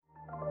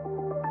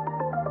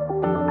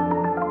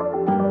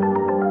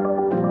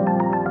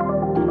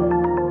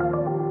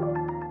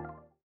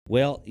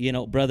Well,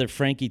 Brother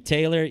Frankie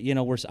Taylor,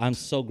 I'm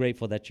so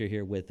grateful that you're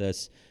here with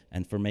us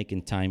and for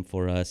making time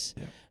for us.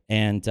 Yeah.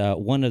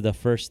 And one of the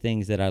first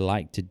things that I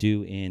like to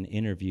do in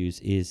interviews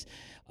is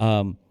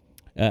um,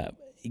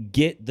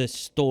 get the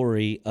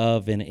story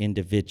of an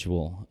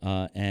individual.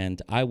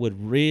 And I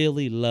would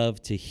really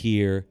love to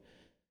hear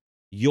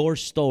your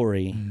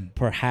story,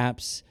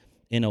 perhaps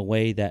in a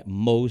way that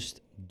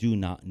most do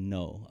not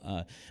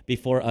know.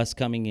 Before us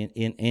coming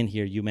in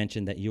here, you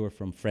mentioned that you were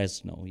from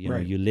Fresno.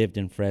 Right. You lived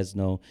in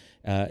Fresno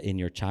in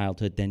your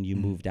childhood. Then you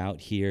moved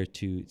out here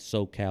to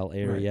SoCal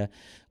area,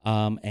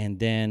 and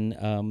then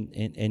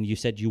and you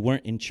said you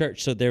weren't in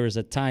church. So there was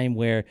a time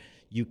where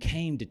you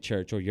came to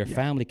church, or your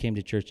family came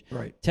to church.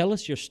 Right. Tell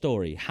us your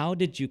story. How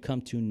did you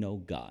come to know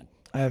God?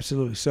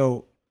 Absolutely.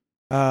 So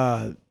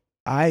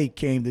I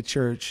came to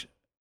church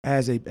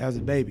as a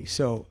baby.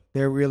 So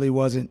there really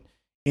wasn't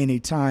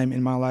any time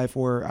in my life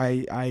where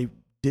I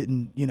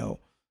didn't,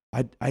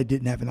 I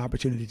didn't have an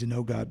opportunity to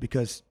know God,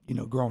 because,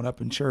 growing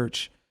up in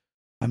church,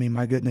 I mean,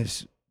 my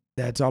goodness,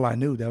 that's all I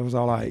knew. That was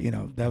all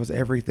that was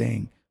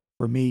everything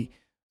for me.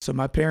 So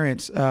my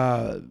parents,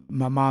 my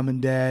mom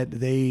and dad,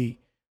 they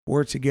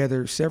were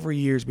together several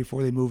years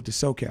before they moved to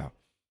SoCal.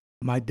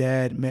 My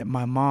dad met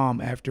my mom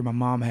after my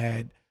mom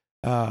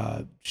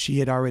she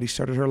had already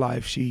started her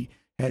life. She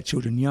had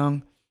children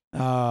young.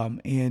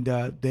 And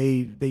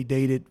they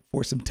dated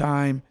for some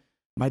time.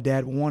 My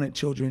dad wanted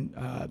children,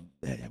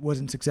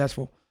 wasn't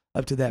successful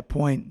up to that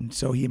point. And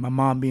so he and my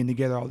mom being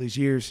together all these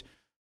years,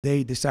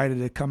 they decided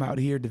to come out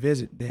here to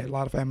visit. They had a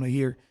lot of family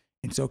here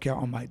in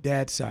SoCal on my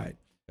dad's side.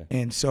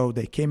 Okay. And so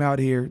they came out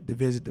here to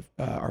visit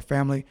our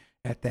family.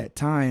 At that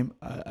time,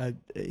 a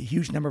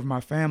huge number of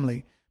my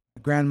family,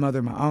 my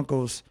grandmother, my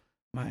uncles,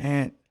 my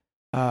aunt,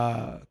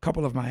 a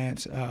couple of my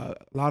aunts, a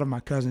lot of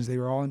my cousins, they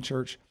were all in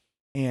church.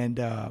 And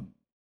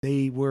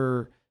they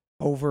were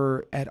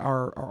over at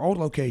our old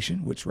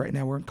location, which right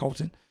now we're in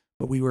Colton,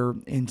 but we were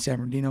in San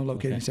Bernardino,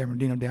 located in San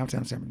Bernardino,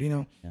 downtown San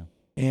Bernardino. Yeah.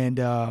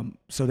 And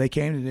so they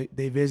came and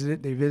they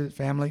visited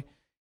family,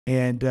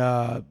 and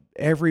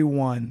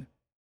everyone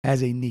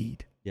has a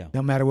need. Yeah.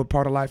 No matter what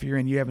part of life you're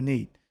in, you have a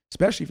need.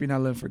 Especially if you're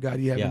not living for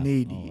God, you have a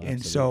need. Oh,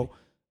 and so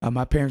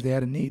my parents, they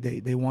had a need.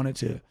 They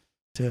wanted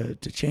to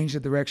change the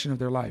direction of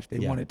their life.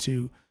 They wanted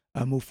to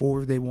move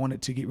forward. They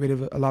wanted to get rid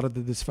of a lot of the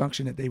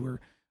dysfunction that they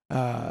were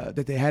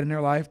that they had in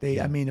their life.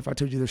 I mean, if I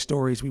told you their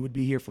stories, we would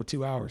be here for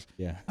 2 hours.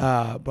 Yeah.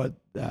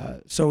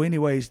 So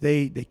anyways,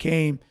 they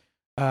came,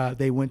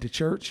 they went to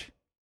church.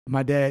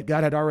 My dad,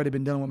 God had already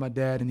been dealing with my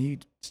dad, and he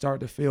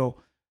started to feel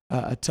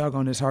a tug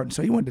on his heart. And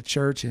so he went to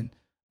church, and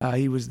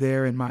he was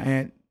there. And my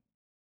aunt,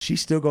 she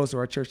still goes to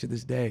our church to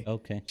this day.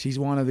 Okay. She's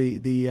one of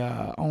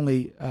the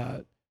only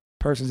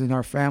persons in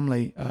our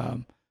family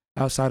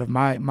outside of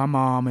my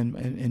mom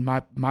and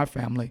my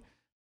family.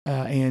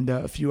 And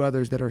a few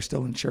others that are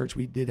still in church.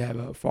 We did have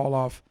a fall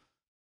off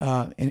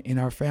in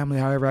our family.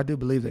 However, I do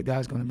believe that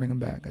God's going to bring them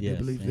back. I do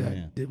believe that.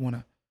 I did want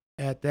to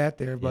add that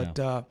there. But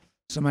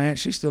so my aunt,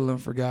 she's still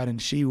living for God,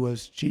 and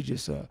she's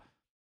just a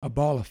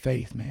ball of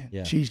faith, man.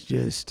 Yeah. She's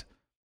just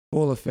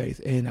full of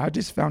faith. And I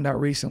just found out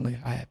recently,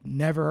 I have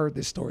never heard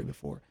this story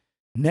before.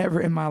 Never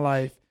in my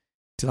life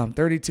till I'm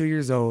 32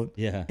 years old.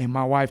 Yeah. And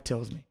my wife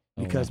tells me,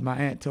 because my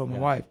aunt told my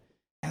wife.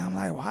 And I'm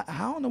like,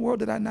 how in the world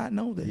did I not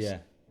know this? Yeah.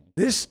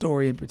 This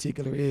story in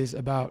particular is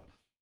about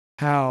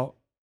how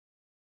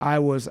I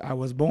was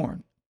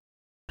born,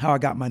 how I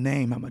got my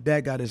name, how my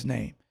dad got his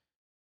name.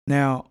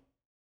 Now,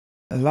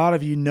 a lot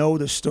of you know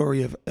the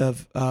story of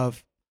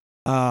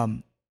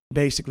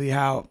basically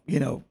how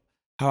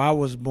I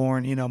was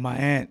born. My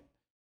aunt,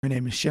 her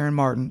name is Sharon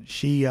Martin.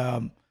 She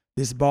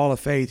this ball of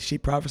faith, she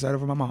prophesied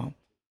over my mom.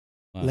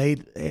 Wow.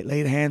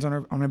 Laid hands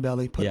on her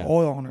belly, put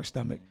oil on her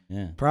stomach,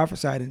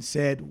 prophesied and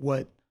said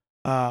what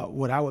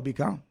I would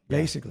become,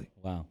 basically.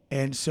 Wow.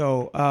 And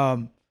so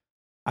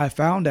I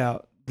found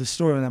out the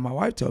story that my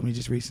wife told me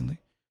just recently,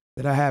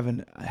 that I had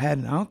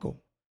an uncle,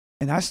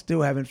 and I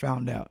still haven't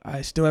found out. I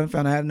had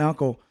an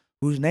uncle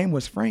whose name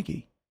was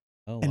Frankie,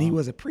 and he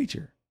was a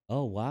preacher.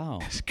 Oh, wow.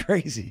 It's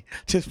crazy.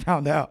 Just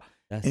found out.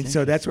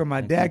 So that's where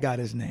my dad got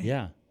his name.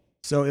 Yeah.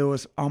 So it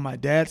was on my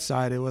dad's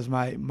side. It was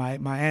my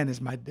aunt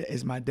is my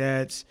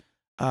dad's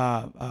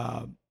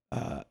aunt.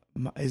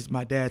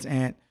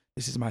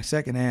 This is my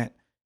second aunt.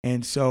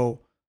 And so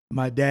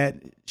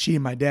she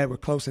and my dad were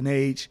close in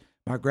age.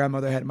 My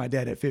grandmother had my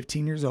dad at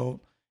 15 years old,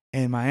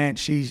 and my aunt,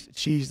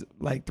 she's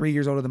like 3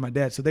 years older than my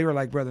dad. So they were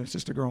like brother and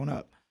sister growing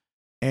up.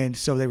 And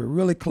so they were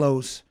really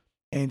close.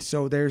 And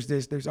so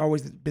there's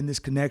always been this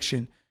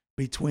connection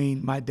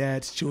between my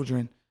dad's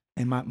children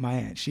and my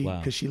aunt.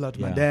 Because she loved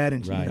my dad,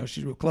 and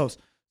she's real close.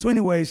 So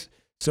anyways,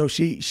 so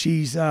she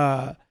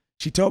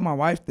told my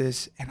wife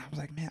this, and I was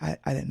like, man,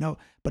 I didn't know,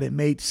 but it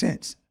made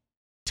sense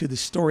to the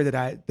story that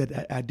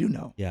I do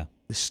know. Yeah.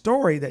 The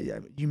story that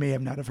you may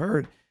have not have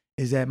heard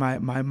is that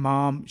my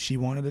mom, she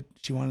wanted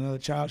another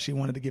child. She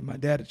wanted to give my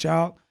dad a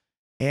child,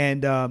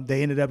 and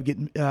they ended up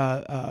getting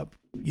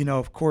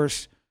of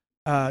course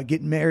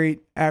getting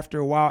married after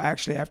a while.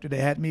 Actually, after they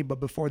had me,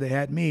 but before they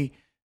had me,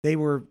 they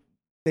were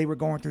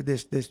going through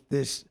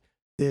this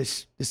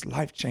this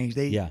life change.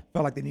 They Yeah.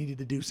 felt like they needed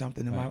to do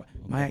something. And Right.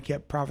 my aunt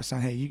kept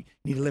prophesying, hey, you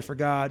need to live for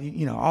God.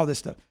 You know, all this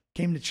stuff.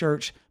 Came to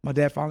church. My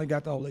dad finally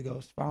got the Holy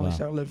Ghost. Finally Wow.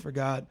 started living for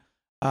God.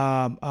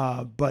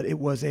 But it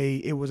was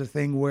a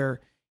thing where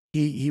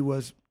he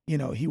was, you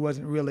know, he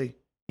wasn't really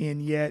in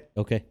yet.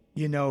 Okay.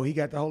 You know, he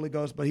got the Holy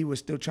Ghost, but he was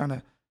still trying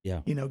to,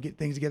 Yeah. you know, get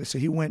things together. So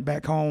he went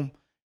back home.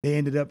 They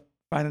ended up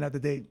finding out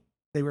that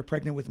they were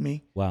pregnant with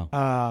me. Wow.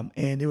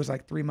 And it was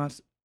like 3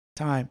 months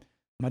time.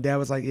 My dad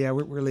was like, yeah,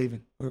 we're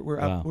leaving. We're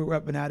up, Wow. we're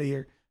up and out of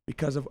here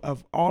because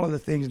of all of the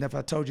things. And if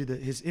I told you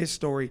that his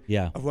story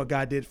Yeah. of what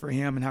God did for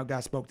him and how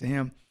God spoke to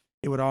him,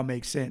 it would all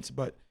make sense.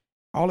 But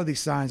all of these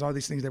signs, all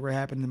these things that were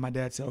happening, my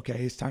dad said,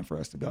 okay, it's time for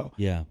us to go.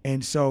 Yeah.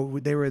 And so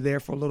they were there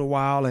for a little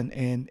while, and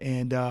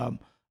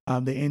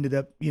they ended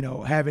up, you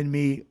know, having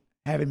me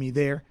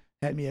there,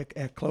 had me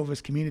at Clovis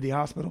Community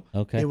Hospital.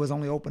 Okay. It was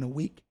only open a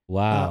week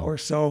Wow. or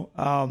so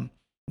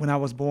when I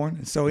was born.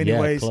 And so, Yeah,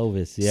 anyways,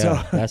 Clovis. Yeah,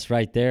 so- that's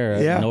right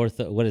there. Yeah. North.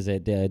 What is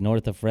it?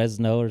 North of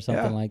Fresno or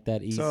something Yeah. like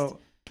that. East. so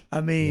I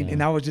mean, Yeah.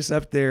 and I was just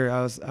up there.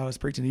 I was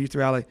preaching a youth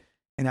rally,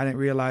 and I didn't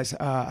realize.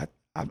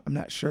 I'm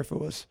not sure if it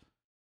was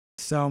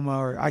Selma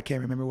or I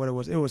can't remember what it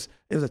was. It was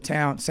a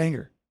town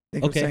Sanger. I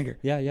think it was Okay. Sanger.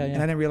 Yeah. Yeah. And I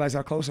Yeah. didn't realize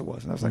how close it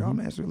was. And I was like, oh Mhm.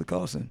 man, it's really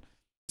close. And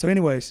so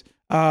anyways,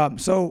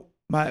 so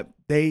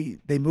they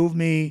moved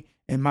me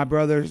and my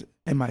brothers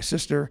and my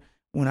sister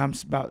when I'm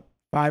about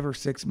 5 or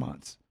 6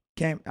 months.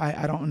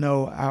 I don't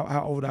know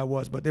how old I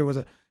was, but there was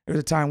a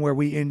time where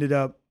we ended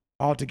up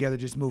all together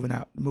just moving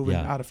out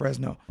Yeah. of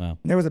Fresno. Wow.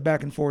 And there was a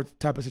back and forth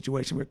type of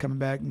situation. We were coming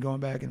back and going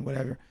back and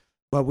whatever.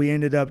 But we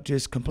ended up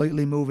just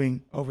completely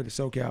moving over to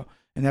SoCal.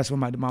 And that's when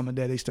my mom and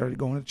dad, they started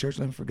going to church,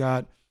 living for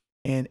God.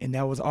 And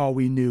that was all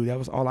we knew. That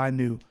was all I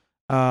knew.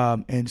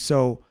 And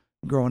so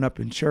growing up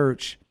in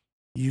church,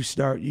 you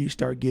start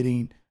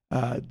getting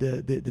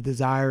the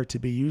desire to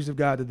be used of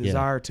God, the Yeah.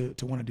 desire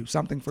to want to do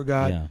something for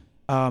God.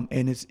 Yeah.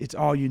 And it's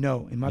all you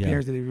know. And my Yeah.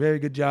 parents did a very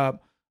good job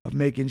of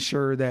making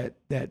sure that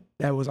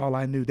was all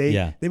I knew. They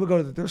Yeah. would go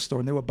to the thrift store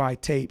and they would buy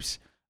tapes.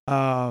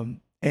 And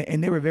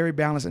they were very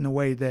balanced in a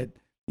way that,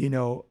 you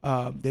know,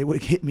 they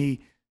would get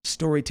me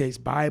story tapes,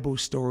 Bible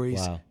stories.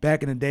 Wow.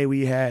 Back in the day,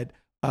 we had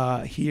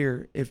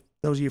here, if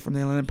those of you from the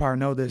Inland Empire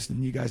know this,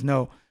 then you guys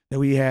know that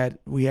we had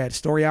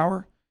Story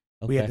Hour,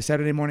 we had Okay. the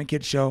Saturday Morning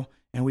Kids Show,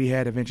 and we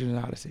had Adventures in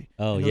Odyssey.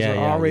 Oh And those yeah. are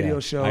Yeah. all radio yeah.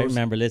 shows I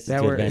remember listening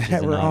that to were Adventures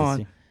that in were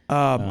Odyssey.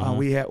 on.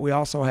 We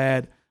also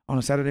had on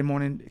a Saturday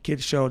Morning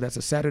Kids Show. That's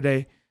a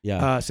Saturday.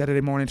 Yeah.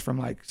 Saturday mornings from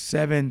like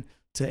 7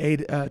 to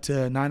 8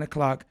 to 9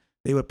 o'clock.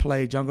 They would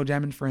play Jungle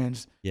Jam and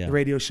Friends, Yeah. the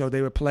radio show.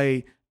 They would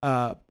play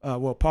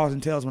Paws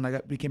and Tales when I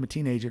became a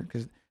teenager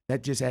because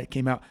that just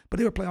came out. But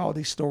they would play all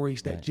these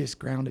stories that Right. just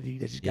grounded you,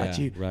 that just Yeah. got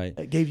you, Right.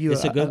 that gave you.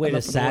 It's a good way to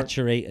love for the Lord.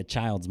 saturate a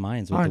child's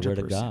minds with the Word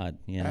of 100%. God.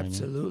 You know what I mean?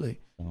 Absolutely.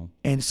 So,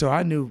 And so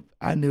I knew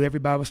every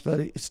Bible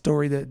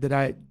story that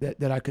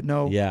I could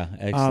know. yeah.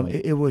 Excellent.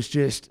 It was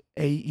just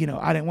I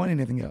didn't want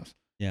anything else.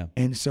 Yeah.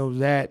 And so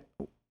that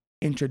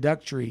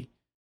introductory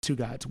to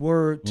God's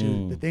word,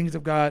 to the things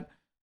of God,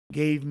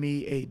 gave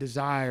me a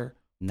desire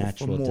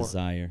Natural more.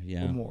 desire.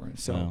 Yeah. for more. And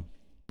so, Wow.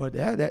 but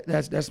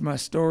that's my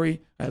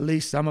story. At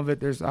least some of it.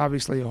 There's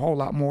obviously a whole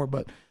lot more,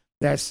 but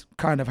that's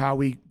kind of how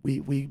we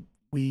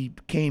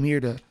came here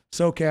to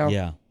SoCal.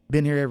 Yeah.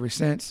 Been here ever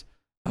since.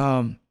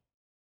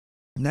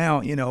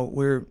 Now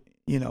we're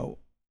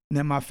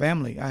now my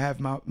family. I have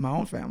my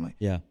own family.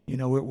 Yeah.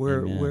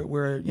 We're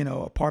Amen.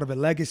 a part of a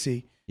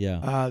legacy.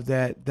 Yeah.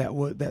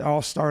 That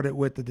all started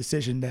with the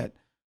decision that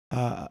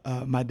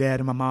my dad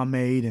and my mom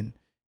made,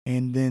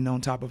 and then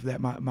on top of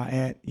that, my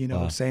aunt,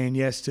 Wow. saying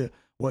yes to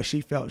what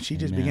she felt. She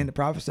just Amen. began to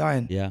prophesy,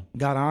 and Yeah.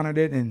 God honored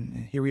it,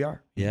 and here we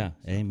are. Yeah,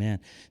 amen.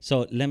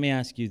 So let me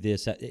ask you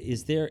this: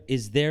 is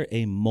there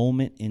a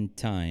moment in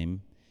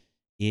time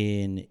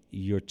in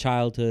your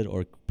childhood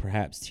or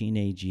perhaps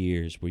teenage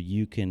years where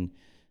you can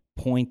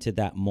point to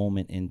that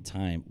moment in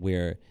time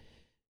where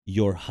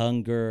your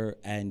hunger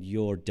and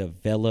your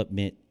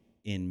development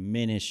in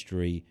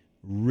ministry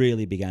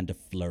really began to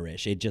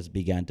flourish? It just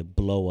began to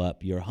blow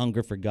up. Your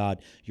hunger for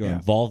God, your Yeah.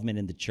 involvement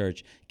in the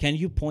church. Can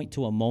you point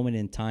to a moment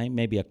in time,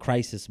 maybe a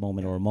crisis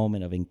moment or a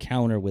moment of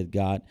encounter with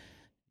God?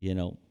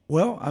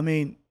 Well, I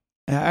mean,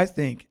 I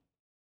think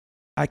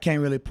I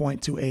can't really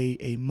point to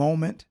a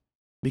moment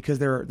because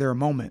there are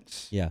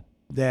moments. Yeah.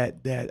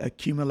 that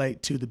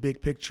accumulate to the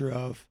big picture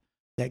of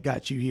that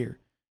got you here.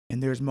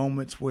 And there's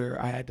moments where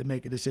I had to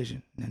make a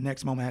decision. And the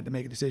next moment I had to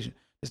make a decision.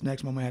 This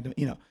next moment I had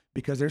to,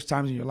 because there's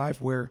times in your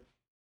life where,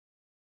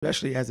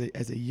 especially as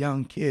a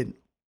young kid,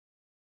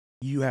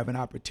 you have an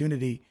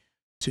opportunity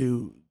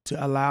to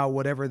allow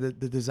whatever the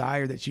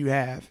desire that you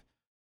have,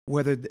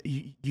 whether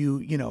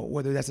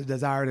whether that's a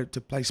desire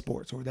to play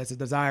sports, or that's a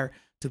desire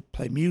to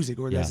play music,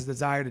 or that's a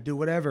desire to do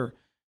whatever.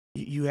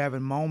 You have a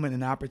moment,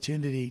 an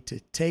opportunity to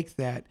take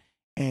that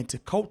and to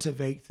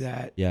cultivate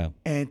that. Yeah.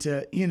 And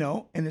to,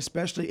 and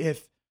especially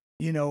if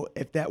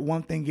that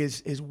one thing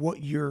is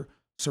what you're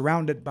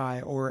surrounded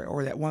by,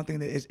 or that one thing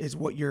that is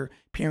what your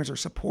parents are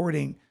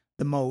supporting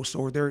the most,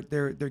 or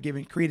they're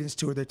giving credence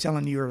to, or they're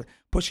telling you or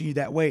pushing you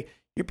that way,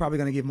 you're probably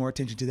going to give more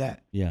attention to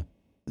that. Yeah.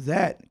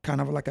 that,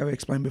 kind of like I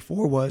explained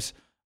before, was,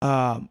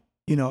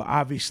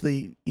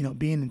 obviously,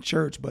 being in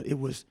church, but it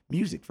was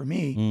music for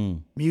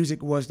me.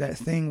 Music was that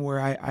thing where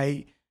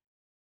I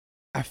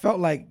felt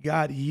like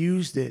God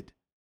used it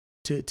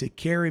to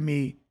carry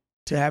me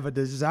to have a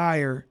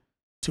desire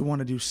to want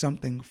to do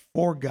something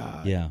for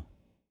God. Yeah.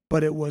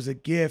 But it was a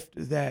gift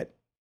that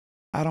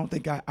I don't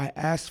think I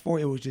asked for.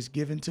 It was just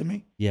given to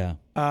me. Yeah.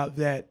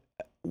 That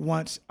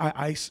once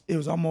it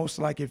was almost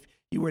like if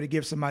you were to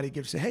give somebody a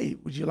gift, say, hey,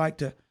 would you like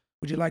to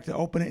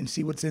open it and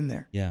see what's in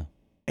there? Yeah.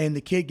 And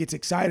the kid gets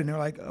excited and they're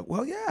like,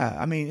 well, yeah.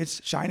 I mean,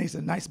 it's shiny. It's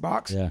a nice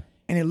box. Yeah.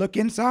 And they look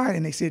inside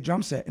and they see a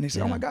drum set and they say,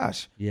 Yeah. oh my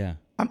gosh, Yeah.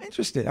 I'm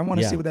interested. I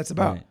want to see what that's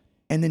about. Right.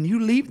 And then you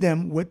leave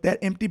them with that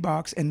empty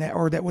box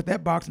with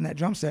that box and that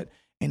drum set,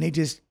 and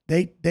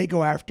they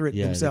go after it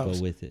themselves.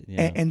 They go with it.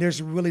 Yeah. And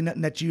there's really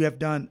nothing that you have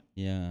done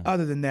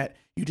other than that.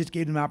 You just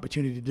gave them an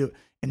opportunity to do it.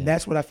 And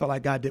that's what I felt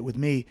like God did with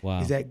me.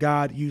 Wow. Is that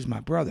God used my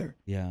brother.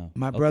 Yeah.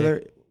 My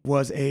brother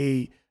was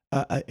a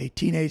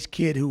teenage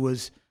kid who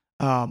was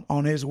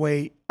on his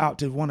way out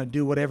to want to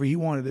do whatever he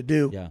wanted to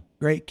do. Yeah.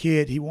 Great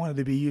kid. He wanted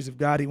to be used of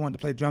God. He wanted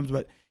to play drums,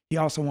 but he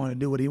also wanted to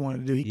do what he wanted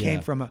to do. He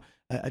came from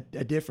a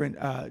different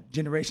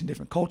generation,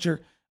 different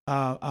culture,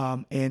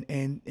 and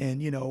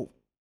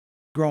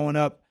growing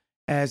up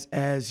as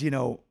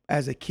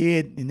a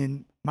kid, and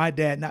then my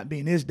dad not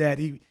being his dad,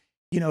 he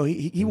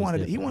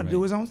wanted to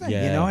do his own thing,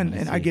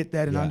 and I get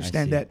that and I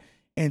understand that.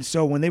 And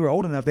so when they were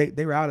old enough,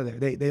 they were out of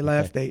there. They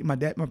left. My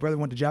brother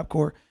went to Job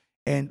Corps,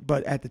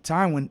 but at the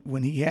time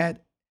when he had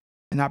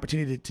an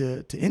opportunity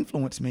to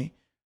influence me,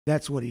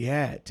 that's what he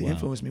had to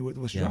influence me with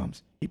was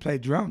drums. He played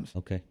drums.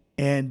 Okay.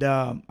 And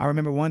I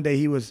remember one day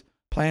he was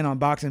playing on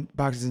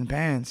boxes and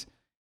pans,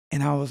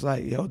 and I was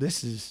like, yo,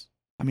 this is,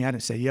 I didn't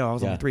say yo, I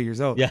was only 3 years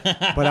old.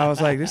 Yeah. But I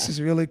was like, this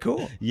is really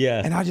cool.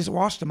 Yeah. And I just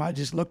watched him. I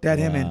just looked at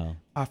him and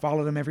I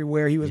followed him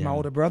everywhere. He was my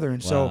older brother.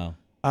 And so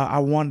I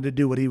wanted to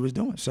do what he was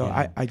doing. So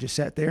I just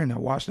sat there and I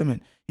watched him,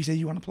 and he said,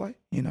 you want to play?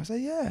 I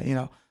said,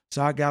 yeah,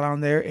 So I got on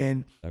there,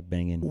 and start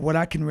banging. What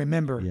I can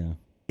remember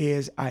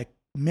is I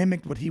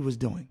mimicked what he was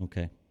doing.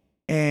 Okay.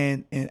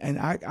 And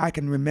I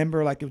can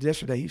remember like it was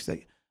yesterday. He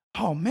said,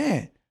 oh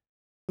man,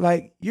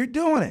 like you're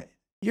doing it.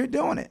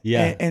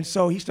 Yeah. And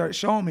so he started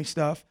showing me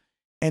stuff.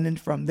 And then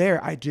from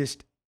there, it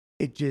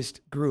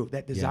just grew.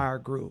 That desire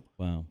grew.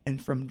 Wow.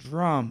 And from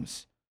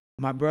drums,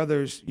 my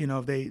brothers,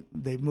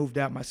 they moved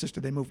out. My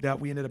sister, they moved out.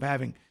 We ended up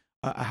having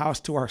a house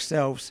to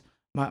ourselves.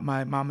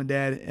 My mom and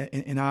dad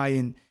and I,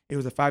 and it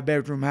was a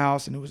 5-bedroom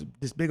house, and it was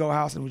this big old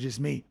house, and it was just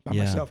me by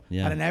myself.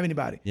 Yeah. I didn't have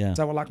anybody. Yeah.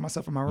 So I would lock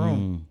myself in my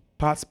room.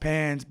 Pots,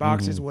 pans,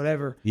 boxes,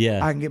 whatever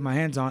I can get my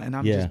hands on, and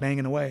I'm just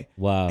banging away.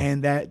 Wow.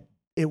 And that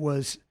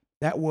was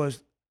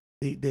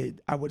the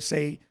I would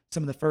say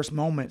some of the first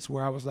moments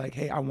where I was like,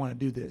 hey, I want to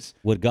do this.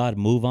 Would God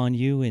move on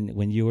you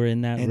when you were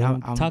in that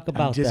room? Talk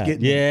about that.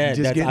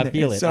 I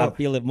feel it. So I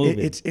feel it moving.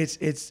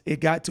 It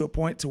got to a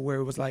point to where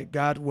it was like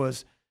God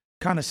was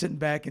kind of sitting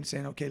back and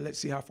saying, okay, let's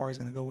see how far he's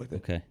going to go with it.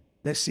 Okay.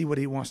 Let's see what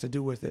he wants to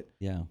do with it.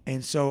 Yeah.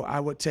 And so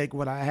I would take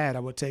what I had. I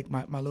would take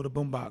my little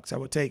boombox. I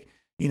would take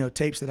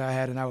tapes that I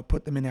had, and I would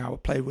put them in there. I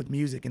would play with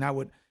music, and I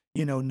would,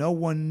 no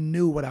one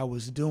knew what I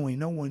was doing.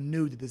 No one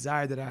knew the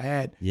desire that I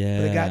had. Yeah.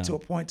 But it got to a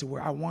point to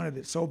where I wanted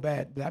it so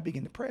bad that I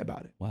began to pray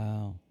about it.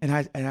 Wow. And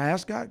I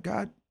asked God,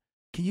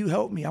 can you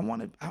help me? I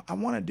want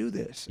to do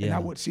this. Yeah. And I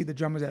would see the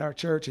drummers at our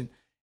church, and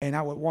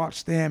I would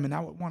watch them, and I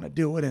would want to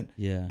do it.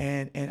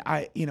 And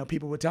I,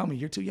 people would tell me,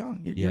 you're too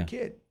young. You're a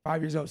kid,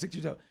 5 years old, 6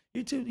 years old.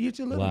 You're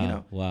too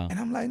little, Wow. And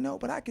I'm like, no,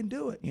 but I can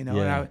do it,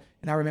 Yeah.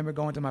 And I remember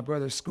going to my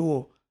brother's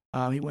school.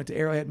 He went to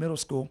Arrowhead Middle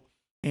School,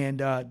 and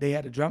they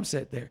had a drum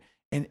set there.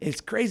 And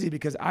it's crazy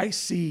because I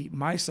see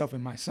myself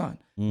in my son.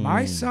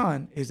 My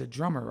son is a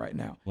drummer right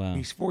now. Wow.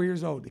 He's 4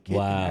 years old. The kid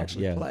can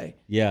actually play.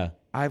 Yeah.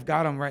 I've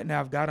got him right now.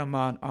 I've got him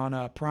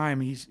on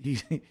Prime.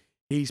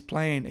 He's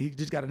playing. He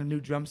just got a new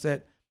drum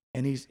set,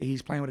 and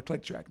he's playing with a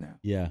click track now.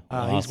 Yeah.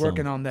 He's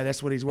working on that.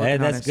 That's what he's working on.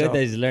 That's good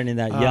that he's learning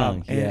that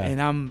young. And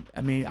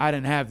I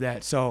didn't have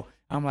that, so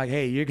I'm like,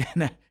 hey, you're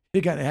gonna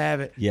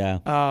have it. Yeah.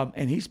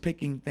 And he's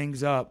picking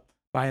things up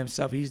by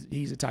himself. He's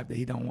the type that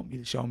he don't want me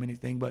to show him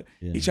anything, but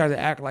he tries to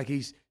act like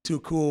he's too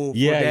cool for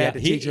dad to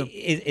teach him.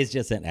 It's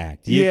just an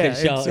act. You can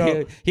show.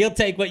 So, he'll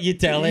take what you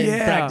tell him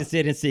and practice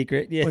it in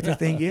secret. Yeah. But the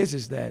thing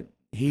is that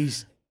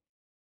he's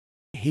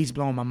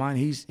blowing my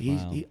mind.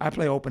 I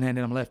play open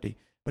handed. I'm lefty,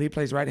 but he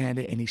plays right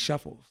handed and he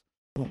shuffles.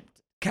 Boom,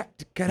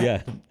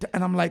 and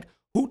I'm like,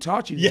 who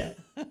taught you that?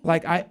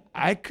 Like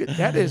I could.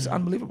 That is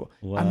unbelievable.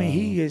 Wow.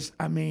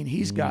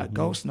 He's got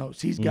ghost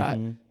notes. He's got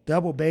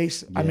double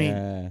bass.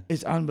 Yeah.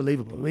 It's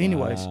unbelievable. But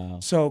anyways,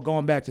 so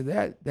going back to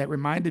that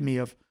reminded me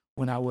of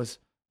when I was,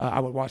 I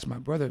would watch my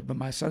brother, but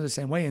my son's the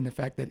same way in the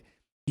fact that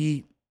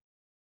he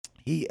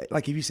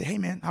like if you say, hey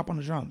man, hop on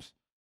the drums,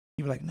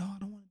 he'd be like, no, I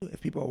don't want to do it.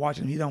 If people are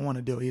watching him, he don't want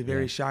to do it. He's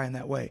very shy in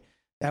that way.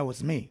 That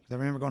was me. I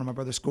remember going to my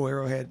brother's school,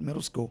 Arrowhead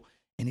Middle School,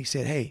 and he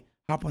said, hey,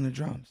 hop on the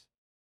drums.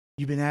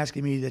 You've been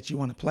asking me that you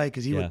want to play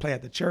because he would play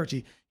at the church.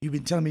 You've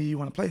been telling me you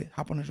want to play.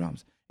 Hop on the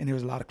drums. And there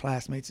was a lot of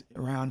classmates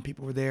around.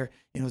 People were there.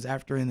 And it was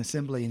after an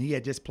assembly, and he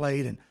had just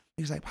played. And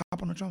He was like,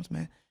 hop on the drums,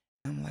 man.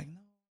 And I'm like,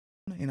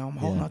 no, I'm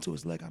holding on to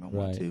his leg. I don't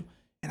want to.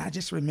 And I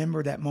just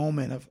remember that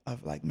moment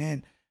of like,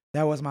 man,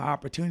 that was my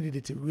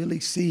opportunity to really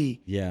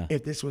see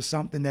if this was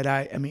something that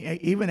I mean,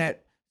 even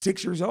at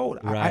 6 years old,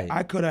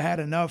 I could have had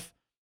enough,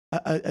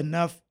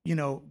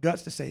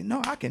 guts to say,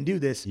 no, I can do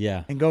this.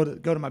 And go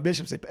to my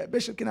bishop and say,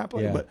 Bishop, can I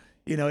play? But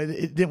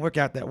it didn't work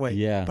out that way.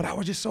 But I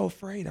was just so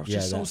afraid. I was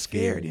just so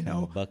scared,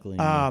 buckling.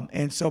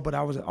 But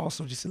I was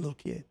also just a little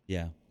kid.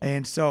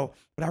 And so,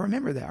 but I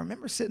remember that. I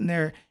remember sitting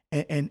there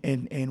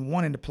and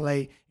wanting to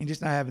play and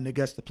just not having the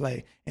guts to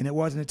play. And it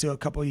wasn't until a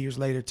couple of years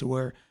later to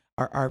where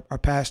our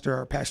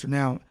pastor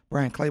now,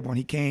 Brian Claiborne,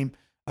 he came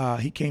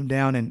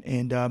down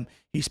and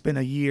he spent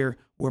a year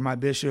where my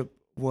bishop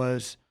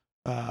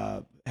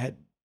had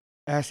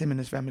asked him and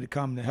his family to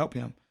come to help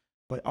him.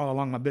 But all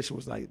along, my bishop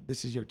was like,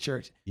 this is your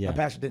church. My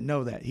pastor didn't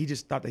know that. He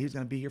just thought that he was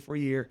going to be here for a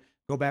year,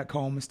 go back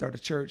home and start a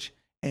church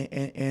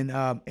in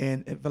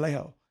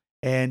Vallejo.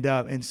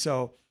 And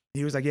so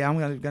he was like, yeah, I'm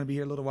going to be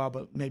here a little while,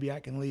 but maybe I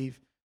can leave,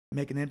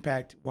 make an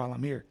impact while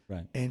I'm here.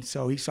 And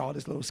so he saw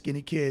this little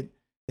skinny kid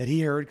that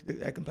he heard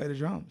that can play the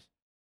drums.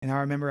 And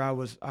I remember I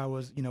was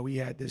we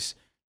had this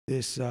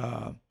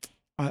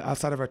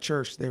outside of our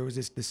church, there was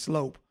this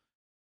slope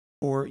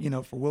for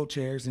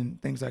wheelchairs and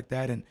things like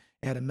that. And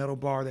it had a metal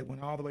bar that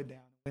went all the way down,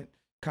 went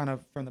kind of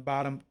from the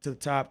bottom to the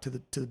top to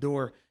the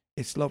door.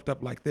 It sloped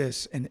up like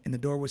this, and the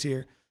door was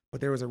here,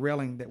 but there was a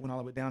railing that went all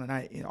the way down.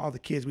 And all the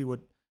kids, we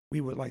would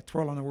like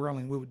twirl on the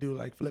railing. We would do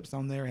like flips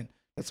on there, and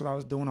that's what I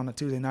was doing on a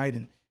Tuesday night.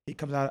 And he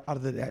comes out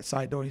of that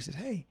side door, and he says,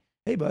 "Hey,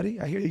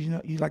 buddy, I hear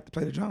you like to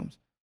play the drums."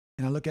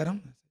 And I look at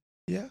him,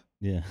 I said,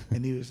 yeah.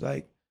 And he was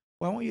like,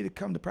 "Well, I want you to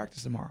come to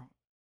practice tomorrow."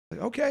 I was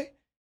like, okay.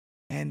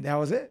 And that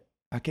was it.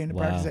 I came to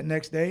practice that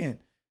next day, and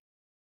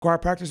choir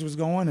practice was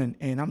going,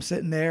 and I'm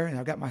sitting there, and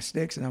I've got my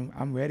sticks, and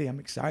I'm ready. I'm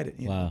excited.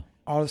 You know,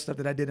 all the stuff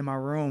that I did in my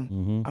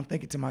room, I'm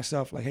thinking to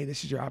myself, like, hey,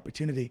 this is your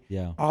opportunity.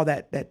 All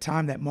that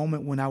time, that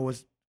moment when I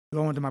was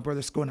going to my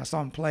brother's school, and I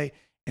saw him play,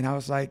 and I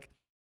was like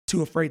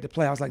too afraid to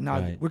play. I was like,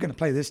 no, we're going to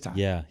play this time.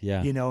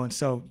 And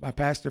so my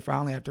pastor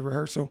finally, after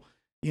rehearsal,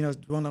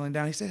 dwindling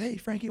down, he said, hey,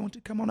 Frankie, why don't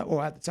you come on up?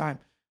 Well, at the time,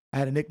 I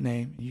had a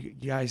nickname. You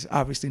guys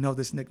obviously know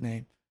this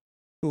nickname,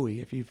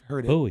 Hooey, if you've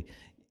heard it. Hooey.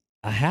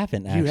 I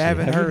haven't actually. You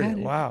haven't heard it?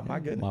 Wow, my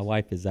goodness. My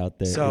wife is out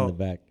there in the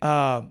back.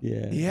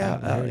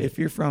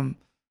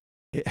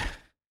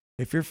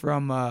 If you're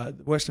from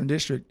Western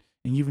District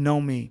and you've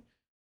known me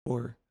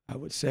for, I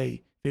would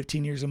say,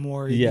 15 years or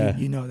more,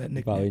 you know that nickname.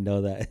 You probably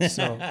know that.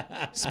 So,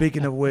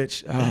 speaking of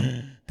which,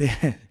 do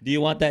you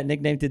want that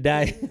nickname to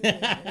die?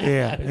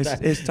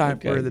 It's time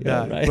for it to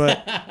die. Right.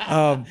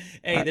 But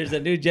hey, there's a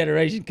new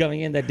generation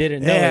coming in that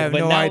didn't know they have it, but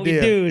no now idea.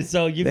 we do.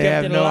 So you they kept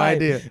have it no alive.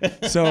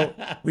 idea. So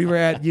we were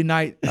at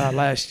Unite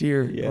last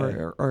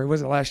year, or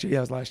was it last year? Yeah,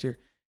 it was last year,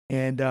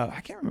 and I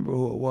can't remember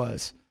who it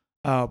was,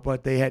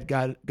 but they had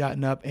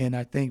gotten up, and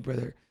I think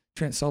Brother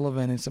Trent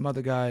Sullivan and some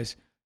other guys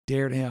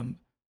dared him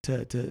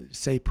to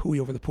say "pooey"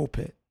 over the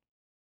pulpit.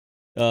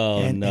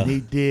 And he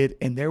did,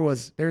 and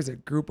there's a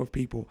group of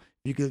people.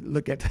 You could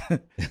look at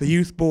the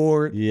youth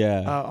board,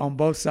 on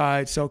both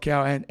sides,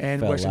 SoCal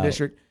and Western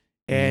District,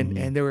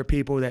 and there were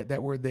people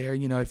that were there.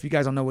 If you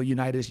guys don't know what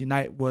Unite is,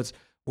 Unite was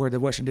where the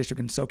Western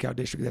District and SoCal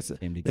District, that's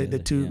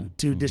the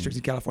two districts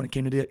in California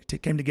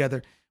came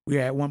together. We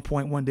were at one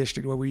point one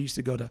district where we used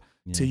to go to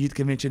youth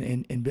convention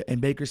in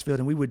Bakersfield,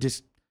 and we would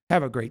just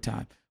have a great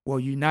time. Well,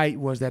 Unite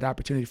was that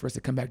opportunity for us to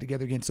come back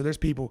together again. So there's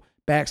people,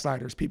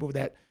 backsliders, people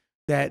that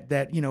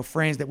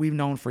friends that we've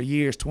known for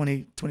years,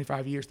 20,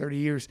 25 years, 30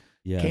 years,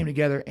 came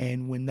together.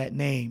 And when that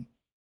name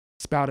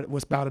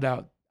was spouted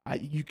out,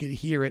 you could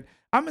hear it.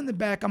 I'm in the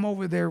back. I'm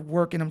over there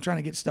working. I'm trying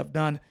to get stuff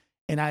done.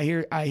 And I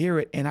hear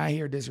it, and I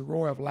hear this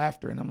roar of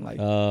laughter. And I'm like,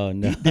 oh,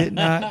 no. He did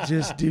not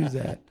just do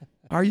that.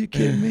 Are you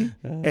kidding me?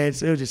 And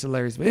so it was just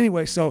hilarious. But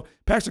anyway, so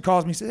pastor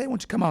calls me, says, hey, why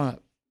don't you come on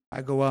up?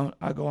 I go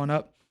on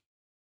up.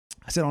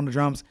 I sit on the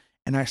drums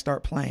and I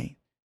start playing,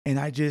 and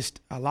I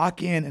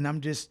lock in, and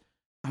I'm just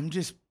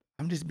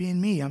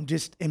being me. I'm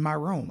just in my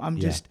room. I'm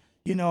just,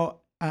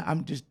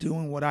 I'm just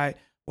doing what I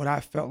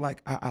felt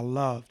like I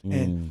loved.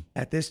 And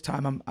at this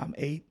time, I'm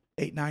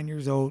 9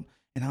 years old,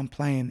 and I'm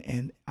playing,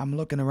 and I'm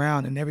looking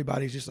around, and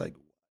everybody's just like,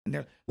 and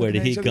they're, where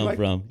did he come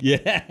from?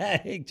 Yeah,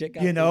 check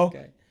out this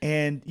guy.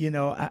 And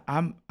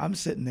I'm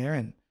sitting there,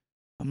 and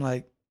I'm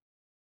like,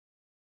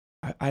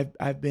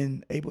 I've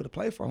been able to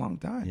play for a long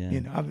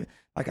time.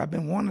 I've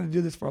been wanting to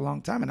do this for a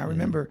long time. And I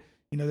remember,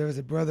 there was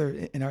a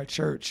brother in our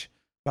church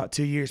about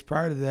 2 years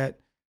prior to that.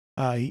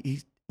 I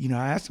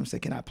asked him,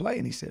 can I play?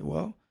 And he said,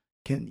 well,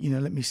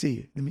 let me see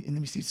you. Let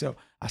me see. So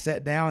I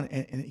sat down,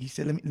 and he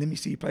said, let me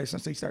see you play. So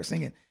he started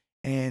singing,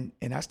 and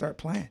I started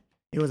playing.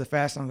 It was a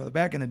fast song.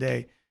 Back in the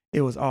day,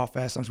 it was all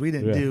fast songs. We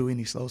didn't do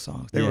any slow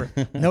songs. There were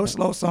no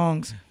slow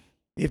songs.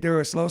 If there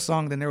were a slow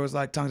song, then there was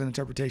like tongues and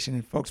interpretation,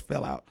 and folks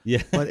fell out.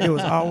 But it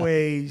was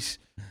always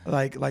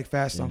like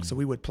fast songs. So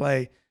we would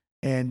play,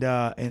 and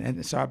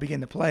so I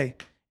began to play,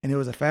 and it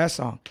was a fast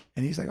song.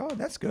 And he's like, "Oh,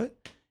 that's good,"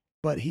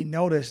 but he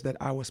noticed that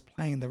I was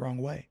playing the wrong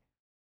way.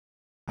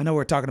 I know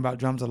we're talking about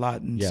drums a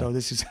lot, and Yeah. so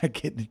this is like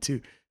getting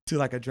into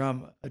like a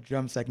drum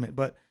segment.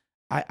 But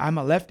I'm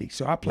a lefty,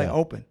 so I play Yeah.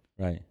 open.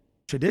 Right.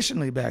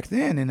 Traditionally back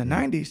then in the Yeah.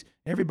 90s,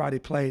 everybody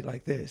played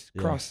like this,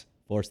 Yeah. cross.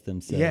 Force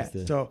themselves. Yeah.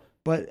 To, So,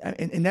 but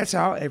and that's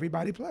how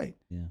everybody played.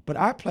 yeah. But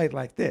I played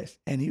like this,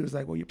 and he was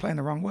like, "Well, you're playing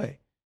the wrong way."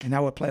 And I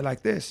would play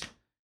like this,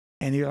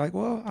 and you're like,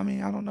 "Well, I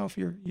mean, I don't know if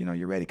you're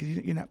ready because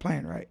you're not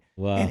playing right."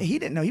 Wow. And he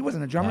didn't know. He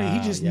wasn't a drummer. He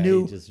Wow. just Yeah,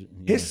 knew yeah.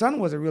 his son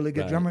was a really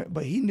good Right. drummer,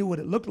 but he knew what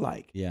it looked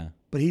like. Yeah.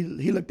 But he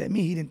looked at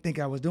me. He didn't think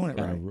I was doing it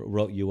Kind right. of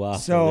wrote you off. a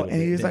So, little and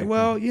he bit was like, there.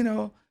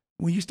 "Well,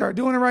 when you start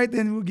doing it right,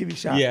 then we'll give you a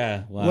shot."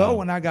 Yeah. Wow. Well,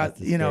 when I got,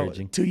 That's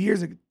discouraging.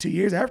 2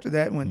 years after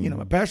that, when,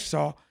 my Mhm. pastor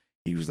saw,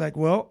 he was like,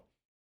 "Well,"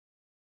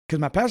 because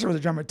my pastor was a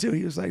drummer too.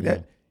 He was like, Yeah.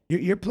 "That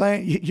you're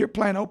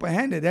playing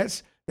open-handed.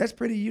 That's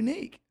pretty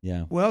unique.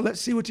 Yeah. Well, let's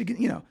see what you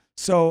can."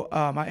 So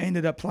I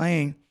ended up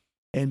playing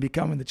and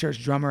becoming the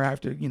church drummer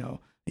after, a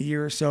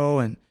year or so.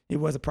 And it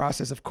was a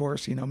process, of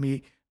course,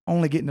 me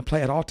only getting to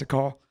play at altar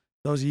call.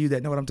 Those of you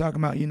that know what I'm talking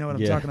about, you know what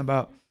I'm Yeah. talking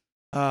about.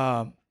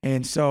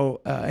 And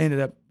so I ended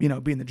up,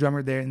 being the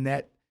drummer there. And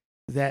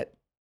that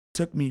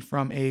took me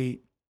from a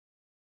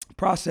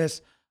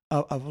process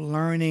of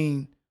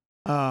learning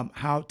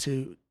how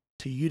to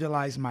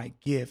utilize my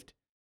gift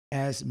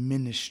as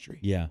ministry.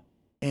 Yeah.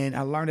 And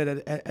I learned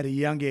it at a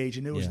young age,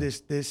 and it was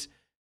Yeah.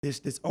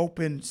 this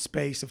open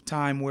space of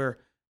time where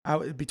I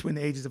was between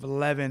the ages of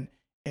 11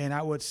 and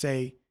I would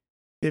say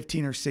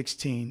 15 or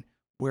 16,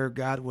 where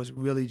God was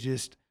really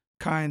just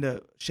kind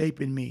of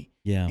shaping me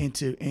Yeah.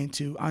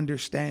 into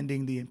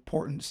understanding the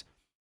importance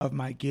of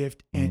my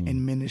gift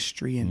and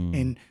ministry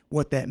and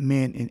what that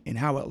meant and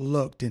how it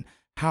looked and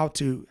how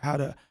to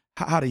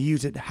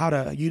use it, how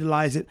to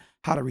utilize it,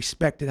 how to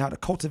respect it, how to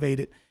cultivate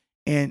it.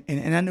 And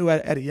I knew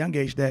at a young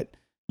age that,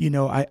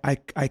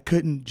 I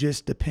couldn't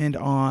just depend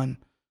on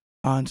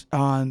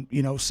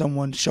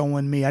someone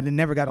showing me. I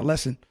never got a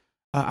lesson.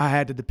 I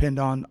had to depend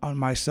on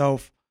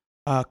myself,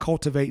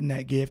 cultivating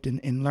that gift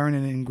and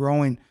learning and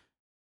growing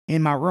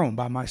in my room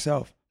by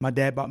myself. My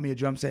dad bought me a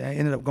drum set. I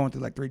ended up going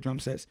through like 3 drum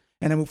sets,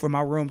 and I moved from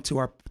my room to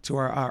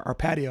our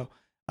patio.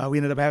 We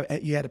ended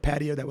up you had a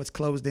patio that was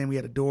closed in. We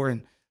had a door,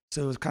 and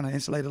so it was kind of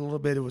insulated a little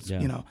bit. It was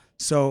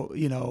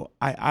so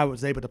I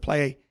was able to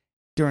play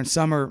during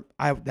summer.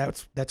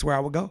 That's where I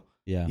would go.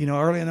 Yeah.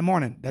 Early in the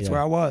morning. That's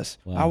where I was.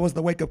 Wow. I was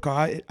the wake up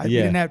call. We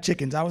didn't have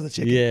chickens. I was the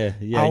chicken. Yeah.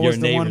 Yeah. I Your was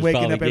the one neighbors waking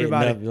probably up getting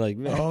everybody. Up, like,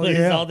 man, Oh, what is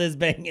yeah. all this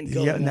banging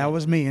going Yeah, and that on?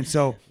 was me. And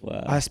so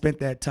Wow. I spent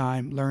that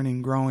time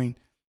learning, growing,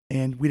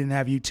 and we didn't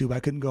have YouTube.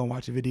 I couldn't go and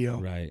watch a video.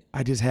 Right.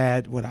 I just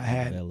had what I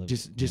had, Relevant,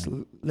 just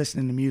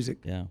listening to music,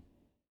 Yeah.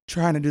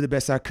 trying to do the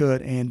best I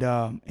could, and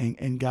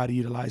God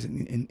utilized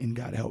it, and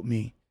God helped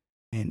me,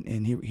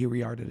 and here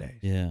we are today.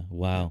 Yeah.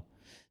 Wow.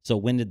 So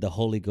when did the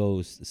Holy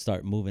Ghost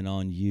start moving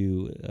on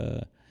you,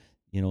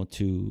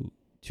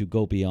 to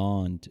go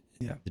beyond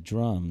the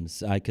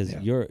drums? Because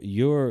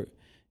you're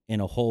in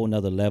a whole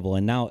nother level,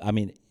 and now, I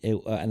mean,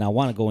 and I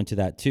want to go into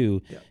that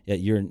too. Yeah.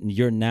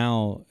 You're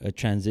now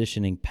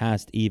transitioning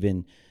past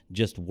even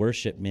just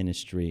worship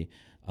ministry.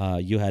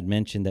 You had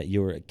mentioned that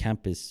you were a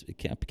campus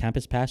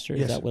pastor. Is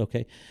Yes, that sir. what?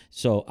 Okay.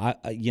 So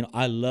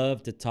I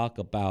love to talk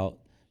about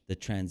the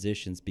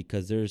transitions,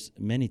 because there's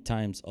many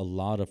times a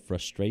lot of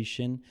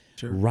frustration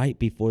right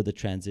before the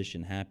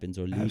transition happens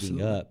or leading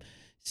Absolutely. up.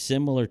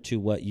 Similar to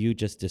what you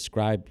just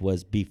described,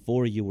 was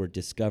before you were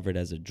discovered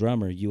as a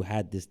drummer, you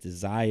had this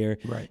desire.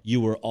 Right.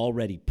 You were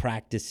already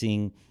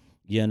practicing.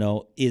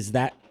 Is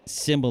that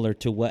similar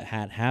to what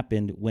had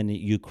happened when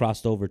you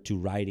crossed over to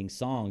writing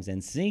songs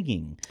and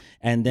singing,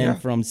 and then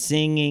from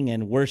singing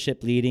and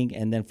worship leading,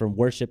 and then from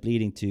worship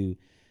leading to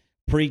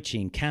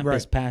preaching,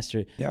 campus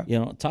pastor? Yeah.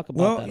 Talk about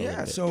that a little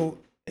yeah. bit. So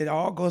it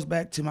all goes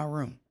back to my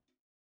room,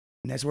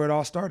 and that's where it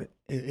all started.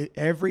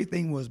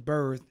 Everything was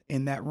birthed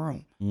in that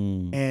room.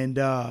 And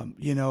I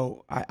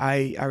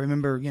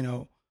remember,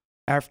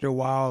 after a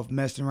while of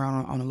messing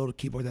around on a little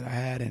keyboard that I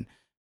had,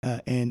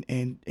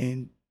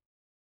 and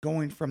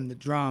going from the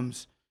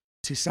drums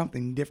to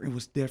something different. It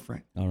was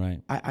different. All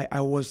right. I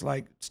was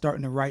like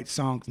starting to write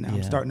songs now.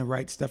 I'm starting to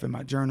write stuff in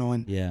my journal,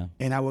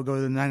 and I would go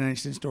to the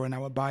 99-cent store and I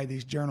would buy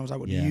these journals. I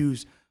would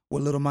use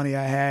what little money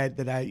I had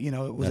that I,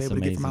 was That's able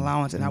to get from my amazing.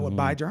 allowance, and I would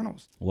buy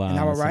journals. Wow, and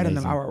I would that's write in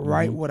them. I amazing. would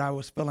write what I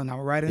was feeling. I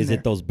would write in Is there.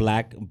 it those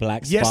black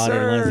Yes, spotted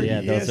sir. ones?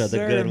 Yeah, Yes, those are the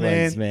sir, good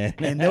ones, man.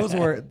 And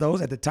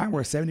those at the time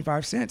were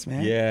 75 cents,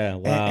 man. Yeah,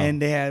 wow.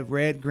 And they had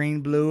red,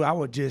 green, blue. I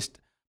would just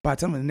buy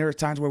some. And there were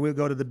times where we'd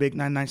go to the big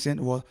 99-cent.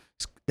 Well,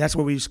 that's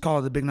what we used to call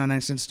it, the big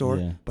 99-cent store.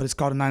 Yeah. But it's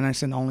called a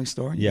 99-cent only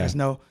store. You Yeah. guys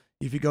know,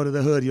 if you go to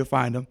the hood, you'll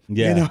find them.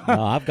 Yeah,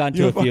 no, I've gone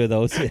to a few of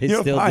those. They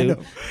You'll still find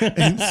do.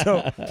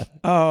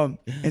 them.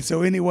 And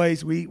so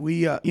anyways, we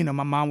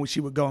my mom, she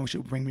would go and she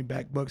would bring me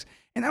back books.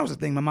 And that was the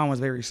thing. My mom was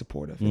very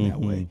supportive in that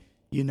way.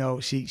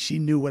 She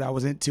knew what I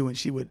was into, and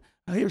she would,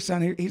 oh, here,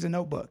 son, here's a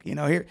notebook, and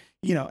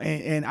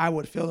I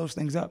would fill those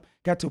things up.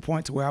 Got to a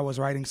point to where I was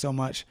writing so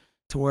much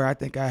to where I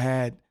think I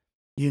had,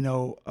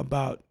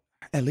 about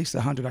at least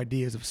 100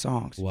 ideas of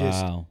songs. Wow.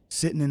 Just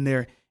sitting in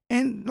there.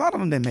 and a lot of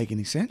them didn't make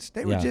any sense.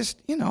 They were Yeah.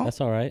 just, you know. That's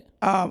all right.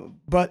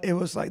 But it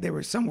was like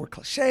some were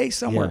cliche,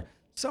 some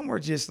were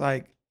just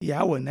like,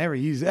 yeah, I would never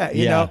use that,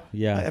 you know.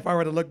 If I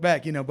were to look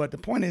back, you know. But the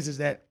point is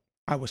that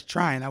I was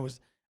trying.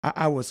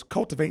 I was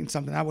cultivating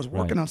something. I was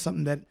working on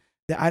something that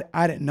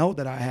I didn't know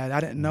that I had.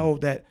 I didn't know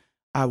that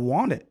I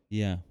wanted.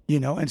 Yeah. You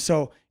know. And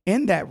so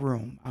in that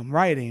room, I'm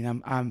writing.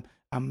 I'm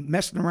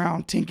messing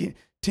around,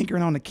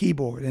 tinkering on the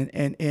keyboard,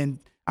 and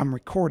I'm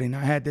recording.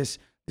 I had this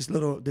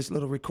little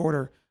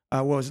recorder.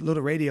 Was a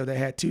little radio that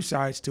had two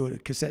sides to it, a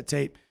cassette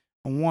tape.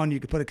 On one, you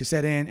could put a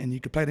cassette in and you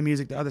could play the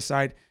music. The other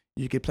side,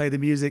 you could play the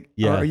music,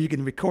 or you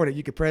can record it.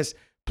 You could press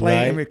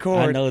play and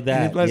record. I know that.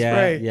 And then press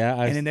play. Yeah.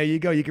 And then there you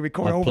go. You can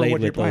record I've over played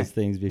what with you're playing. those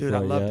things before.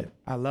 Dude,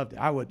 I loved it.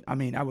 I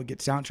would get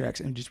soundtracks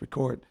and just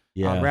record.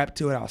 Yeah. I'll rap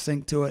to it. I'll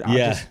sing to it. I'll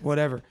just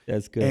whatever.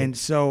 That's good. And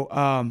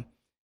so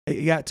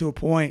it got to a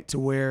point to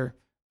where,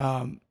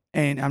 and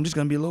I'm just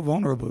going to be a little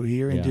vulnerable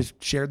here and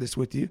just share this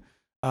with you.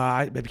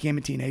 I became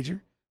a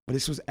teenager. But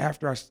this was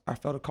after I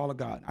felt a call of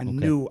God. I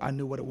knew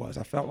what it was.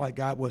 I felt like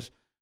God was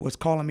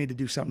calling me to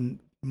do something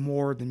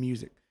more than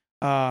music.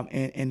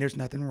 And there's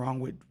nothing wrong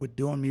with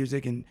doing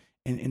music, and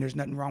there's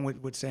nothing wrong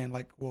with saying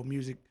like, well,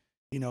 music,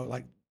 you know,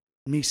 like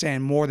me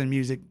saying more than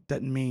music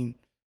doesn't mean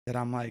that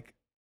I'm like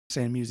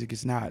saying music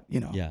is not, you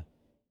know. Yeah.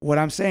 What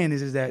I'm saying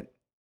is that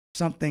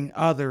something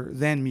other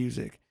than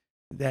music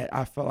that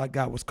I felt like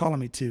God was calling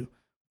me to,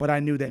 but I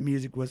knew that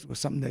music was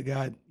something that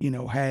God, you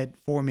know, had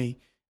for me.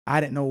 I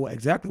didn't know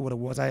exactly what it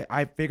was.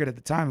 I figured at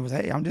the time it was,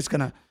 hey, I'm just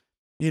going to,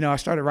 you know, I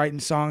started writing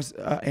songs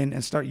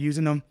and start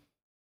using them,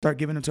 start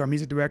giving them to our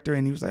music director.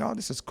 And he was like, oh,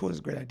 this is cool. This is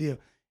a great idea.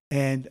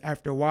 And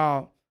after a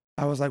while,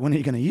 I was like, when are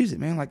you going to use it,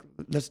 man? Like,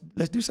 let's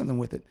do something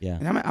with it. Yeah.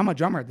 And I'm a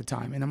drummer at the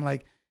time. And I'm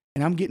like,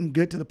 and I'm getting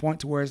good to the point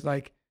to where it's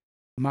like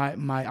my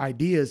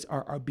ideas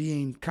are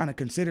being kind of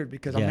considered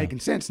because I'm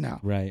making sense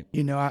now. Right.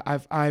 You know,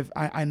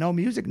 I know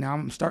music now.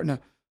 I'm starting to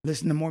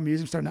listen to more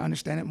music. I'm starting to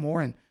understand it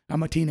more. And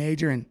I'm a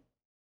teenager.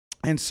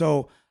 And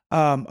so,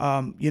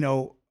 you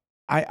know,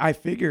 I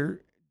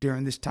figure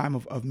during this time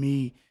of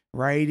me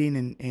writing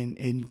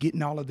and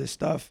getting all of this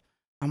stuff,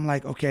 I'm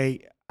like,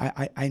 okay,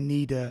 I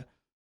need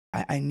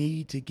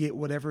to get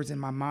whatever's in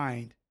my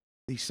mind,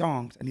 these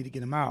songs, I need to get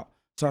them out.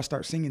 So I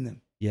start singing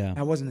them. Yeah.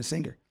 I wasn't a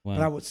singer, Wow.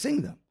 but I would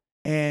sing them.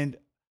 And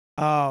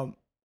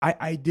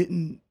I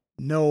didn't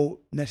know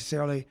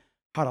necessarily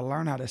how to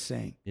learn how to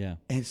sing. Yeah.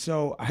 And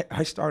so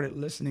I started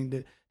listening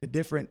to the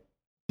different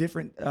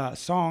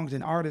songs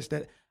and artists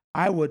that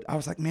I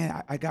was like,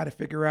 man, I got to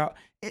figure out.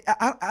 And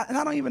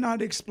I don't even know how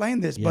to explain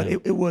this, but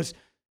it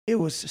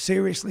was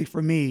seriously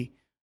for me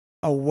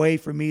a way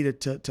for me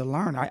to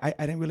learn. I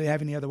didn't really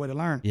have any other way to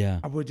learn.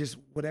 Yeah. I would just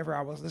whatever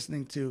I was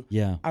listening to.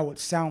 Yeah. I would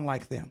sound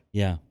like them.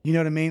 Yeah. You know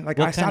what I mean? Like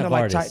What I kind sounded of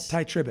like artists?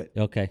 Ty Tribbett.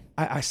 Okay.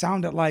 I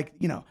sounded like,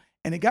 you know,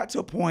 and it got to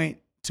a point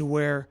to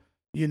where,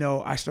 you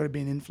know, I started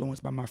being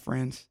influenced by my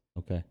friends.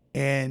 Okay.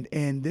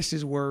 And this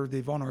is where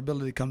the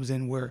vulnerability comes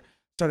in, where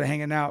started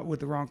hanging out with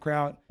the wrong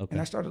crowd, and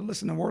I started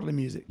listening to worldly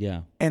music.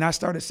 Yeah. And I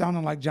started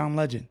sounding like John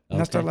Legend, and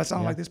I started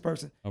sounding like this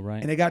person. All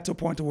right. And it got to a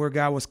point to where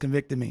God was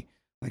convicting me,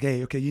 like,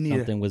 hey, okay, you need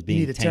something was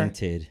being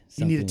tainted.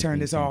 You need to turn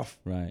this off.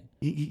 Right.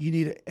 You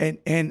need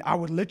to, and I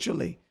would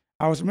literally,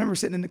 remember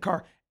sitting in the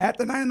car at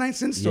the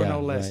 99-cent store,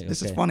 no less. Right,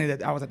 this is funny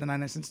that I was at the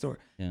 99-cent store,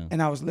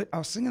 and I was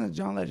singing a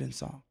John Legend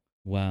song.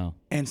 Wow.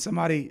 And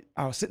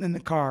I was sitting in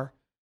the car,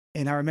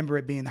 and I remember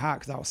it being hot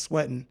because I was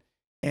sweating,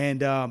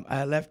 and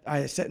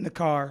I sat in the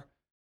car.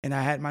 And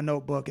I had my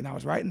notebook and I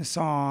was writing the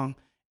song.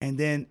 And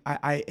then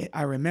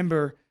I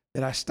remember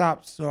that I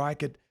stopped so I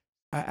could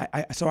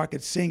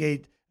sing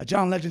a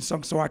John Legend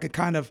song, so I could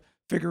kind of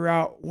figure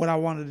out what I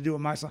wanted to do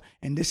with my song.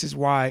 And this is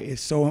why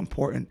it's so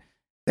important.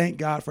 Thank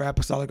God for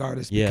apostolic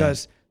artists,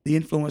 because the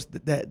influence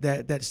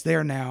that's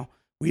there now,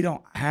 we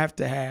don't have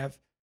to have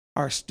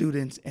our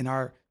students and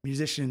our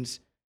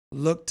musicians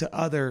look to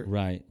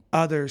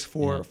others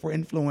for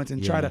influence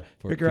and try to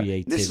figure out.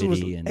 This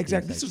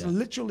was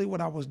literally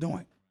what I was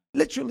doing.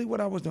 Literally what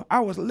I was doing.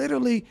 I was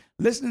literally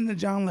listening to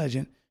John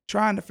Legend,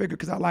 trying to figure,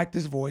 because I liked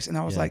his voice. And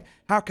I was like,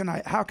 how can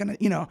I,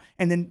 you know,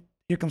 and then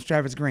here comes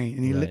Travis Green.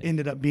 And he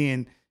ended up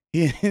being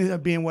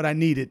what I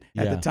needed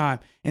at the time.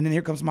 And then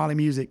here comes Molly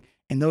Music.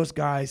 And those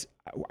guys,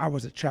 I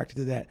was attracted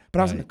to that. But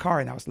I was in the car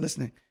and I was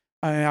listening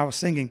and I was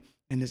singing.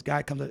 And this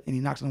guy comes up and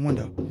he knocks on the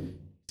window.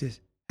 He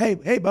says,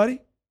 hey, buddy,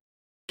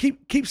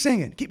 keep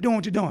singing. Keep doing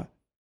what you're doing.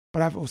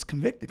 But I was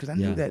convicted because I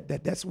knew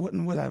that's what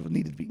I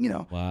needed to be, you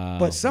know. Wow.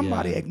 But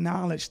somebody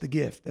acknowledged the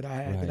gift that I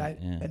had,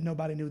 that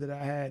nobody knew that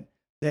I had.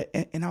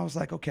 And I was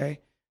like, okay,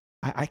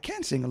 I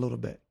can sing a little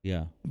bit.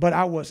 Yeah. But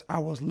I was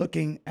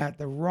looking at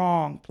the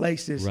wrong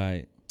places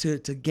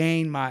to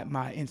gain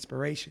my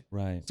inspiration.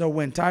 Right. So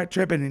when Ty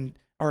Tribbett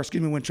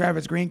when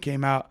Travis Green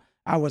came out,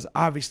 I was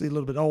obviously a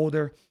little bit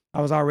older.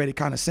 I was already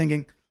kind of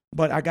singing,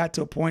 but I got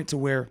to a point to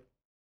where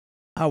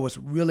I was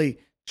really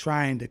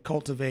trying to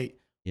cultivate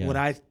what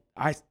I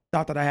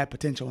thought that I had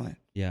potential in.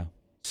 Yeah.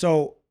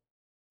 So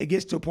it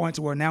gets to a point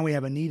to where now we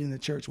have a need in the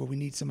church where we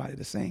need somebody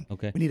to sing.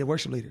 Okay. We need a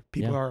worship leader.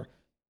 People are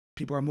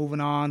people are moving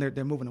on,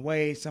 they're moving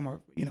away, some are,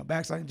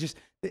 backsliding, just,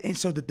 and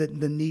so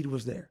the need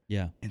was there.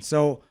 Yeah. And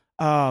so,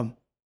 I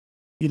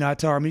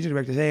told our music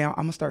director, hey, I'm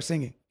gonna start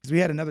singing, because we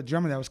had another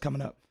drummer that was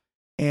coming up,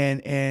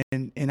 and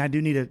I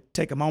do need to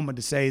take a moment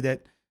to say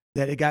that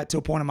it got to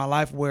a point in my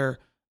life where,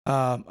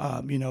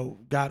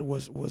 God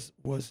was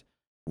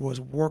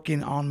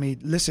working on me.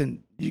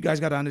 Listen, you guys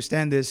got to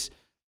understand this.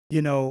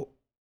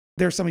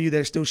 There's some of you that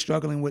are still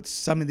struggling with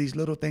some of these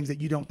little things that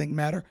you don't think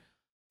matter.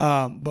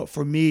 But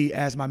for me,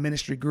 as my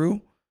ministry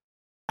grew,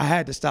 I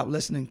had to stop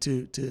listening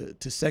to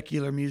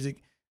secular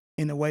music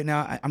in a way.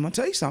 Now, I'm gonna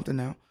tell you something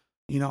now.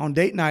 On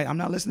date night, I'm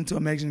not listening to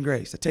Amazing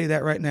Grace. I tell you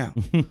that right now.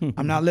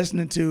 I'm not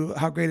listening to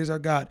How Great Is Our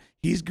God.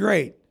 He's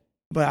great,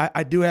 but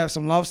I do have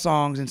some love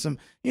songs and some,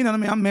 what I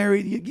mean? I'm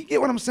married. You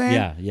get what I'm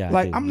saying? Yeah.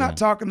 Like, I'm not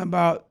talking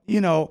about,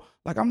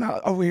 like, I'm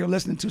not over here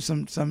listening to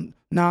some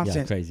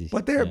nonsense. Yeah, crazy.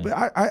 But but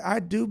I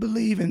do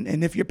believe,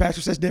 and if your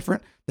pastor says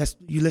different, that's,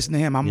 you listen to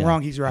him. I'm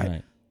wrong. He's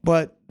right.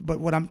 But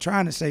what I'm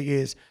trying to say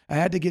is, I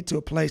had to get to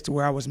a place to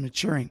where I was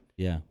maturing.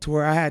 Yeah. To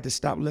where I had to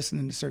stop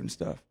listening to certain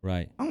stuff.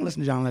 Right. I don't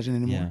listen to John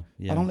Legend anymore.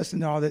 Yeah. I don't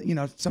listen to all that,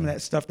 some of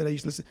that stuff that I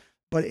used to listen.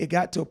 But it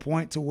got to a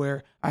point to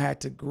where I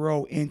had to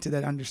grow into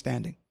that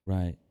understanding.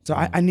 Right. So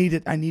I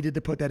needed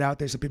to put that out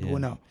there so people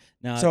would know.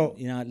 Now, so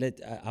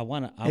I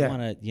want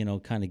to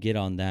kind of get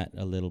on that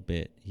a little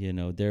bit.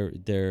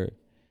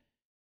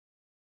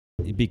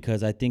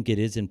 Because I think it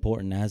is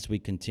important as we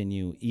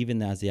continue,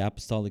 even as the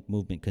apostolic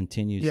movement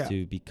continues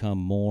to become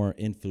more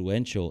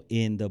influential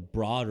in the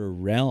broader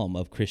realm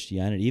of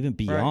Christianity, even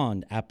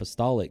beyond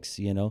apostolics,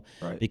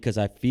 because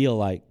I feel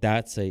like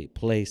that's a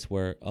place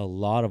where a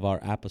lot of our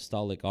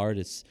apostolic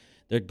artists,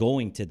 they're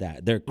going to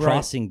that. They're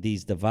crossing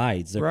these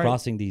divides. They're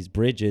crossing these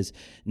bridges,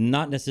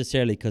 not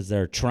necessarily because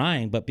they're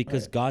trying, but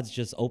because God's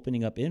just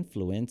opening up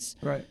influence.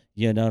 Right.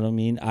 You know what I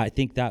mean? I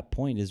think that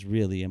point is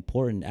really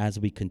important as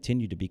we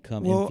continue to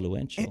become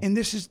influential. And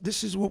this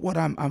is what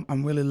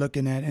I'm really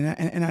looking at,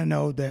 and I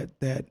know that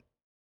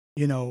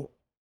to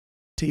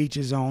each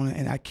his own,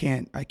 and I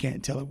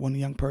can't tell one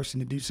young person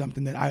to do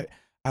something that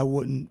I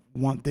wouldn't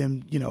want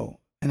them,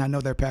 and I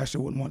know their pastor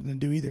wouldn't want them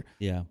to do either.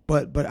 Yeah.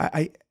 But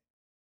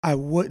I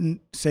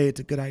wouldn't say it's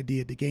a good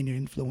idea to gain your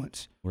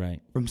influence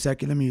from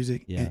secular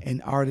music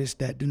and artists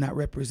that do not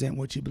represent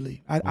what you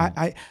believe.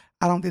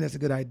 I don't think that's a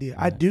good idea.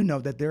 I do know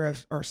that there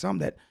are some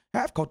that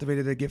have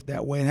cultivated their gift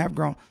that way and have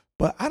grown,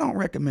 but I don't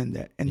recommend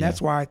that. And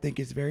that's why I think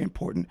it's very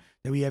important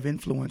that we have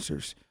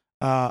influencers,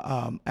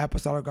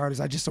 apostolic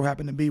artists. I just so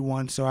happen to be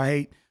one, so I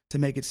hate to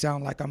make it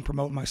sound like I'm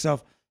promoting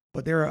myself.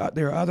 But there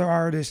are other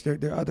artists, there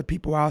are other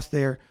people out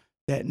there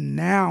that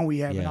now we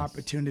have an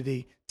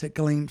opportunity to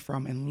glean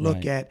from and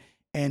look at,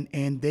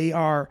 and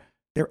they're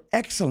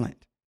excellent.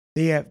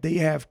 They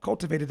have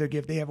cultivated their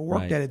gift. They have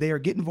worked at it. They are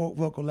getting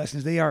vocal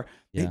lessons. They are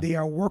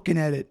working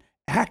at it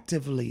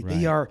actively.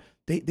 Right.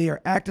 They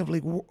are actively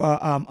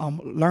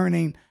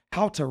learning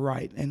how to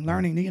write and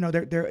learning.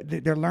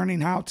 They're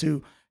learning how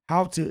to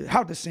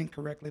sing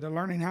correctly. They're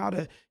learning how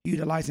to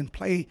utilize and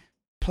play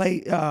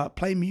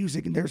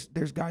music. And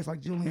there's guys like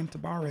Julian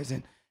Tabarez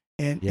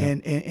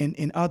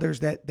and others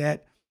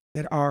that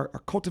are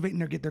cultivating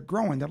their gift. They're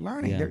growing. They're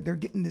learning. They're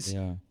getting this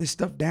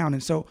stuff down.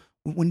 And so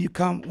when it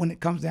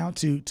comes down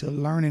to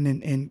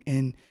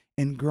learning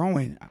and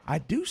growing, I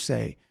do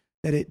say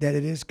that it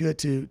is good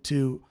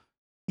to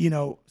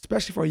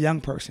especially for a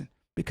young person,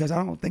 because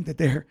I don't think that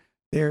they're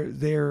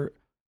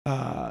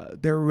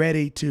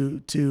ready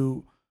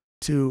to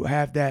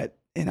have that.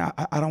 And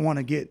I don't want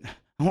to get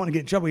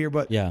in trouble here,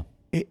 but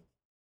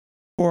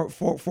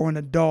for an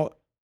adult,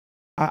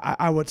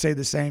 I would say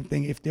the same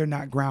thing. If they're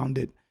not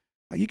grounded,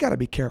 you got to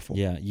be careful.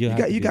 Yeah, you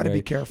got to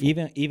be careful.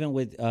 Even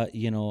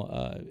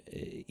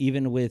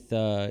with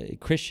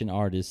Christian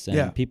artists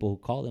and people who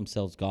call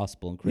themselves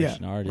gospel and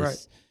Christian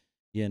artists,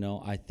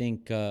 I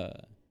think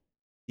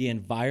the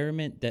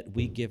environment that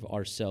we give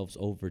ourselves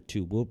over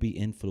to will be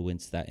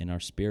influenced that in our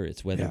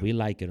spirits, whether we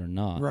like it or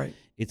not. Right.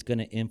 It's going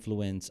to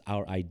influence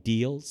our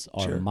ideals,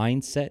 our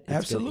mindset.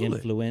 It's going to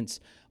influence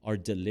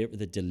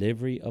the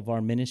delivery of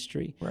our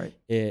ministry. Right.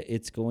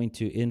 It's going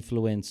to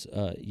influence,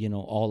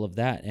 all of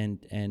that, and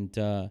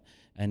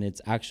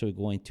it's actually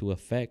going to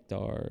affect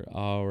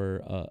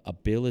our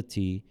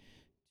ability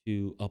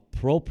to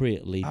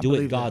appropriately do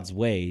it God's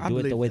way, do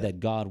it the way that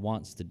God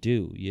wants to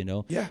do.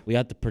 We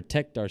have to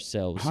protect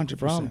ourselves 100%.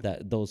 from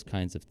those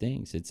kinds of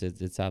things.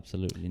 It's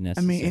absolutely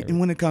necessary. I mean, and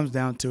when it comes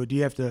down to it,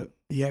 you have to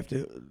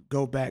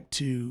go back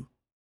to,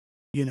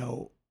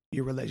 your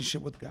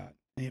relationship with God,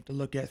 and you have to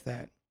look at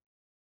that.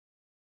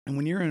 And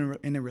when you're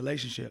in a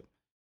relationship,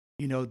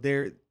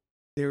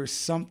 there's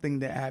something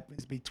that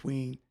happens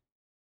between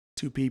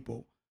two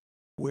people,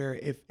 where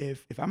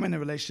if I'm in a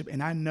relationship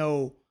and I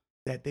know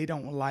that they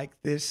don't like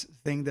this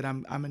thing that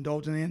I'm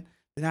indulging in,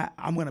 then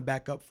I'm going to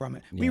back up from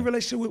it. When you're in a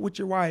relationship with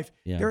your wife,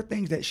 there are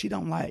things that she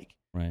don't like,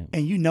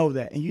 and you know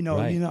that,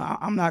 and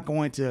I'm not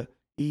going to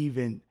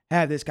even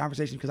have this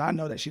conversation because I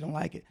know that she don't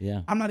like it.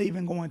 Yeah. I'm not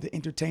even going to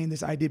entertain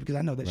this idea because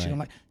I know that she don't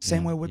like it.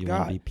 Same way with you God.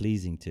 Want to be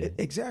pleasing to.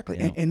 Exactly.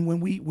 And when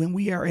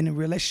we are in a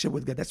relationship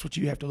with God, that's what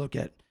you have to look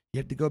at. You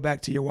have to go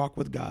back to your walk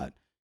with God.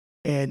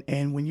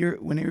 And when you're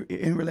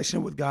in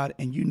relationship with God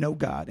and you know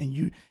God and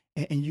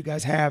you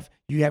guys have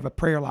a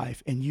prayer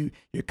life and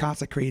you're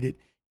consecrated,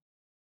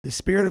 the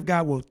Spirit of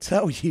God will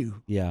tell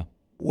you Yeah.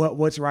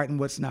 what's right and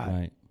what's not.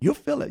 Right. You'll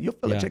feel it. You'll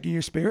feel Yeah. it checking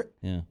your spirit.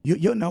 Yeah.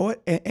 You'll know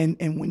it.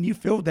 And when you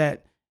feel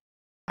that,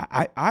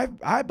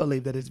 I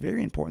believe that it's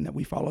very important that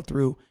we follow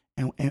through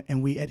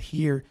and we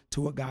adhere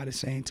to what God is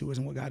saying to us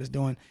and what God is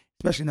doing,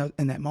 especially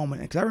in that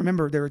moment. Because I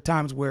remember there were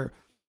times where,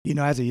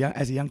 as a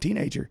young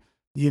teenager,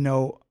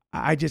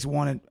 I just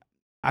wanted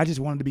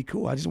to be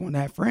cool. I just wanted to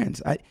have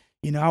friends. I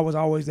was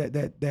always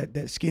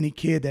that skinny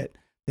kid, that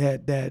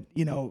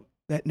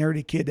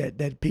nerdy kid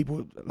that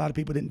a lot of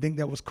people didn't think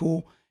that was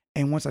cool.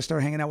 And once I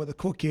started hanging out with the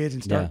cool kids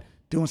and start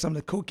doing some of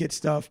the cool kid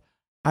stuff,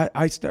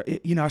 I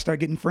started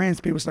getting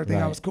friends. People started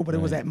thinking I was cool, but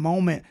it was that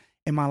moment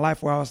in my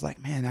life where I was like,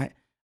 man,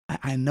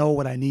 I know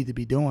what I need to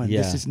be doing.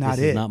 Yeah. This is not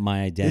This it. is not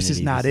my identity. This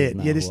is not it.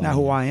 This is not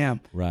who I am.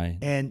 Right.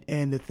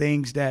 And the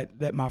things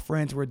that my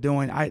friends were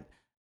doing, I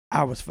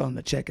was feeling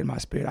the check in my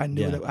spirit. I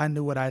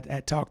knew what I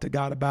had talked to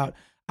God about.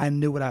 I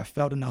knew what I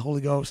felt in the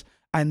Holy Ghost.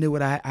 I knew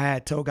what I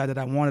had told God that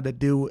I wanted to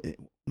do.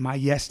 My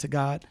yes to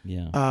God.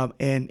 Yeah.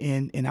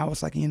 And I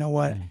was like, you know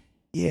what?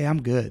 Yeah,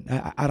 I'm good.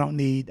 I don't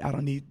need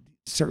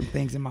certain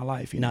things in my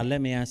life. Now,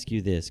 let me ask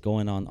you this,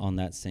 going on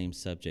that same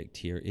subject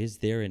here. Is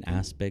there an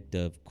aspect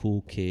of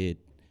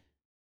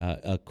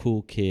a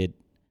cool kid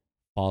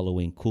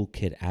following, cool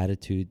kid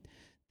attitude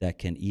that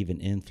can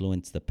even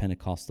influence the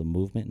Pentecostal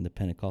movement and the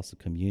Pentecostal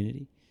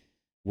community,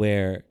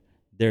 where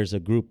there's a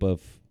group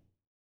of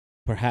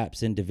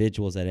perhaps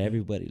individuals that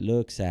everybody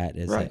looks at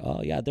as like,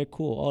 oh yeah, they're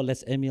cool. Oh,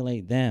 let's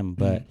emulate them.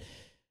 But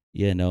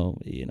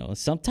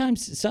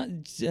sometimes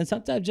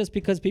just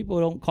because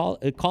people don't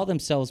call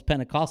themselves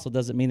Pentecostal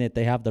doesn't mean that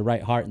they have the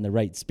right heart and the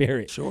right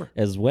spirit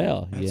as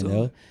well.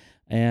 Absolutely.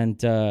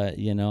 And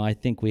I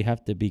think we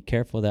have to be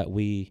careful that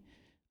we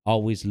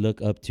always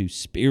look up to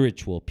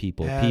spiritual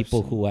people,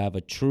 people who have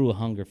a true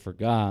hunger for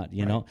God,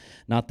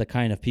 not the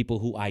kind of people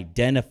who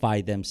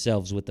identify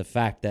themselves with the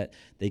fact that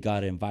they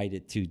got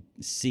invited to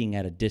sing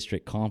at a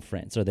district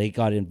conference, or they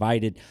got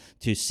invited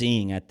to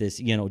sing at this,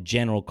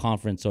 general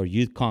conference or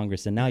youth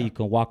congress. And now you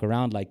can walk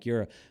around like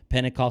you're a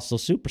Pentecostal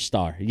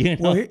superstar,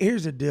 Well,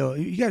 here's the deal.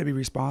 You got to be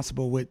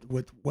responsible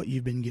with what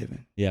you've been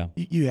given. Yeah.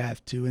 You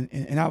have to.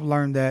 And I've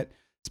learned that,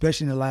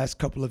 especially in the last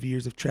couple of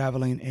years of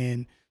traveling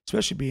and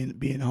especially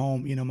being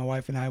home. My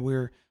wife and I,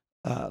 we're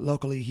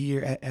locally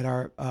here at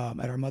our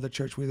mother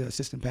church. We're the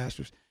assistant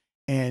pastors,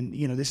 and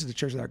this is the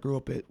church that I grew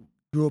up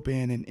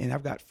in, and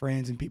I've got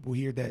friends and people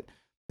here that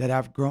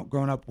I've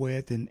grown up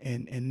with,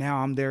 and now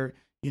I'm their,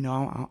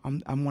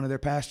 I'm one of their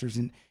pastors,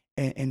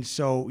 and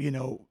so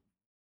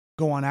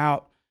going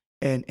out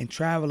and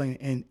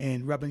traveling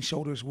and rubbing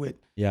shoulders with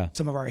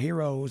some of our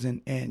heroes,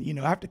 and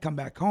I have to come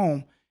back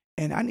home,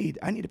 and I need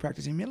to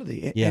practice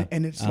humility,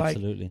 and it's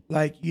absolutely.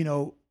 like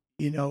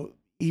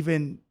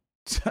even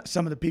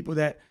some of the people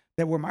that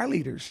were my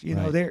leaders,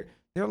 they're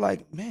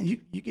like, man,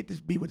 you get to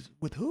be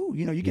with who,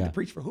 you get to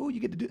preach for who, you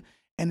get to do,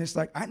 and it's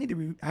like I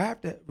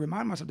have to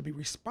remind myself to be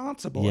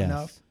responsible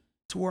enough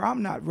to where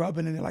I'm not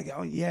rubbing in it like,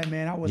 oh yeah,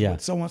 man, I was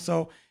with so and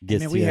so,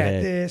 and then we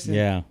had this,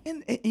 and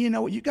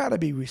you got to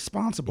be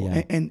responsible,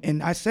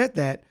 and I said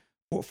that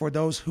for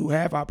those who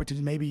have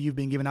opportunities. Maybe you've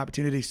been given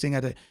opportunity to sing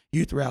at a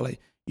youth rally.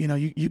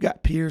 You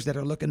got peers that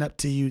are looking up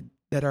to you,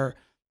 that are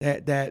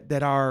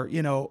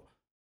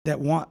that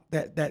want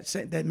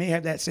that may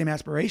have that same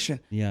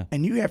aspiration. Yeah.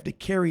 And you have to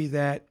carry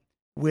that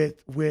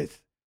with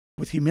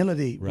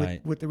humility,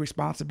 with the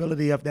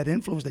responsibility of that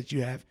influence that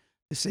you have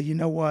to say, you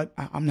know what,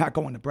 I'm not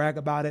going to brag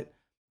about it.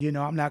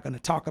 I'm not going to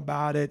talk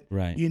about it.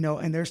 Right.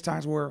 And there's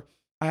times where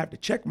I have to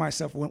check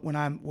myself when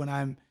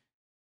I'm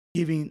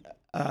giving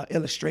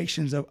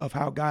illustrations of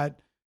how God,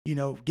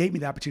 gave me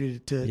the opportunity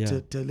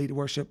to lead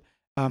worship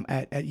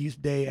at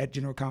Youth Day, at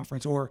General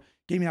Conference, or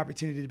gave me the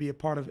opportunity to be a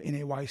part of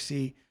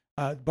NAYC,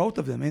 both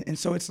of them. And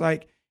so it's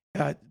like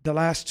the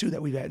last two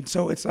that we've had. And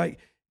so it's like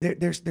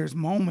there's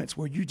moments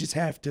where you just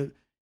have to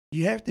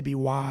be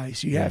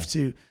wise. You have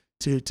to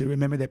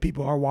remember that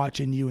people are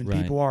watching you, and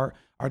people are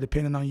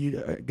depending on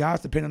you.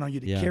 God's depending on you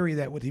to carry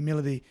that with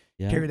humility,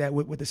 carry that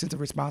with a sense of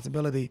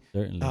responsibility.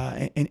 Certainly.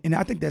 And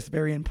I think that's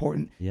very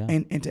important. Yeah.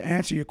 And to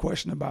answer your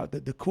question about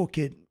the cool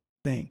kid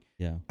thing,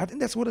 I think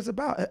that's what it's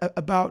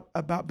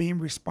about being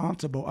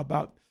responsible,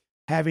 about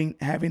having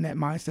that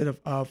mindset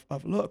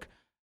of look,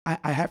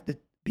 I have to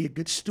be a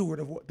good steward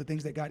of the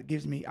things that God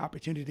gives me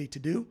opportunity to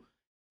do,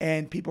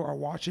 and people are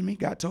watching me.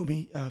 God told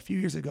me a few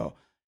years ago,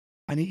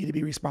 I need you to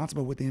be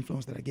responsible with the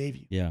influence that I gave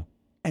you. Yeah.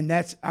 And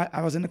that's,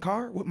 I was in the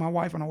car with my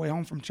wife on our way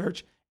home from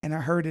church, and I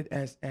heard it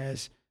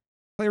as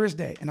clear as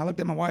day. And I looked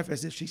at my wife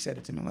as if she said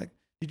it to me. I'm like,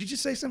 did you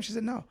just say something? She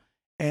said, no.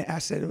 And I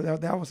said, well,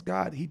 that was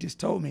God. He just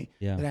told me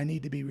that I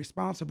need to be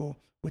responsible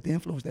with the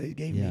influence that he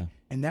gave me.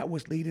 And that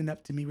was leading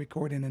up to me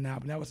recording an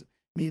album. That was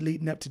me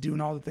leading up to doing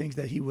all the things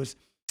that he was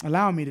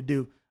allowing me to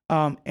do.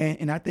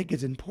 And I think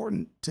it's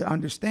important to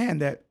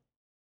understand that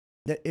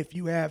if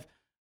you have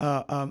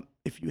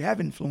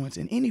influence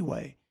in any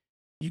way,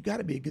 you got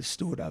to be a good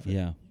steward of it.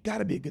 Yeah. You got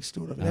to be a good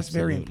steward of it. That's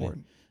very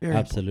important. Very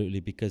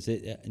Absolutely, because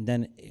and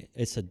then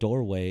it's a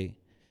doorway.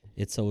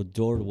 It's a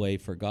doorway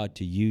for God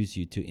to use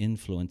you to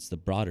influence the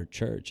broader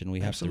church, and we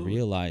have to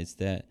realize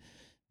that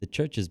the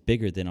church is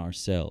bigger than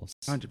ourselves.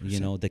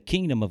 100%. The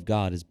kingdom of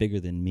God is bigger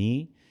than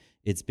me.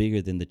 It's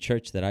bigger than the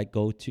church that I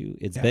go to.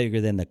 It's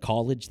bigger than the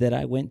college that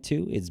I went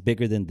to. It's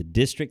bigger than the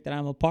district that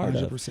I'm a part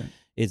 100%. of.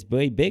 It's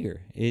way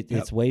bigger.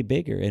 It's way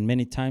bigger. And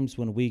many times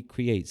when we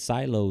create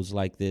silos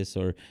like this,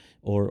 or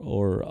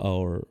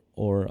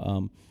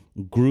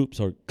groups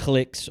or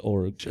cliques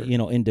or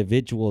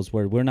individuals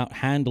where we're not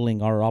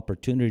handling our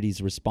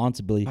opportunities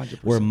responsibly,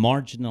 100%. we're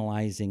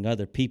marginalizing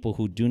other people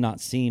who do not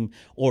seem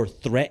or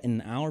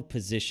threaten our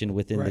position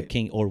within the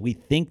king, or we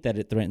think that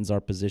it threatens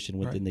our position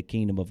within the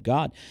kingdom of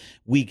God.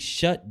 We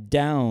shut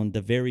down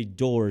the very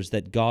doors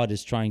that God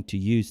is trying to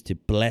use to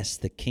bless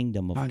the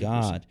kingdom of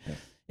God.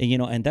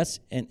 And that's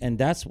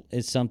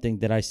is something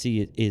that I see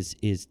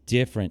is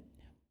different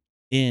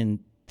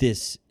in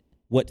this,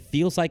 what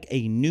feels like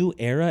a new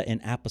era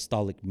in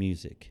apostolic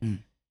music.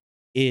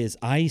 Is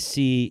I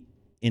see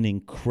an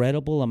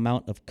incredible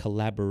amount of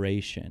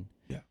collaboration,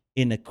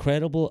 an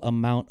incredible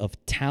amount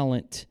of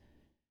talent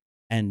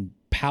and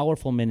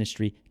powerful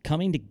ministry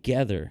coming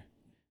together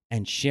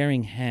and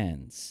sharing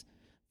hands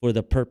for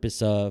the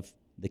purpose of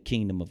the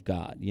kingdom of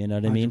God. You know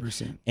what I mean?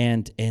 100%.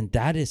 And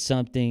that is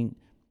something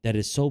that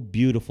is so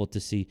beautiful to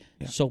see,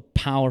 so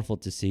powerful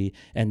to see.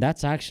 And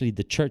that's actually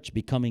the church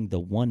becoming the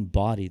one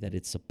body that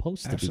it's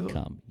supposed to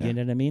become. You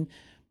know what I mean?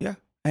 Yeah.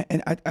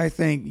 And I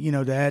think,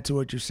 to add to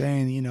what you're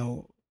saying,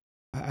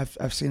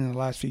 I've seen in the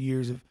last few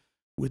years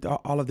with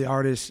all of the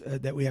artists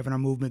that we have in our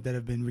movement that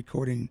have been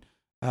recording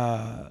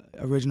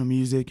original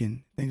music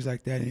and things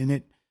like that. And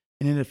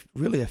it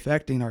really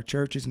affecting our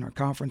churches and our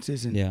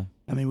conferences. And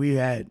I mean, we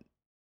had,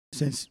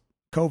 since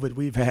COVID,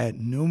 we've had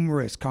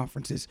numerous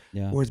conferences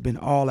where it's been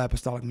all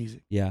apostolic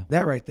music. Yeah,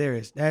 that right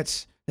there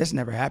that's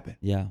never happened.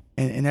 Yeah,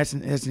 and that's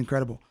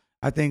incredible.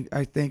 I think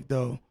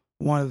though,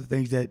 one of the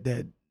things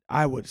that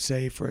I would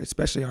say for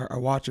especially our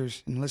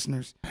watchers and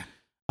listeners,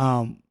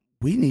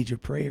 we need your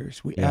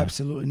prayers. We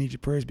absolutely need your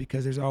prayers,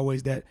 because there's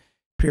always that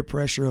peer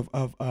pressure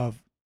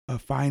of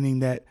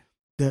finding that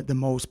the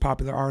most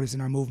popular artist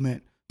in our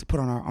movement to put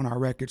on our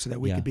record so that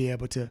we could be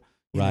able to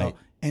you know.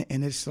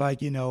 And it's like,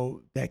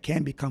 that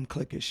can become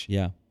cliquish.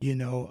 Yeah.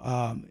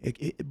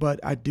 But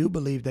I do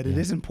believe that it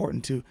is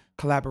important to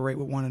collaborate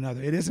with one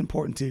another. It is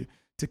important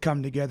to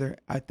come together.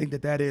 I think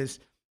that is,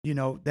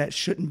 that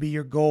shouldn't be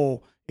your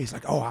goal. It's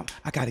like, oh,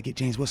 I got to get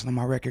James Wilson on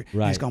my record.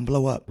 Right. It's going to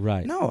blow up.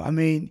 Right. No, I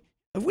mean,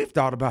 we've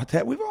thought about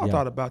that. We've all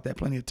thought about that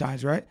plenty of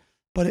times, right?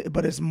 But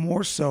it's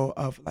more so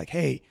of like,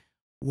 hey,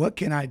 what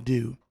can I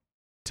do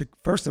to,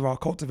 first of all,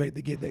 cultivate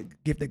the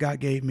gift that God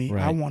gave me?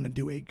 Right. I want to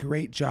do a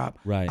great job.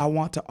 Right. I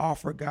want to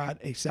offer God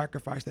a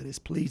sacrifice that is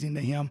pleasing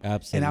to Him.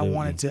 Absolutely.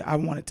 And I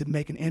wanted to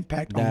make an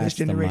impact on this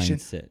generation,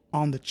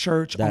 on the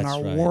church, on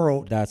our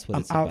world. That's what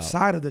it's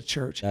outside of the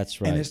church.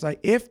 That's right. And it's like,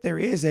 if there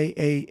is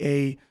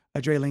a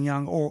Draylen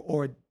Young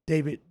or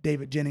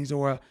David Jennings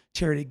or a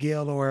Charity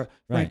Gill or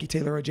Frankie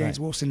Taylor or James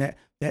Wilson that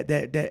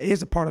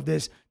is a part of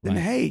this, then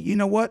hey, you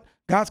know what?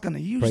 God's going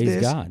to use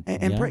this. God.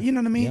 And pray, you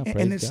know what I mean? Yeah,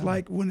 and it's God.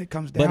 Like when it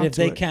comes down to it. But if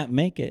they can't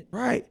make it,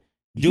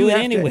 do it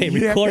anyway.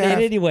 Record it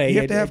anyway.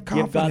 You have to have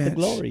confidence. Give God the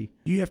glory.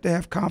 You have to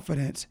have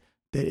confidence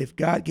that if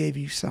God gave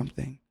you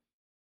something,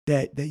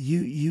 that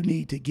you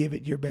need to give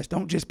it your best.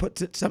 Don't just put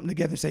something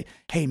together and say,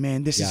 hey,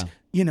 man, this is,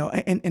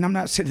 and I'm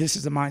not saying this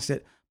is a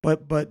mindset,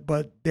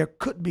 but there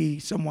could be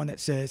someone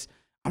that says,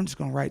 I'm just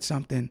going to write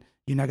something.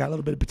 I got a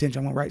little bit of potential.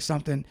 I'm going to write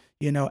something,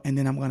 and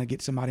then I'm going to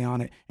get somebody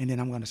on it, and then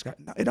I'm going to.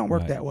 No, it don't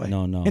work that way.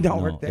 No, it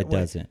don't work that way.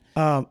 It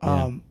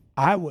doesn't.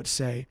 I would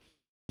say,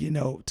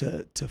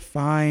 to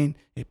find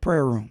a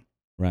prayer room.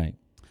 Right.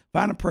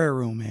 Find a prayer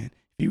room, man.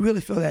 If you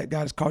really feel that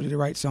God has called you to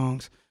write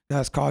songs, God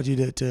has called you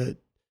to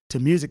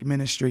music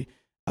ministry,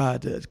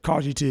 to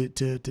called you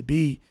to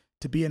be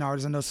an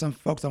artist. I know some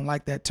folks don't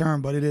like that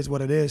term, but it is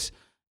what it is.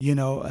 I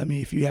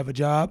mean, if you have a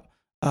job,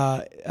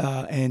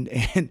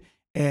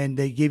 and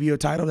they give you a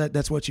title,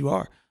 that's what you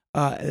are.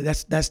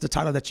 That's the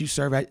title that you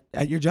serve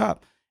at your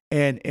job.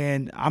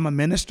 And I'm a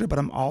minister, but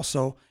I'm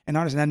also an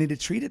artist, and I need to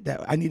treat it that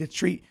way. I need to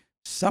treat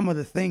some of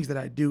the things that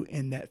I do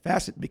in that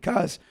facet,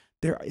 because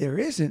there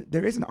is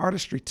an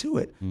artistry to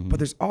it, but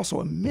there's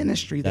also a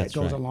ministry that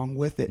goes along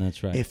with it.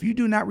 That's right. If you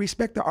do not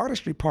respect the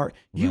artistry part,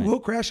 you will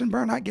crash and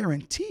burn. I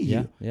guarantee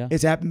you. Yeah.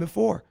 It's happened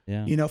before.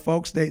 Yeah.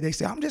 Folks, they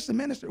say, I'm just a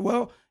minister.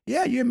 Well,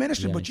 yeah, you're a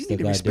minister, but you need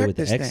to respect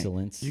this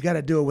thing. You got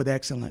to do it with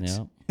excellence.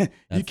 Yeah.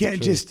 You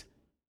can't just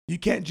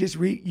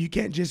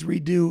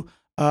redo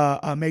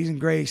Amazing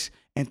Grace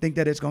and think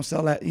that it's going to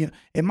sell that.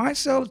 It might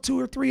sell 2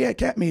 or 3 at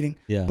camp meeting.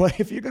 Yeah. But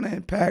if you're going to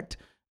impact,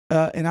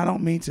 and I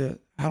don't mean to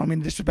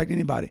disrespect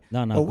anybody.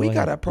 No. But we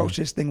got to approach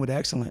this thing with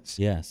excellence.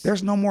 Yes.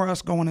 There's no more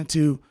us going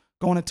into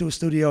a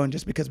studio and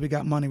just because we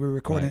got money we're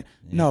recording. Right.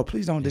 Yeah. No,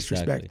 please don't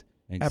disrespect.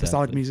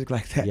 apostolic Exactly. music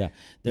like that.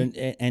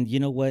 Yeah. And you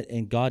know what?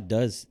 And God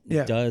does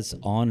Yeah.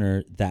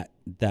 honor that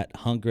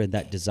hunger and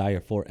that desire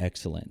for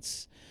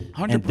excellence.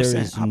 And there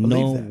 100%. is I believe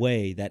no that.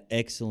 way that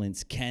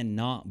excellence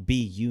cannot be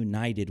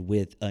united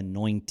with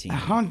anointing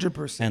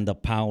 100%. and the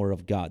power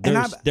of God.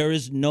 And There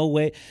is no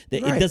way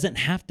that Right. it doesn't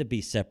have to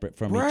be separate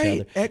from each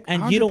Right. other.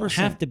 And you don't 100%.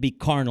 have to be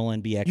carnal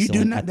and be You excellent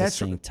do not. at the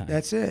same time.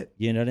 That's it.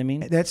 You know what I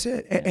mean? That's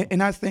it.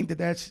 And I think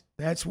that's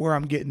where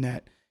I'm getting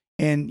at.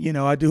 And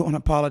I do want to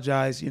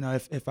apologize.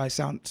 If I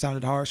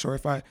sounded harsh or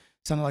if I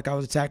sounded like I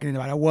was attacking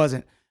anybody, I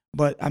wasn't.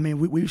 But I mean,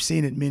 we've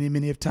seen it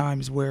many of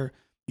times where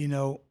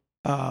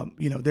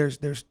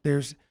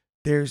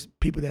there's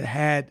people that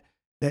had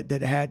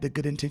the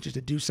good intentions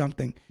to do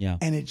something, Yeah.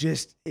 and it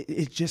just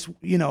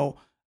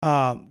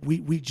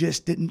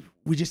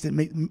we just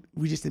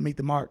didn't make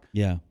the mark.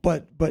 Yeah.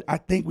 But I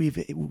think we've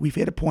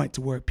hit a point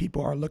to where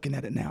people are looking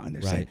at it now and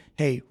they're saying,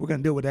 "Hey, we're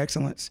going to do it with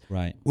excellence.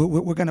 Right.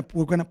 We're gonna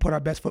put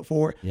our best foot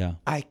forward. Yeah.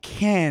 I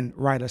can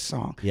write a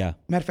song. Yeah.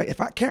 Matter of fact, if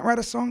I can't write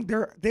a song,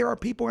 there are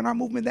people in our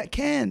movement that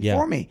can Yeah.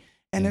 for me.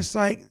 And it's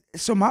like,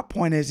 so my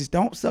point is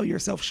don't sell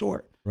yourself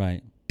short.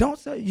 Right. Don't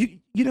sell you.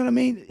 You know what I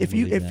mean? If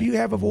you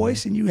have a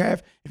voice and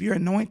if you're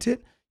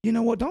anointed, you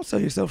know what? Don't sell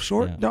yourself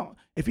short. Yeah.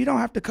 If you don't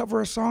have to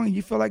cover a song and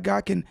you feel like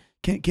God can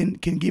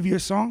give you a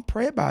song,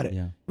 pray about it.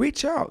 Yeah.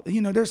 Reach out.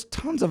 There's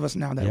tons of us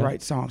now that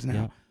write songs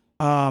now.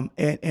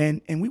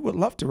 And we would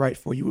love to write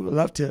for you. We would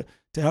love to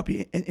help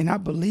you. And I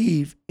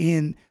believe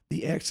in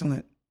the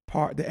excellence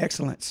part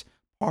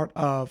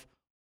of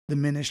the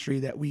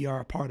ministry that we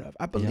are a part of.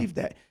 I believe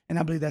that, and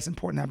I believe that's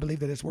important. I believe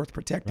that it's worth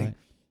protecting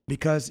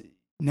because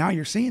now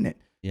you're seeing it.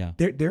 Yeah.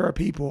 There are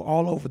people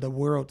all over the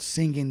world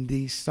singing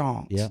these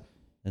songs. Yeah.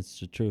 That's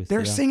the truth.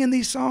 They're singing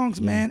these songs,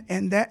 Yeah. man.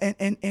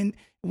 And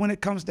when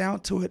it comes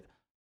down to it,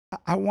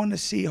 I want to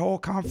see whole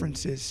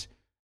conferences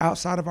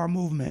outside of our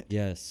movement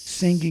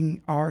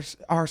singing our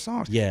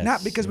songs. Yes.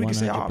 Not because we can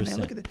say, oh, man, 100%.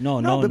 look at this.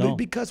 No.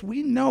 Because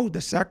we know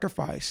the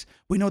sacrifice.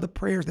 We know the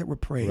prayers that were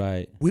prayed.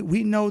 Right.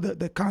 We know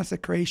the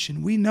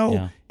consecration. We know,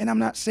 Yeah. and I'm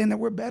not saying that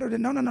we're better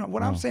than, no.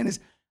 What I'm saying is,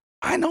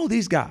 I know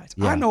these guys.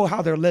 Yeah. I know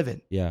how they're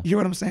living. Yeah. You hear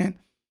what I'm saying?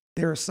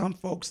 There are some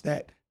folks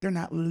that they're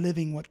not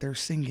living what they're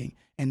singing,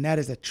 and that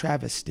is a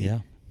travesty. Yeah.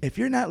 If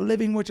you're not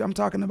living what I'm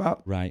talking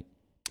about, Right.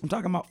 I'm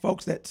talking about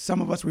folks that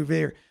some of us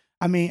revere.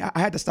 I mean, I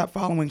had to stop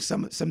following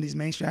some of these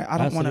mainstream. I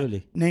don't want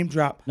to name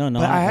drop. No,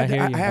 but I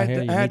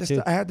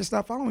had to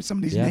stop following some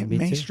of these me too.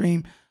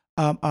 mainstream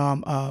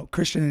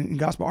Christian and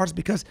gospel artists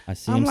because I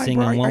see them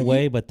singing one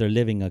way, but they're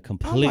living a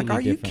completely different way.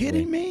 Are you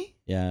kidding me?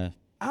 Yeah.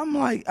 I'm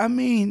like, I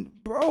mean,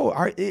 bro,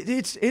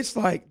 it's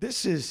like,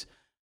 this is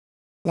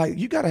like,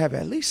 you got to have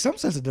at least some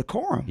sense of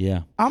decorum.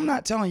 Yeah. I'm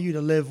not telling you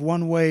to live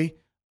one way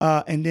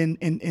and then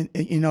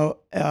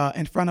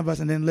in front of us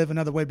and then live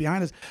another way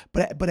behind us,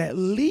 but at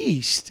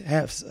least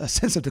have a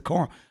sense of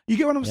decorum. You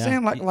get what I'm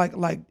saying?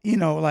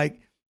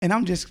 And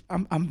I'm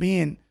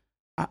being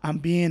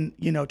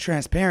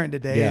transparent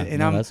today, Yeah,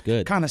 and that's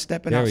good. kind of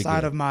stepping Very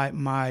outside good. of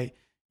my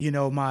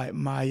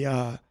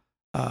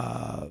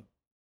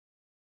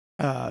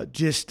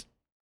just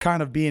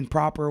kind of being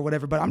proper or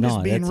whatever, but I'm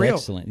just being that's real.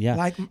 Excellent. Yeah.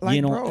 Like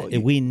bro,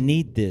 we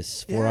need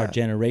this for our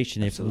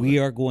generation. Absolutely. If we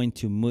are going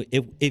to move,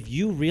 if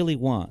you really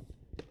want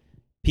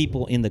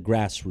people in the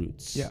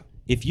grassroots,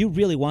 if you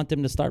really want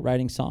them to start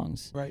writing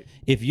songs, right?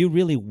 If you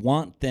really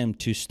want them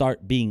to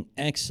start being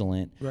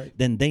excellent, right,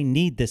 then they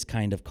need this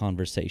kind of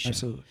conversation.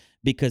 Absolutely.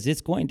 Because it's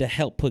going to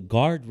help put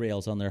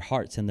guardrails on their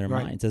hearts and their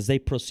minds as they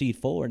proceed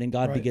forward, and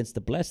God begins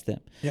to bless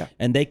them. Yeah.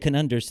 And they can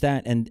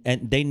understand,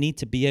 and they need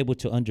to be able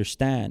to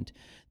understand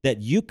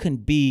that you can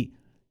be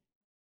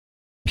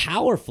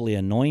powerfully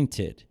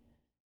anointed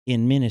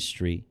in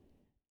ministry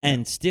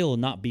and still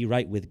not be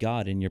right with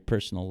God in your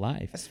personal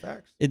life. That's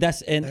facts.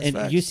 That's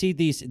facts. you see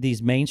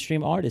these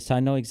mainstream artists. I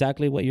know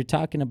exactly what you're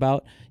talking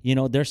about.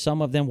 There's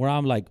some of them where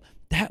I'm like,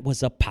 that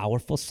was a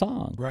powerful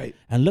song. Right.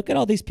 And look at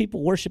all these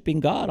people worshiping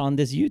God on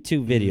this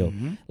YouTube video.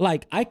 Mm-hmm.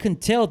 Like, I can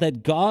tell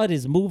that God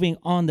is moving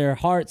on their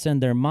hearts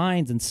and their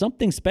minds, and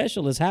something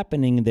special is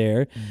happening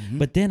there. Mm-hmm.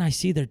 But then I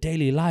see their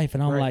daily life,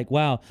 and I'm like,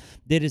 wow,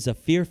 that is a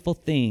fearful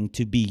thing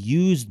to be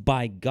used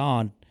by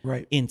God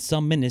in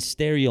some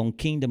ministerial and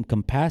kingdom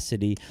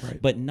capacity,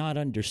 but not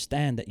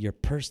understand that your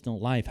personal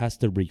life has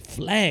to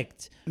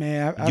reflect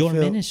your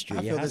ministry.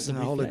 I feel this in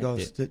the Holy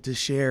Ghost to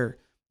share.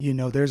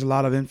 There's a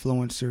lot of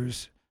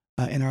influencers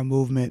in our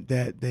movement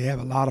that they have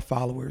a lot of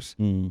followers.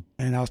 And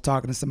I was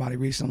talking to somebody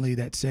recently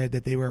that said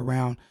that they were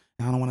around,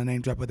 I don't want to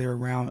name drop, but they were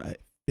around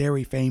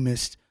very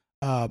famous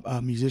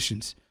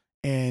musicians.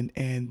 And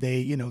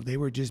they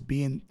were just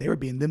being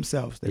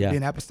themselves. They were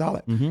being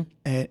apostolic. Mm-hmm.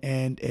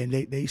 And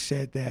they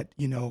said that,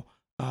 through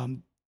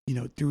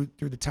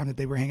the time that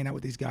they were hanging out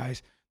with these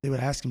guys, they would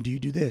ask them, do you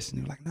do this? And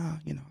they were like, no, I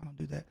don't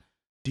do that.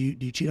 Do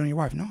you cheat on your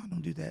wife? No, I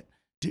don't do that.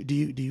 Do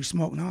you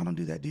smoke? No, I don't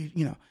do that.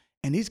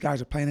 And these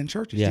guys are playing in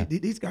churches. Yeah.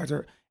 These guys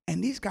are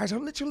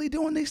literally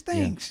doing these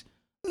things.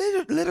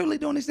 Literally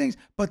doing these things.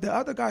 But the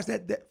other guys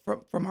that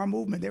from our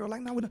movement, they were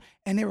like, no, we don't.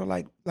 And they were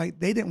like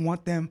they didn't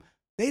want to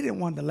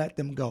let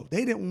them go.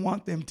 They didn't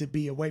want them to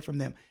be away from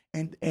them.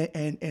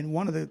 And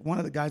one of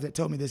the guys that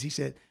told me this, he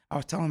said, I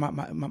was telling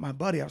my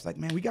buddy, I was like,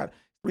 man, we got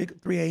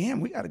 3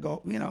 a.m. We got to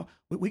go.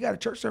 We got a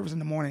church service in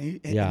the morning,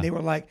 and they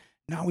were like,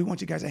 no, we want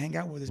you guys to hang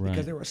out with us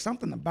because there was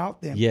something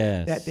about them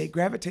that they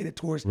gravitated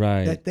towards.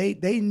 That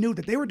they knew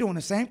that they were doing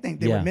the same thing.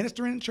 They were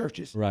ministering in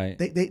churches.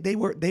 They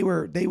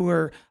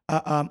were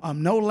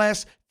no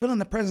less feeling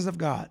the presence of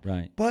God.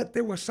 But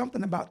there was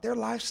something about their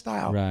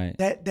lifestyle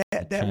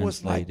that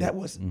was like that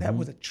was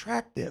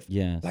attractive.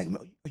 Like,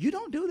 you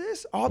don't do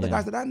this. All the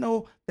guys that I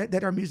know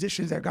that are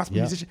musicians, that are gospel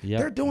musicians,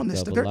 they're doing this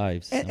stuff.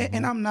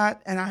 And I'm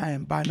not, and I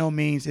am by no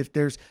means, if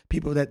there's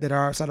people that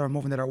are outside our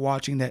movement that are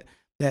watching that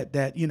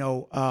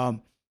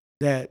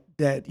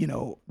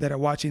are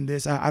watching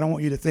this, I don't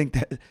want you to think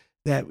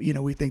that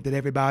we think that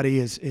everybody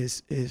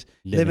is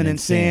living in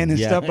sin and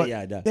stuff.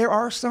 But there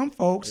are some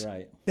folks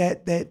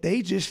that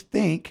they just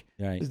think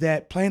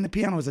that playing the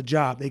piano is a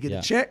job. They get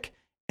a check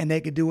and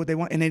they can do what they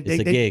want, and it's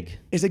a gig.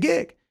 It's a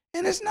gig,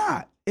 and it's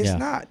not. It's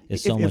not.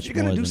 It's so much if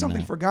you're going to do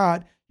something for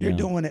God, you're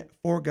doing it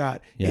for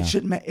God. Yeah. It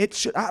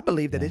should. I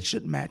believe that it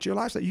should match your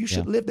lifestyle. You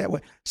should live that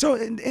way. So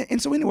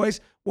and so,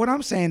 anyways, what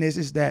I'm saying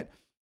is that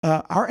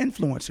our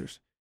influencers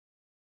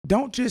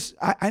don't just.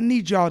 I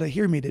need y'all to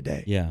hear me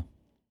today. Yeah.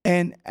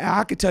 And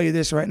I could tell you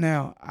this right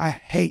now. I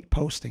hate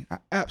posting. I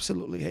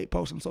absolutely hate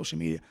posting on social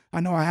media.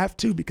 I know I have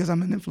to because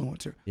I'm an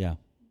influencer. Yeah.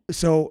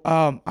 So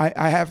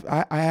I have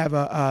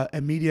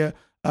a media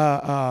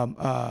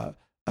a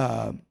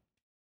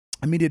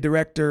media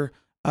director,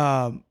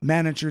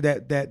 manager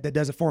that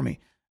does it for me.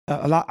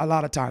 A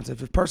lot of times,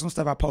 if it's personal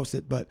stuff, I post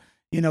it. But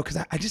because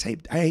I just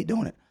hate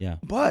doing it. Yeah.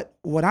 But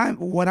what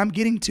I'm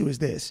getting to is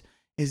this: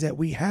 is that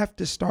we have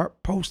to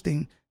start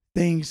posting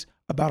things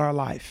about our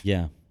life.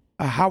 Yeah.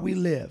 How we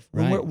live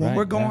when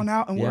we're going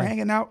out and we're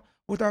hanging out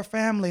with our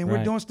family and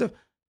we're doing stuff.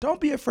 Don't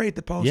be afraid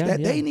to post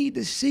that. They need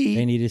to see.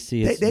 They need to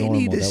see it's normal.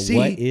 Need to see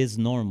what is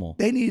normal.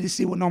 They need to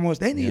see what normal is.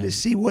 They need to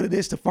see what it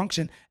is to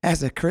function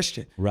as a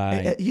Christian.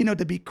 Right.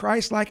 To be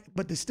Christ-like,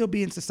 but to still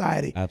be in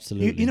society.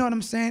 Absolutely. You know what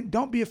I'm saying?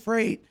 Don't be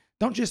afraid.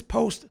 Don't just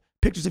post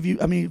pictures of you.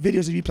 I mean,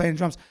 videos of you playing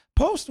drums.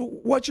 Post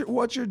what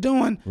you're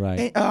doing.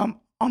 Right. On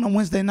a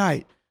Wednesday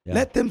night.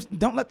 Yeah.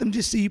 Don't let them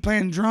just see you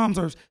playing drums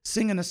or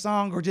singing a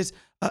song or just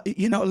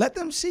let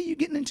them see you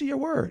getting into your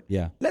word.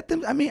 Yeah. Let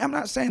them. I mean, I'm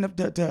not saying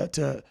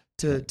to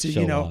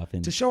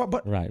show up,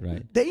 but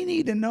they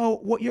need to know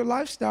what your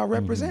lifestyle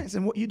represents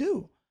and what you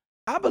do.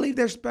 I believe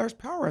there's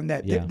power in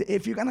that. Yeah.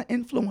 If you're gonna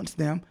influence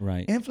them,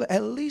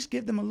 at least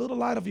give them a little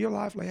light of your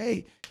life. Like,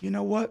 hey, you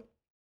know what?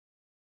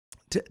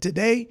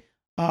 Today,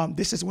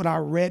 this is what I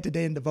read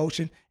today in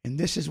devotion, and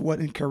this is what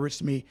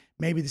encouraged me.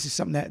 Maybe this is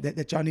something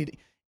that y'all need.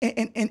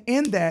 And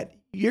in that,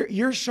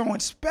 you're showing,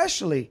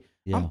 especially,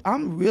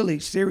 I'm really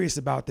serious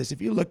about this.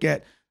 If you look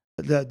at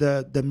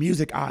the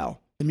music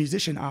aisle, the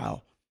musician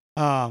aisle,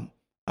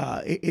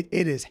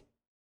 it is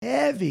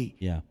heavy.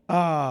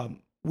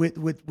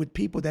 With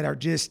people that are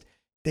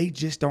they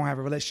just don't have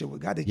a relationship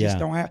with God. They just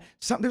don't have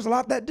some. There's a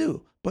lot that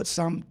do, but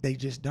some they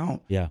just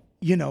don't. Yeah.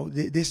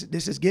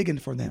 This is gigging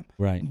for them.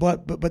 Right.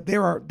 But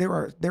there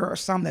are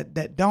some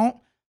that don't.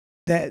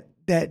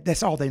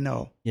 That's all they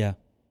know. Yeah.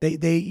 They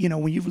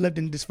when you've lived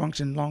in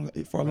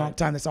dysfunction for a long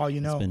time, that's all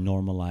you know. It's been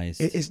normalized.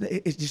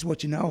 It's just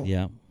what you know.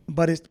 Yeah.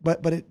 But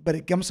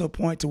it comes to a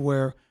point to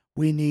where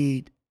we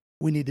need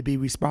to be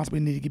responsible.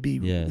 We need to be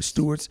good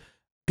stewards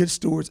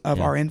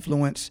of our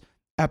influence,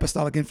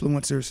 apostolic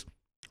influencers.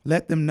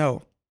 Let them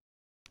know.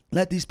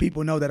 Let these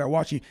people know that are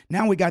watching you.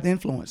 Now we got the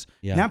influence.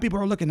 Yeah. Now people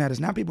are looking at us.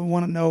 Now people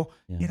want to know.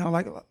 Yeah.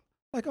 Like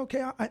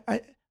okay,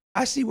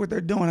 I see what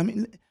they're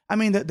doing. I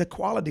mean the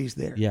quality's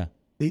there. Yeah.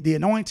 The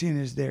anointing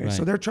is there,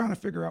 so they're trying to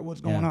figure out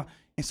what's going on,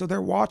 and so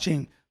they're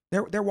watching.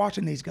 They're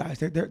watching these guys.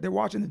 They're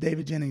watching the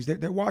David Jennings.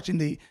 They're watching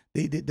the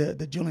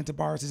Julian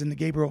Tabarises and the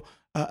Gabriel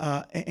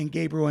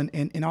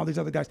and all these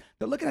other guys.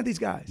 They're looking at these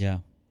guys,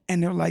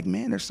 and they're like,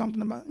 man, there's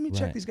something about. Let me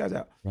check these guys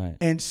out. Right.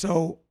 And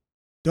so,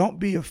 don't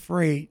be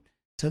afraid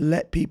to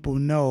let people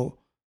know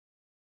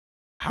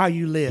how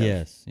you live.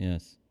 Yes.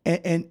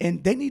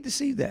 And they need to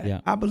see that.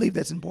 Yeah. I believe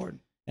that's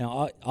important.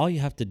 Now, all you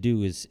have to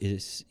do is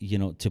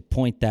to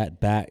point that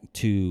back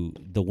to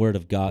the Word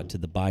of God, to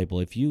the Bible.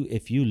 If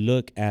you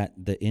look at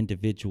the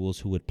individuals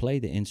who would play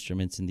the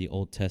instruments in the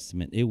Old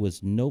Testament, it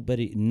was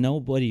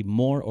nobody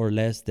more or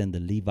less than the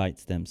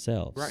Levites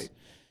themselves. Right.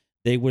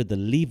 They were the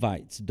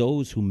Levites,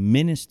 those who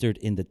ministered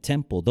in the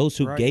temple, those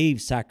who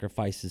gave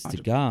sacrifices to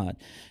God.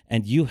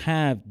 And you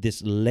have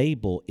this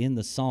label in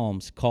the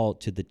Psalms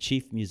called to the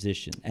chief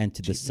musician and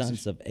to the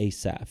sons of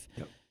Asaph.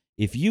 Yep.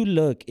 If you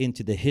look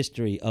into the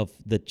history of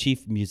the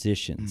chief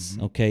musicians,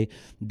 okay,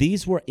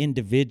 these were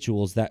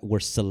individuals that were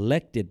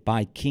selected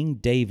by King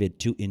David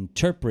to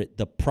interpret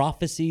the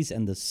prophecies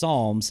and the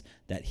psalms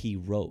that he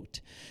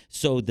wrote.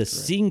 So the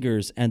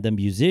singers and the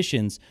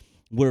musicians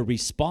were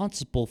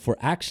responsible for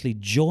actually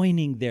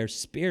joining their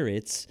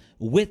spirits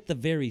with the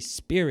very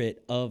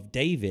spirit of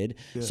David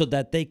so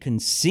that they can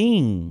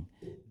sing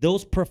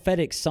those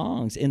prophetic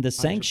songs in the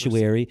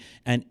sanctuary 100%.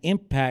 And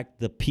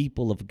impact the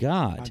people of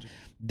God. 100%.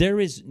 There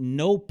is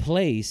no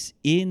place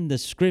in the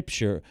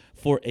scripture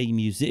for a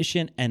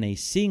musician and a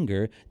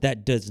singer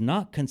that does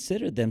not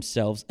consider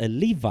themselves a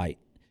Levite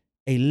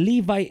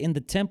in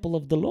the temple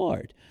of the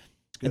Lord.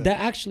 Good. That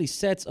actually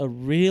sets a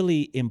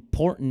really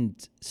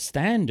important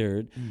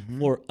standard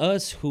for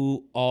us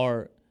who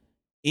are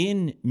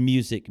in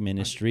music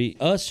ministry,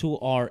 us who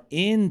are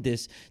in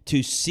this,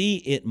 to see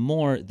it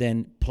more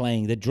than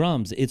playing the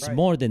drums. It's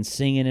more than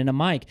singing in a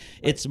mic.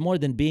 It's more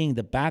than being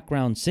the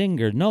background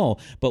singer. No,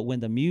 but when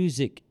the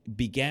music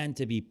began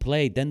to be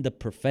played, then the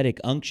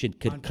prophetic unction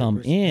could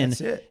come in,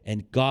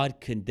 and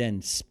God could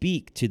then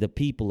speak to the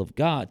people of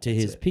God, to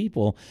his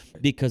people,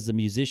 because the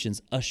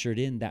musicians ushered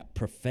in that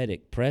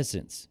prophetic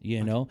presence,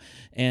 you know.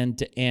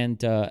 And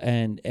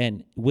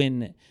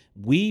when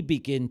we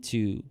begin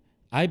to,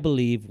 I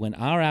believe when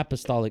our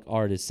apostolic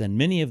artists, and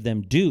many of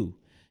them do,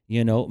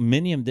 you know,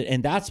 many of them,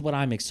 and that's what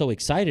I'm so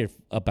excited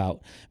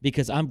about,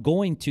 because I'm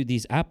going to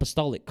these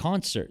apostolic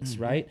concerts,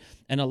 right?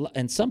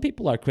 And some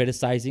people are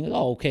criticizing,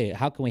 oh, okay,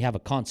 how can we have a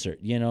concert?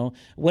 You know,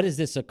 what is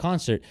this, a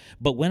concert?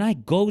 But when I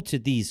go to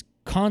these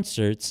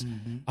concerts,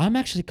 I'm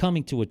actually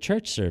coming to a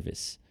church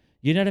service.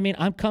 You know what I mean?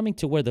 I'm coming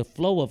to where the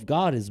flow of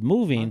God is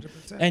moving.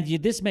 100%. And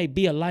this may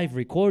be a live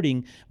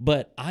recording,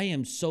 but I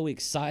am so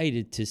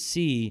excited to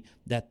see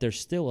that they're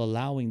still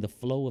allowing the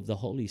flow of the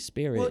Holy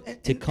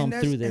Spirit to come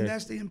through there. And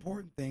that's the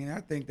important thing. And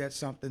I think that's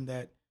something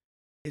that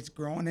it's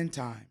growing in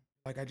time.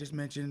 Like I just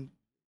mentioned,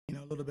 you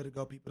know, a little bit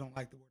ago, people don't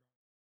like the word.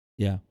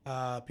 Yeah.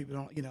 People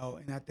don't, you know,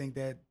 and I think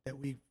that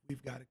we've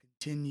got to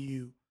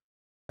continue,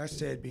 like I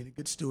said, being a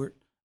good steward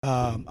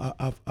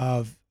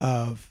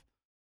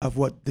of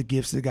what the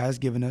gifts that God has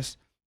given us,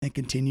 and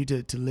continue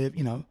to live,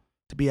 you know,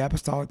 to be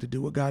apostolic, to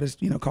do what God has,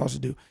 you know, calls us to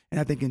do. And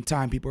I think in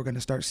time, people are going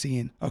to start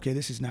seeing, okay,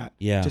 this is not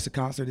just a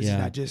concert. This is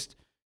not just,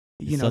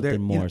 you know,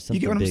 something more, you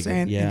get what I'm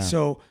saying? Yeah. And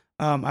so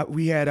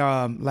we had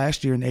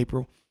last year in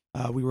April,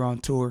 we were on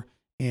tour,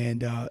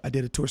 and I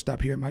did a tour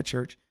stop here at my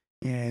church,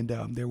 and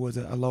there was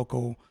a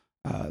local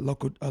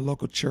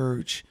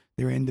church.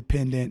 They were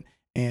independent,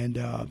 and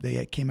they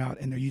had came out,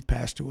 and their youth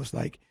pastor was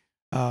like,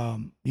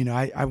 you know,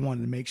 I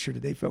wanted to make sure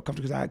that they felt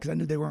comfortable, because I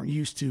knew they weren't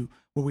used to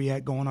what we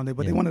had going on there,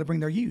 but they wanted to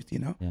bring their youth, you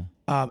know.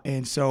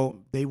 And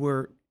so they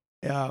weren't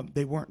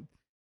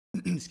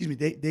excuse me,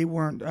 they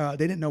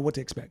didn't know what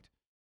to expect.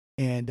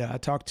 And I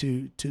talked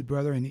to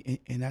brother,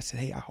 and I said,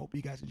 hey, I hope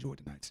you guys enjoy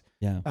tonight's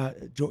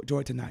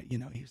enjoy tonight. You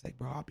know, he was like,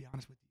 bro, I'll be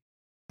honest with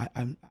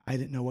you, I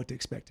didn't know what to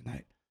expect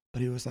tonight,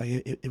 but it was like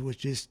it was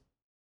just.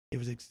 It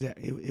was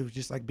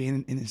just like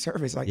being in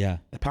service. Like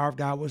the power of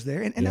God was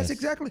there, and that's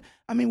exactly.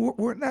 I mean,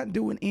 we're not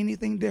doing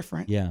anything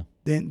different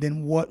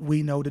than what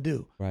we know to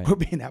do. Right. We're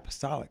being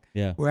apostolic.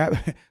 Yeah, we're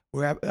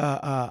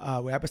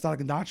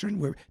apostolic in doctrine.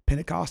 We're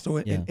Pentecostal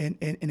in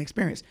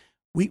experience.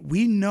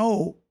 We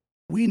know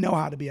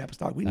how to be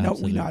apostolic. We know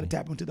how to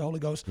tap into the Holy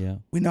Ghost. Yeah.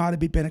 We know how to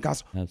be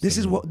Pentecostal.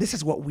 Absolutely. This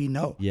is what we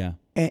know. Yeah.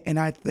 And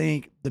I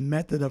think the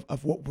method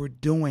of what we're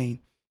doing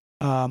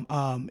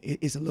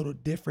is a little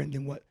different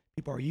than what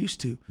people are used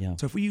to. Yeah.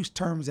 So if we use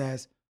terms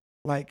as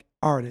like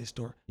artist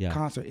or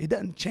concert, it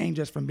doesn't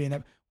change us from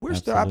being we're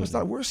still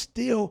apostolic. We're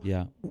still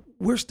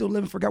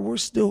living for God. We're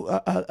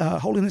still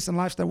holiness and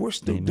lifestyle. We're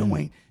still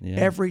doing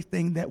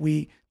everything that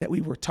we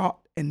were taught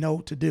and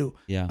know to do.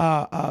 Yeah.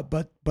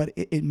 But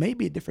it may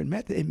be a different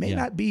method. It may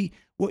not be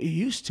what you're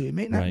used to. It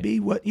may not be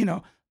what, you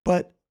know,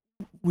 but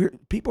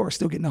people are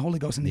still getting the Holy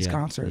Ghost in these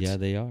concerts. Yeah,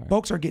 they are.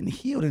 Folks are getting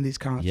healed in these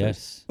concerts.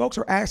 Yes. Folks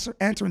are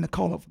answering the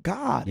call of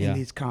God in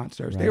these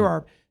concerts.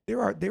 Right.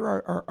 There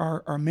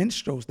are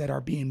minstrels that are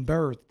being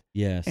birthed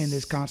in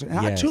this concert, and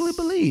I truly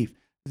believe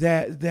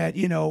that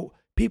you know,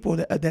 people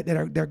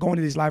that are going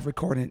to these live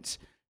recordings,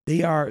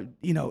 they are,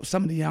 you know,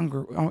 some of the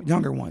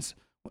younger ones.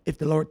 If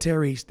the Lord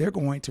tarries, they're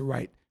going to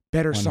write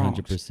better 100%,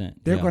 songs.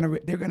 They're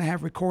gonna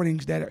have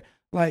recordings that are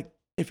like,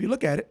 if you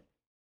look at it,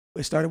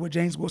 it started with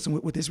James Wilson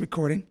with this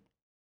recording.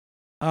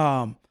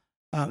 And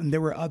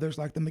there were others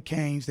like the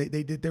McCains.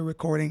 They did their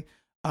recording,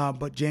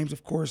 but James,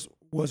 of course,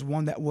 was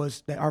one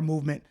that our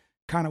movement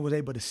kind of was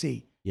able to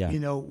see. You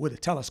know, with a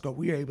telescope,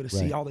 we were able to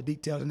see all the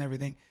details and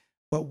everything.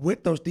 But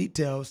with those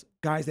details,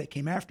 guys that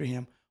came after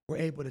him were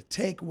able to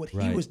take what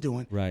he was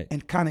doing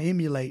and kind of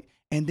emulate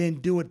and then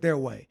do it their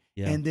way.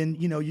 Yeah. And then,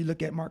 you know, you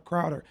look at Mark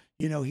Crowder,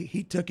 you know,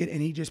 he took it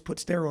and he just put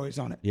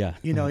steroids on it. Yeah.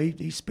 You know,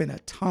 he spent a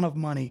ton of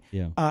money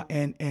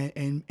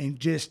and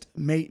just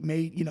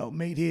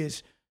made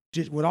his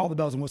just with all the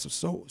bells and whistles.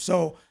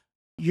 So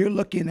you're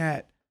looking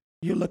at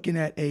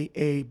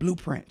a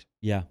blueprint.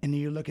 Yeah. And then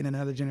you're looking at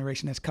another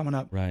generation that's coming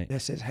up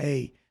that says,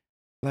 hey,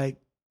 like,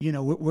 you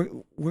know,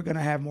 we're going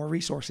to have more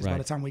resources by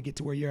the time we get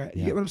to where you're at.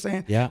 You get what I'm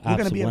saying? Yeah, we're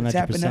going to be able to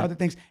tap into other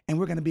things, and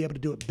we're going to be able to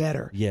do it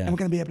better. Yeah. And we're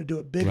going to be able to do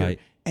it bigger. Right.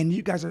 And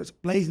you guys are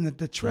blazing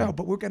the trail,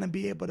 but we're going to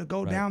be able to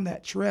go down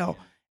that trail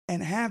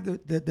and have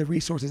the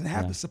resources and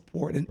have the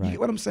support. And you get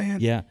what I'm saying?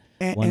 Yeah.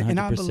 And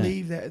I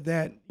believe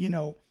that you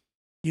know,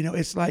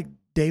 it's like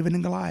David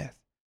and Goliath.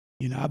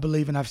 You know, I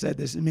believe, and I've said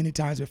this many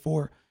times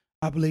before,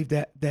 I believe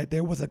that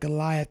there was a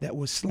Goliath that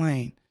was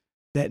slain,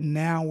 that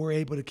now we're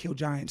able to kill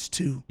giants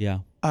too. Yeah.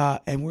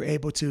 and we're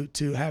able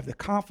to have the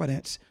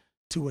confidence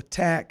to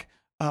attack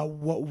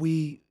what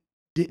we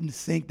didn't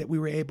think that we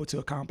were able to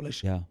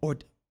accomplish Yeah. or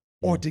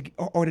Yeah.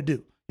 to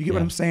do. You get what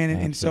Yeah, I'm saying?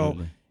 And so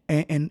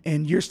absolutely.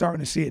 and you're starting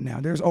to see it now.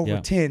 There's over Yeah.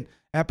 10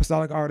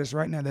 apostolic artists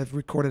right now that have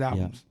recorded Yeah.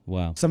 albums.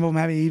 Wow. Some of them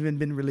haven't even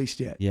been released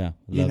yet. Yeah.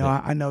 You Love know,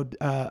 it. I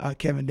know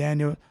Kevin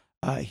Daniel.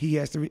 He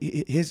has to.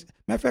 His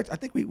matter of fact, I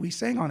think we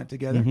sang on it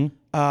together.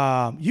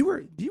 Mhm. You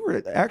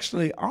were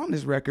actually on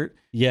this record.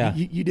 Yeah.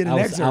 You did an I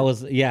was excerpt. I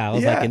was like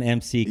Yeah. an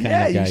MC kind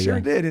Yeah, of guy. you sure Yeah.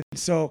 did. And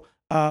so,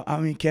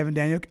 I mean, Kevin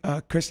Daniel,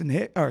 Kristen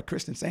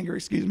Sanger,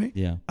 excuse me.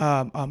 Yeah.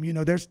 You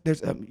know, there's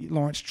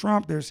Lawrence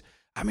Trump. There's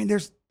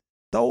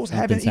those Something's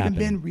haven't even happening.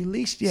 been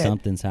released yet.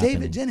 Something's happening.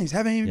 David Jennings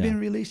haven't even Yeah. been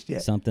released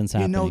yet. Something's You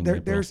happening. know, bro.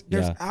 there's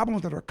Yeah.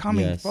 albums that are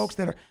coming, Yes. folks,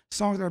 that are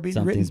songs that are being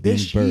Something's written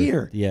this being birthed.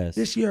 year. Yes.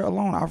 This year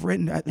alone, I've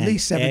written at And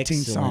least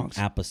 17 excellent songs.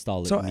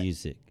 apostolic So,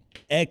 music.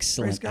 Praise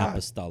Excellent God.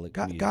 apostolic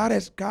music.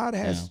 God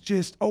has Yeah.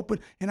 just opened,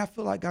 and I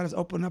feel like God has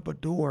opened up a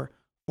door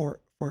for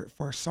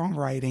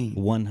songwriting.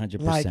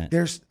 100%. Like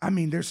there's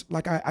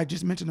like I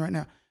just mentioned right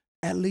now,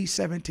 at least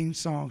 17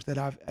 songs that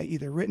I've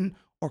either written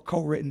or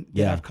co-written that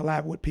Yeah. I've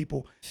collabed with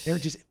people. They're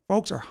just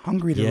folks are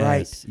hungry to Yes.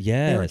 write.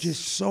 Yes. There are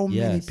just so many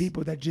Yes.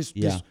 people that just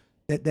Yeah.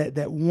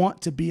 that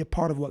want to be a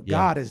part of what Yeah.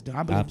 God is doing.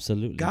 I believe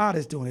Absolutely. God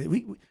is doing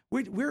it.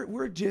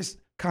 We're just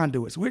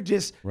conduits. We're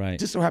just Right.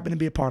 so happen to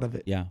be a part of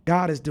it. Yeah.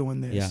 God is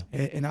doing this,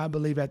 Yeah. and I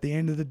believe at the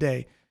end of the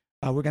day,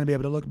 we're going to be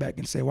able to look back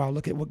and say, "Wow,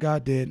 look at what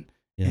God did."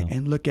 Yeah.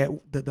 And look at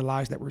the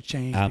lives that were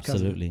changed.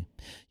 Absolutely.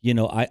 You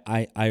know,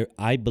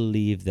 I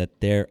believe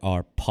that there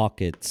are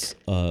pockets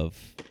of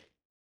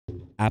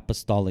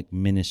apostolic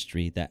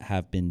ministry that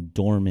have been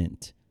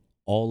dormant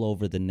all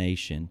over the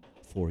nation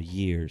for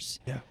years,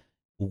 Yeah.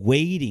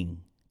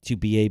 waiting to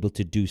be able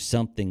to do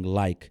something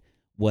like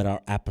what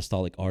our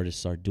apostolic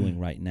artists are doing Mm.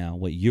 right now,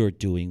 what you're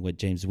doing, what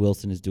James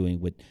Wilson is doing,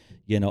 what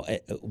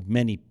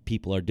many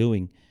people are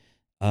doing,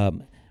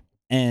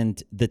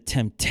 and the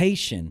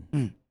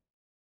temptation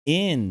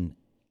in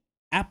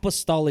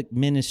apostolic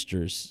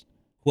ministers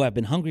who have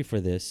been hungry for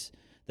this,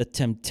 the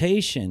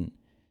temptation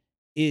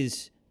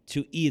is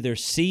to either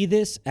see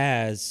this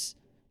as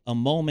a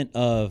moment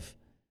of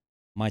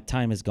my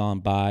time has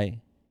gone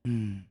by,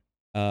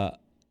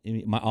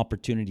 my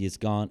opportunity is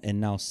gone, and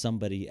now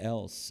somebody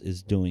else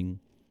is doing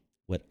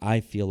what I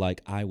feel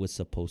like I was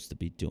supposed to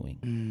be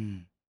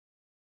doing.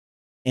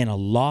 And a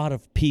lot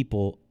of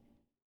people,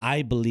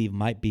 I believe,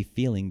 might be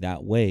feeling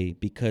that way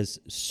because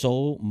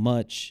so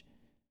much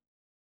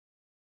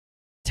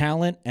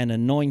talent and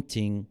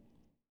anointing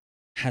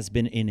has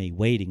been in a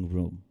waiting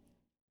room,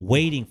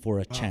 waiting for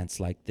a chance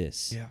like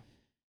this. Yeah.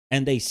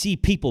 And they see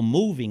people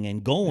moving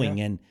and going,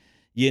 and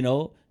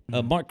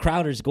Mark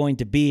Crowder's going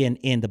to be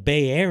in the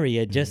Bay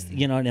Area just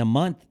in a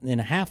month and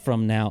a half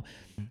from now,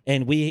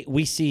 and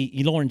we see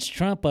Lawrence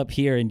Trump up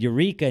here in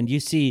Eureka, and you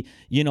see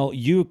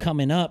you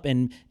coming up,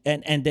 and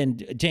then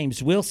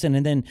James Wilson,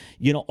 and then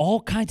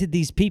all kinds of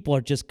these people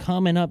are just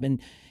coming up,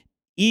 and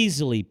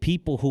easily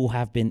people who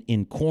have been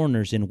in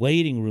corners in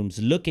waiting rooms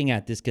looking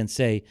at this can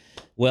say,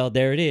 well,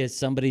 there it is,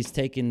 somebody's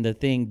taking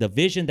the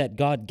vision that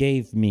God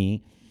gave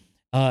me.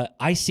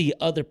 I see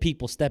other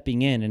people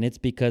stepping in, and it's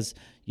because,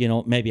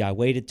 maybe I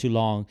waited too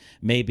long.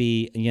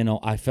 Maybe,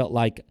 I felt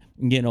like,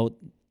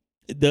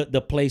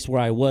 the place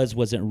where I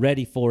wasn't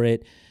ready for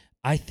it.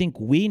 I think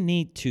we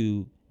need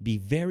to be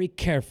very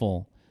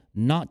careful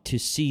not to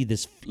see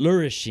this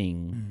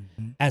flourishing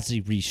as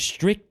a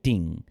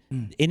restricting,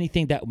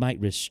 anything that might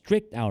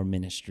restrict our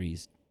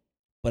ministries,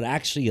 but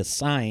actually a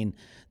sign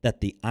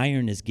that the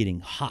iron is getting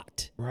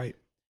hot. Right.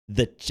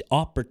 The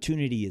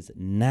opportunity is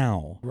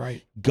now.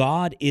 Right.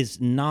 God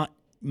is not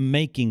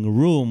making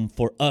room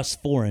for us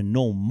for and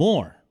no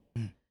more.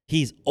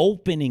 He's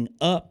opening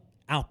up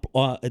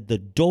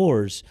the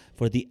doors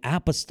for the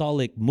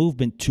apostolic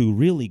movement to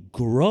really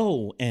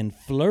grow and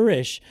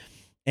flourish.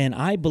 And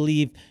I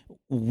believe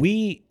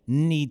we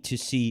need to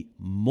see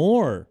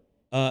more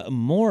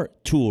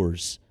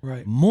tours,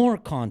 Right. more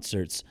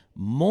concerts,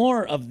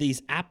 more of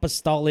these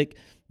apostolic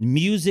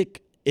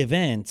music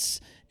events,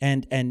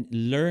 and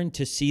learn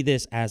to see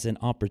this as an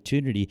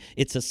opportunity.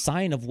 It's a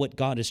sign of what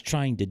God is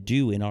trying to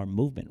do in our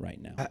movement right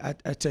now.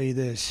 I tell you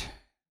this,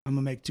 I'm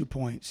gonna make 2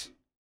 points.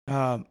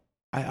 I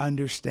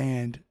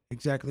understand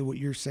exactly what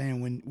you're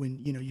saying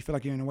when you feel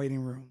like you're in a waiting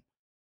room,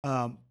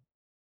 and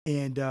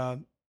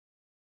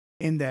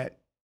in that,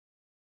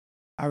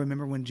 I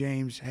remember when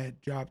James had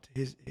dropped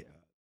his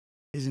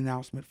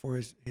announcement for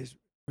his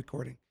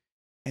recording,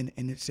 and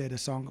it said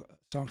songs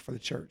for the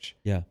church.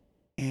 Yeah.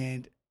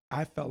 And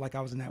I felt like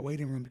I was in that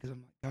waiting room because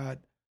I'm like, God,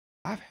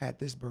 I've had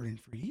this burden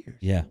for years.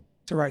 Yeah.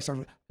 To write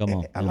songs. Come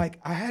on.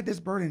 I had this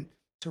burden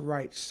to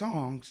write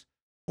songs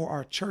for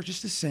our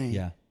churches to sing.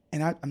 Yeah.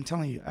 And I'm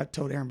telling you, I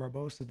told Aaron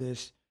Barbosa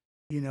this,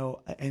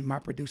 and my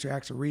producer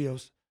Axel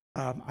Rios.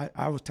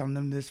 I was telling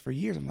them this for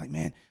years. I'm like,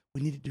 man,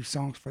 we need to do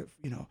songs for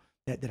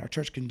that our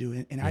church can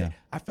do. And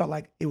I felt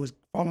like it was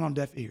falling on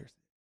deaf ears.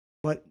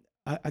 But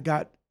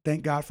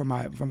thank God for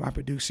my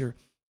producer.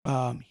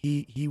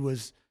 He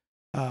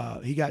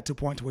got to a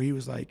point to where he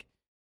was like,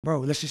 bro,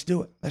 let's just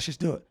do it. Let's just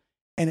do it.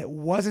 And it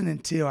wasn't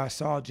until I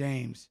saw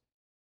James's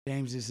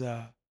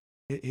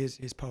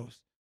his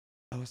post,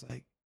 I was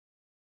like,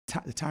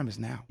 the time is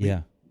now.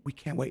 Yeah. We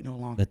can't wait no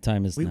longer. The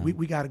time is now.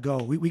 We got to go.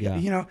 We Yeah.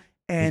 got, you know,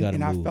 We and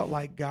gotta I move. felt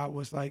like God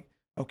was like,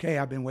 okay,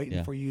 I've been waiting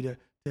Yeah. for you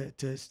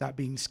to stop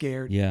being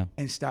scared Yeah.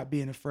 and stop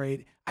being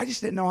afraid. I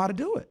just didn't know how to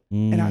do it.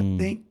 And I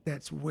think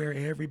that's where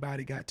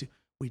everybody got to.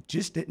 We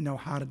just didn't know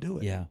how to do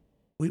it. Yeah.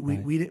 We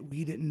Right.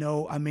 we didn't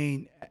know. I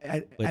mean,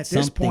 at But this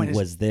something point,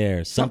 was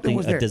there. Something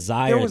was a there.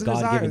 desire, There was a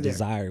God-given there.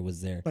 desire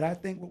was there. But I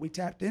think what we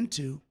tapped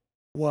into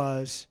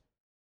was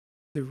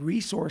the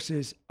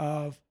resources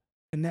of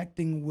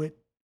connecting with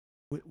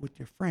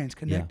your friends,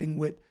 connecting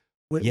with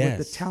the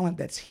Yes. talent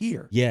that's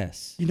here.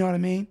 Yes. You know what I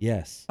mean?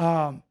 Yes.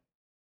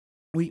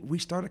 We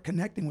started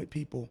connecting with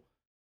people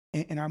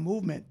in our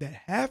movement that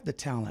have the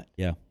talent.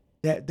 Yeah.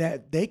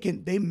 That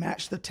they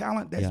match the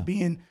talent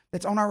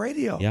that's on our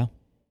radio. Yeah.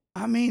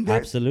 I mean,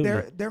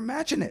 Absolutely. they're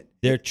matching it.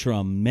 They're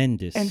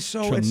tremendous. And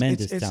so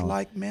tremendous it's talent.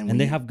 like, man, and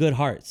they have good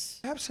hearts.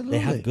 absolutely.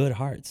 They have good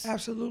hearts.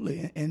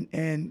 Absolutely.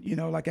 And you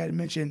know, like I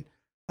mentioned,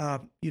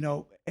 you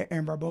know,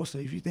 Aaron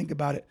Barbosa, if you think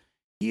about it,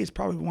 he is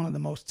probably one of the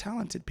most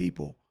talented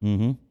people.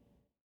 Mm-hmm.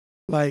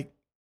 Like,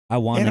 I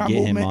want in to our get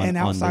him movement on and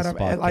this outside of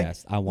podcast. like,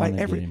 I want to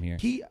like get him here.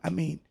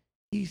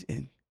 He's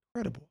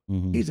incredible.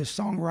 Mhm. He's a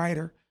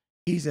songwriter.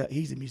 He's a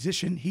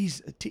musician.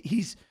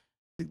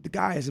 The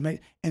guy is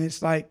amazing. And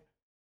it's like,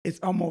 it's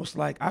almost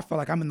like I feel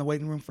like I'm in the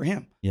waiting room for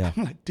him. Yeah.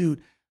 I'm like,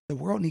 dude, the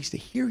world needs to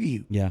hear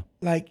you. Yeah.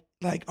 Like,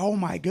 oh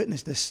my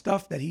goodness, the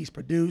stuff that he's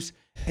produced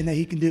and that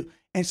he can do.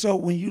 And so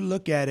when you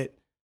look at it,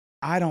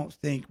 I don't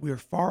think we're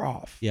far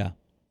off Yeah.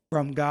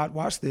 from God.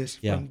 Watch this,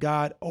 Yeah. from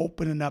God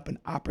opening up an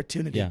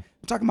opportunity. Yeah.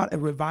 I'm talking about a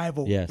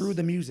revival Yes. through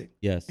the music.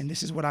 Yes. And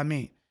this is what I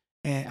mean.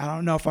 And I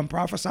don't know if I'm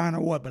prophesying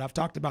or what, but I've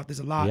talked about this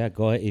a lot. Yeah.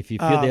 Go ahead. If you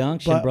feel the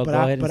unction, bro, go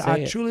ahead and say I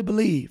it. truly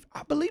believe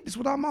this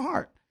with all my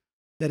heart,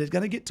 that it's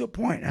going to get to a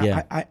point.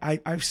 Yeah.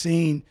 I've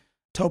seen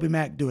Toby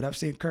Mac do it. I've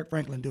seen Kirk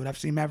Franklin do it. I've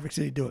seen Maverick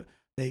City do it.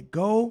 They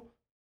go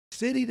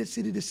city to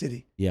city to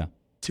city Yeah.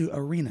 to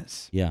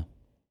arenas. Yeah.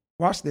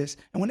 Watch this.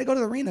 And when they go to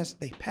the arenas,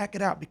 they pack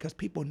it out because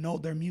people know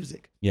their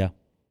music. Yeah.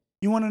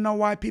 You want to know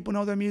why people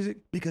know their music?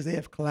 Because they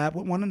have collabed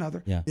with one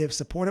another. Yeah. They have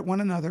supported one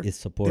another. It's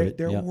supported.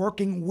 They're Yeah.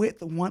 working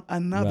with one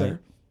another. Right.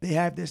 They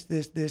have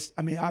this.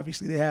 I mean,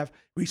 obviously they have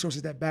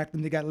resources that back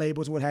them. They got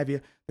labels, what have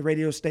you. The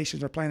radio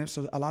stations are playing it,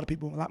 so a lot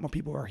more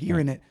people are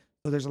hearing it.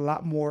 So there's a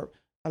lot more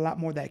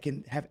that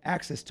can have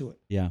access to it.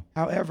 Yeah.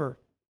 However,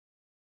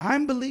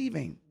 I'm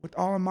believing with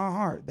all of my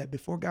heart that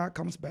before God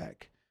comes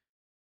back,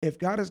 if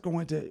God is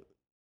going to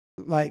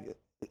like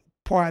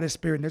pour out His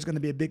Spirit, and there's going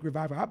to be a big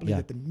revival, I believe Yeah.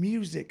 that the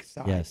music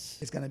side Yes.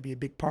 is going to be a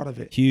big part of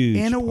it. Huge.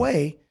 In a part.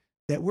 way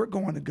that we're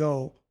going to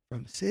go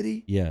from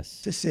city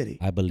Yes. to city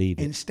I believe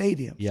in it.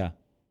 stadiums. Yeah.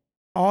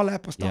 All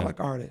apostolic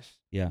artists.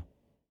 Yeah.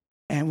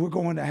 And we're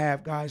going to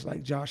have guys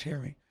like Josh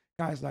Herring,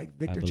 guys like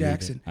Victor believe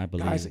Jackson, it. I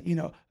believe guys, it. you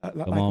know,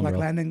 Come on, like bro.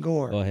 Landon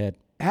Gore. Go ahead.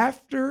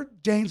 After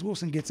James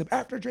Wilson gets up,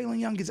 after Jalen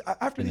Young gets up,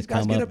 after Gonna these guys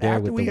come get up up, there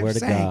after with we the have word of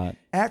sang, God.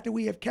 after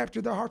we have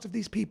captured the hearts of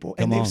these people,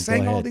 Come and they've on,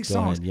 sang go all ahead, these go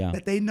songs ahead, yeah.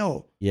 that they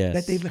know, Yes.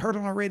 that they've heard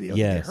on the radio, that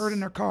Yes. they heard in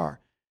their car,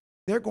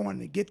 they're going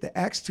to get the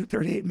Acts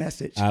 2:38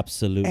 message.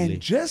 Absolutely. And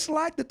just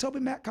like the Toby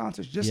Mac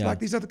concerts, just Yeah. like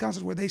these other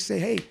concerts where they say,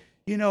 hey,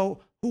 you know,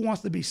 who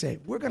wants to be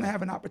saved? We're going to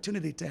have an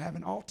opportunity to have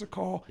an altar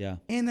call Yeah.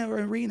 in an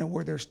arena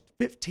where there's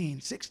 15,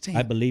 16,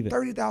 I believe it.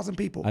 30,000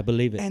 people. I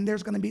believe it. And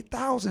there's going to be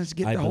thousands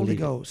get I the Holy believe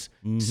it. Ghost.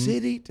 Mhm.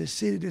 City to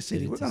city to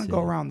city. We're to going to go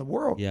city. around the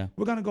world. Yeah.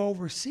 We're going to go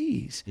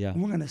overseas. Yeah.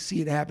 And we're going to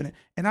see it happening.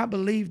 And I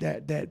believe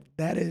that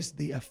is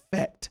the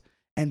effect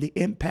and the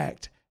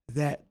impact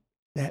that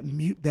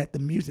the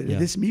music, Yeah.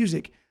 this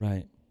music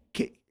Right.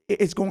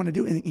 it's going to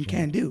do and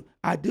can do.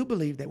 I do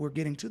believe that we're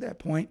getting to that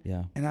point,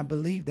 Yeah. and I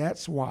believe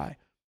that's why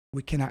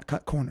we cannot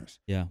cut corners.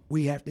 Yeah.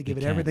 We have to give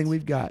We it everything can't.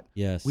 we've got.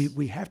 Yes.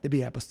 We have to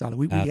be apostolic.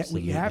 We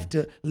Absolutely. have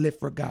to live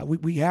for God.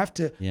 We have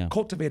to Yeah.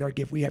 cultivate our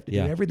gift. We have to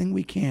Yeah. do everything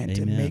we can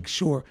to Amen. make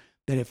sure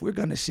that if we're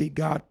going to see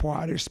God pour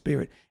out His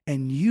Spirit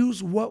and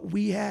use what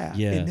we have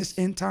in this Yes.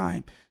 end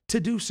time to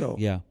do so,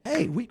 Yeah.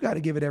 hey, we've got to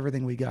give it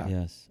everything we got.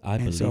 Yes. I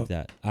And believe so-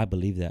 that. I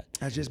believe that.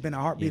 That's just been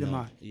a heartbeat You of know,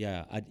 mine.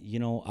 Yeah,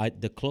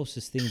 the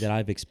closest thing that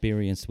I've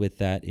experienced with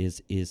that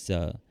is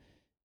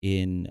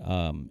in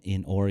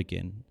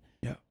Oregon.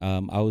 Yeah.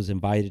 I was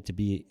invited to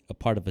be a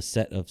part of a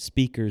set of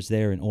speakers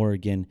there in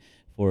Oregon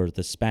for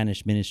the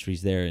Spanish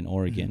ministries there in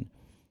Oregon,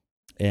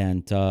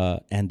 and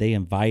they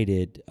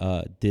invited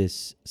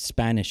this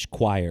Spanish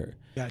choir,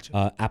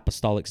 Gotcha.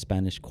 apostolic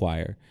Spanish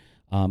choir.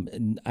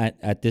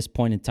 At this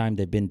point in time,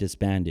 they've been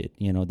disbanded.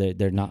 You know,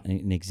 they're not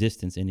in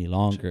existence any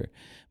longer.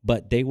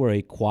 But they were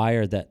a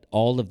choir that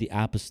all of the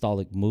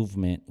apostolic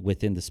movement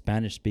within the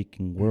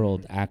Spanish-speaking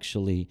world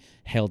actually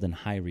held in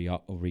high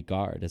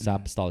regard as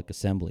Apostolic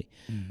Assembly.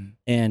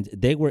 And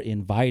they were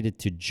invited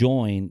to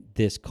join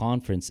this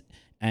conference,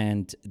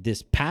 and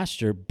this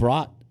pastor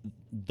brought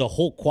the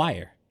whole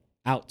choir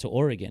out to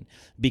Oregon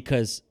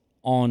because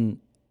on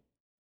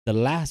the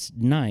last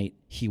night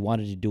he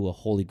wanted to do a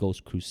Holy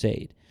Ghost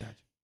crusade. Gotcha.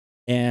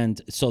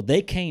 And so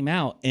they came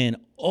out, and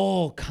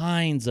all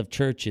kinds of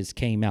churches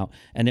came out.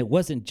 And it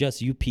wasn't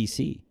just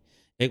UPC.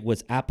 It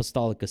was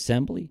Apostolic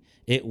Assembly.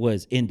 It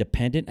was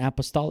independent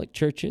apostolic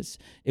churches.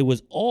 It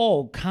was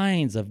all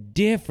kinds of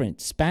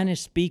different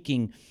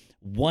Spanish-speaking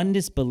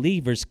oneness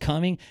believers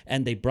coming,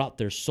 and they brought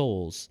their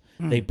souls.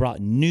 They brought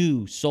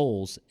new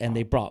souls, and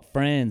they brought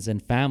friends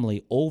and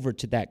family over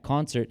to that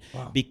concert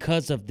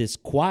because of this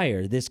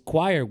choir. This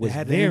choir was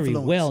very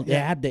well. They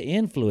had the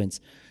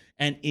influence.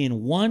 And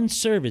in one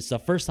service, the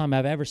first time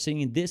I've ever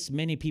seen this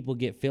many people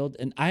get filled,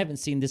 and I haven't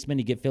seen this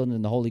many get filled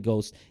in the Holy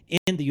Ghost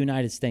in the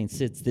United States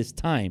since this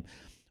time.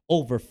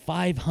 Over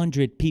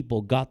 500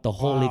 people got the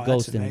Holy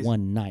Ghost in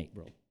one night,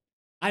 bro.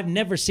 I've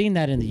never seen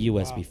that in the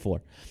U.S.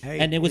 before. Hey,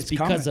 and it was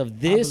because of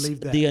this,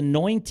 the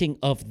anointing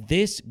of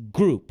this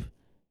group,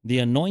 the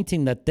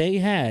anointing that they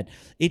had,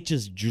 it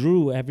just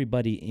drew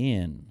everybody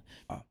in.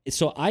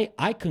 So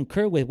I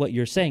concur with what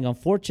you're saying.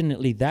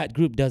 Unfortunately, that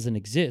group doesn't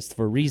exist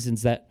for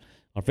reasons that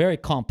are very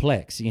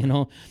complex, you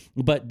know,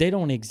 but they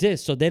don't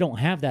exist, so they don't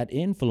have that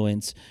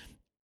influence.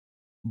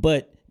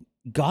 But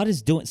God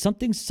is doing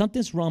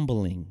something's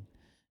rumbling.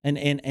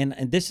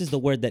 And this is the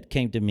word that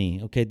came to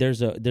me. Okay,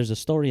 there's a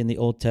story in the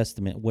Old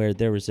Testament where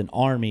there was an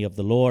army of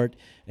the Lord,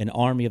 an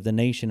army of the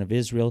nation of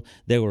Israel.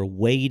 They were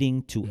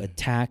waiting to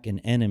attack an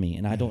enemy,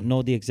 and I don't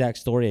know the exact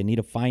story. I need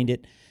to find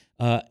it.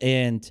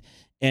 And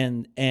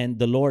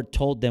the Lord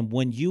told them,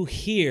 when you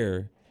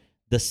hear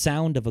the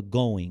sound of a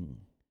going,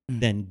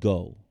 then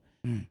go.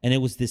 And it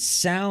was this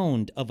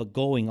sound of a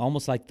going,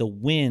 almost like the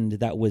wind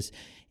that was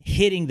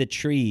hitting the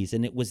trees,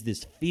 and it was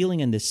this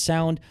feeling and this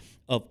sound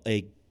of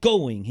a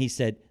going. He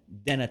said,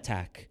 then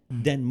attack,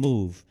 then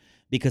move,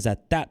 because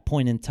at that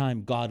point in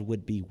time, God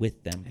would be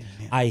with them.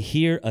 Amen. I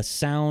hear a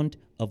sound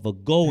of a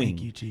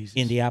going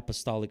in the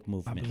apostolic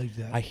movement. I believe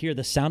that. I hear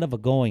the sound of a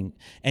going.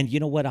 And you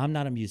know what? I'm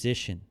not a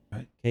musician.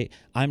 Right. Okay,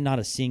 I'm not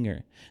a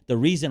singer. The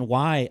reason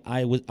why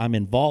I'm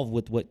involved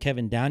with what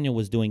Kevin Daniel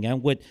was doing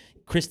and what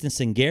Kristen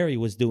Singari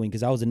was doing,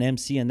 because I was an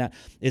MC, and that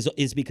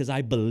is because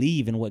I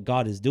believe in what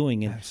God is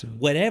doing. And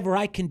whatever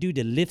I can do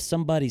to lift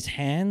somebody's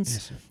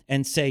hands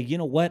and say, you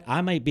know what,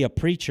 I might be a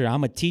preacher,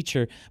 I'm a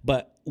teacher,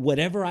 but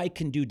whatever I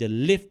can do to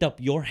lift up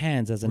your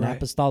hands as an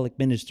apostolic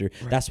minister,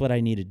 that's what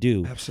I need to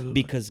do.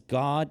 Absolutely. Because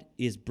God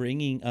is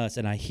bringing us,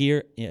 and I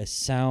hear a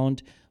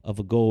sound of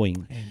a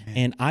going. Amen.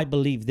 And I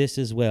believe this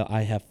as well.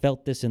 I have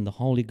felt this in the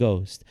Holy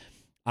Ghost.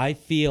 I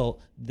feel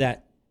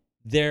that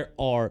there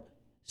are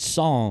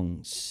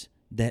songs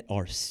that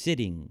are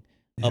sitting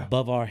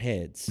above our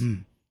heads.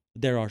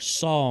 There are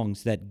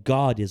songs that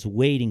God is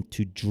waiting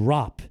to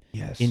drop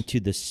into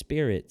the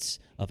spirits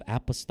of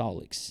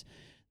apostolics.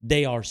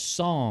 They are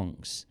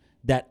songs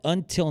that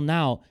until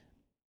now,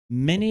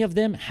 many of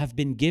them have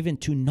been given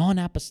to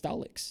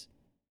non-apostolics.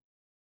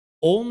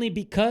 Only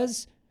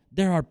because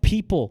there are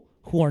people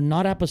who are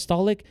not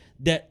apostolic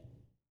that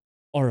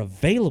are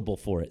available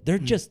for it. They're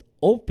just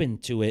open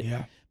to it.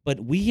 Yeah. But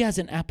we as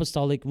an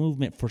apostolic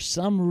movement, for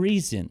some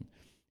reason,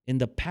 in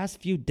the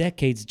past few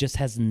decades, just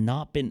has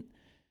not been,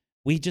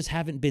 we just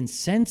haven't been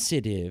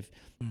sensitive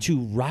to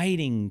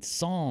writing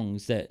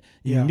songs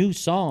new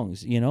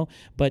songs, you know.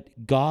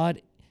 But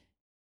God,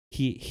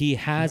 He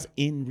has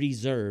in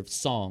reserve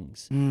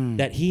songs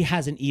that He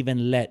hasn't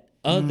even let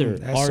other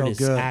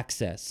artists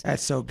access.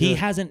 That's so good. He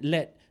hasn't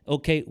let,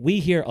 we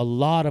hear a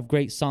lot of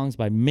great songs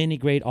by many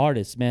great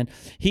artists, man.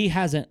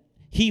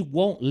 He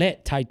won't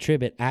let Ty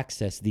Tribbett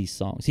access these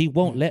songs. He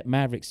won't let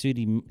Maverick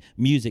City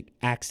Music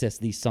access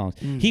these songs.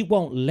 He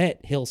won't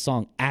let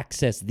Hillsong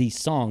access these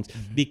songs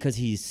because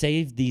He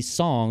saved these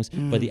songs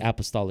for the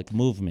apostolic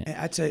movement.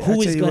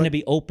 Who is going to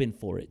be open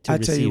for it to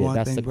receive it? I tell you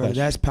one thing, brother,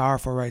 that's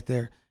powerful right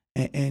there.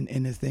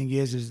 And the thing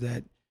is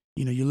that,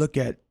 you know, you look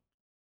at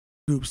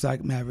groups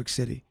like Maverick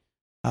City.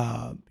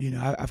 You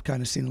know, I've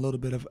kind of seen a little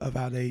bit of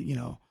how they, you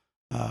know,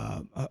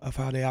 of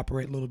how they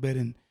operate a little bit,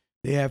 and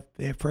they have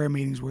prayer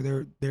meetings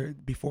where they're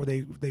before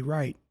they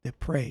write, they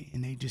pray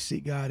and they just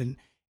seek God, and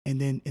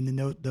then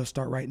they'll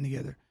start writing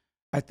together.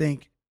 I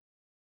think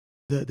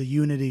the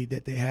unity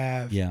that they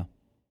have,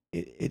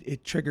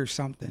 it triggers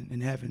something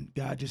in heaven.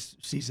 God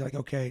just sees like,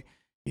 okay,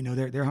 you know,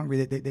 they're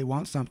hungry, they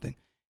want something,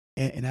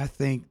 and I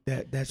think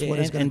that's what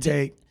it's going to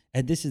take.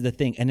 And this is the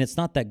thing, and it's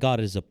not that God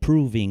is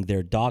approving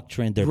their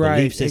doctrine, their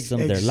belief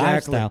system, their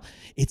lifestyle.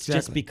 It's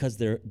just because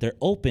they're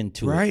open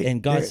to it.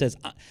 And God says,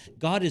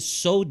 God is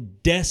so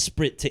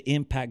desperate to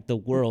impact the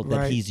world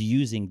that He's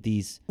using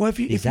these. Well, if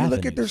you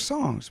look at their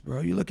songs,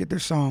 bro, you look at their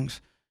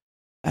songs.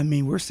 I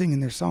mean, we're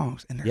singing their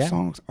songs, and their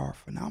songs are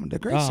phenomenal. They're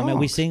great songs. Man,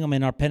 we sing them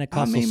in our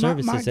Pentecostal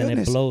services, and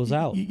it blows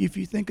out. If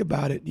you think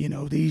about it, you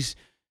know, these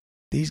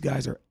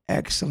guys are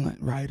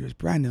excellent writers.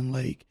 Brandon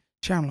Lake,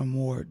 Chandler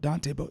Moore,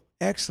 Dante, but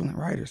excellent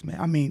writers, man.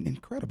 I mean,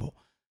 incredible.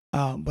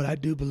 But I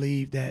do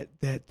believe that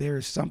there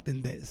is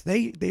something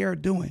that they are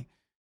doing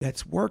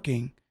that's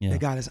working, that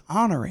God is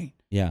honoring.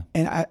 Yeah.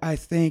 And I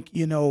think,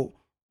 you know,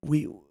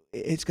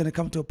 it's going to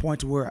come to a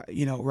point to where,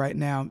 you know, right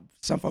now,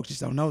 some folks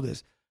just don't know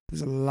this.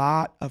 there's a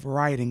lot of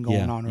writing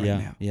going on right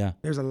now. Yeah.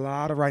 There's a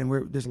lot of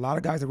writing. There's a lot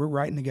of guys that we're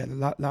writing together. A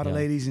lot of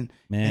ladies and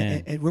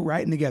we're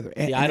writing together.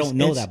 And I don't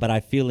know that, but I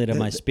feel it in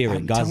my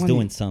spirit. God's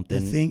doing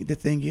something. The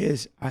thing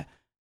is, I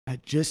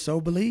just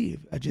so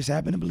believe. I just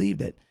happen to believe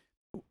that,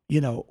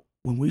 you know,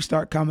 when we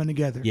start coming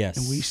together,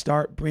 and we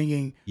start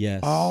bringing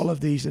all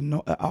of these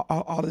anointed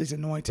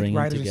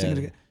writers and singers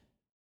together,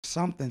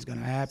 something's going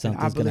to happen.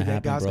 I believe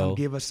that God's going to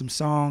give us some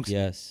songs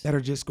that are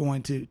just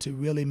going to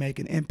really make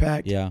an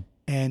impact. Yeah.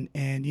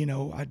 And you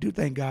know, I do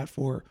thank God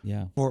for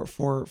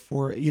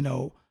you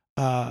know,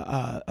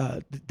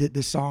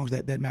 the songs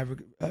that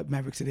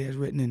Maverick City has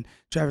written and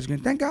Travis Green.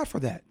 Thank God for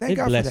that. Thank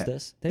God for that.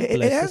 Us.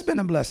 It has been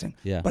a blessing.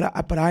 Yeah.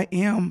 But I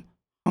am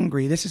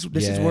hungry. This is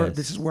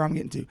where I'm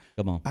getting to.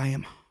 Come on. I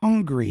am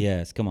hungry.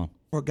 Yes. Come on.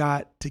 For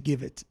God to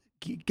give it.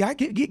 God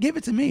give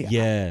it to me.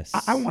 Yes.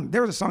 I want.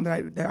 There was a song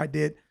that I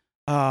did.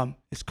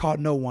 It's called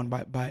 "No One"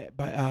 by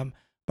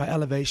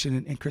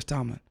Elevation and Chris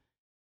Tomlin,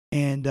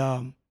 and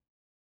I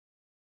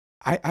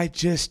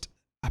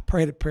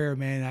prayed a prayer,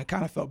 man. And I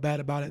kind of felt bad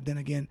about it. Then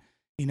again,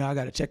 you know, I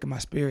got to check in my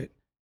spirit,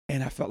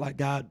 and I felt like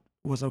God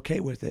was okay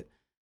with it.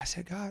 I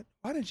said, God,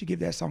 why didn't you give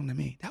that song to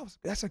me?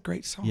 That's a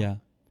great song. Yeah,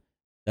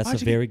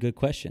 that's a very good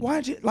question.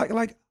 Why did you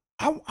like?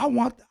 I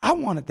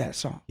wanted that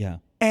song. Yeah.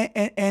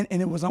 And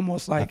it was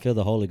almost like I feel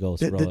the Holy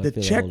Ghost, bro.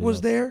 The check was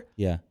there.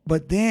 Yeah.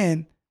 But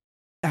then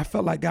I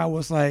felt like God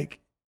was like,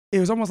 it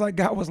was almost like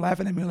God was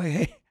laughing at me like,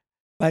 hey,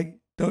 like,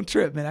 don't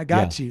trip, man. I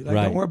got you. Like,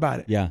 don't worry about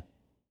it. Yeah.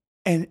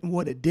 And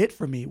what it did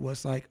for me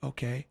was like,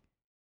 okay,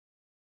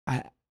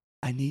 I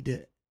need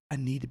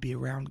to be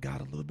around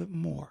God a little bit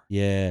more.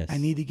 Yes. I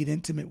need to get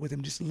intimate with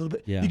him just a little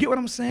bit. Yeah. You get what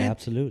I'm saying?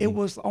 Absolutely. It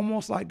was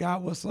almost like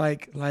God was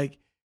like,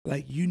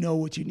 you know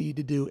what you need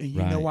to do, and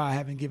you know why I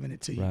haven't given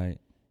it to you. Right.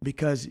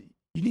 Because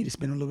you need to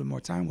spend a little bit more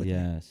time with me.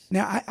 Yes.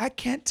 Now, I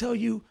can't tell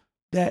you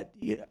that,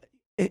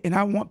 and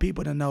I want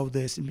people to know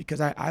this, and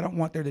because I don't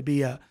want there to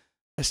be a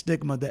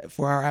stigma that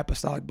for our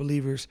apostolic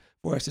believers,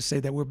 for us to say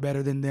that we're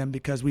better than them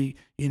because we're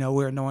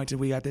anointed,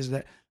 we got this or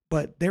that.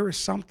 But there is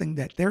something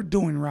that they're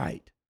doing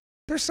right.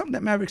 There's something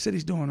that Maverick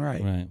City's doing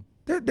right. Right.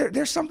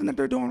 There's something that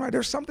they're doing right.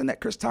 There's something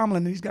that Chris Tomlin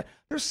and these guys,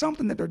 there's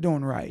something that they're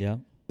doing right. Yeah.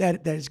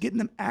 That is getting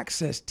them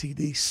access to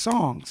these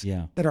songs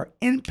that are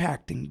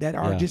impacting, that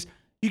are just,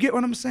 you get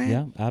what I'm saying?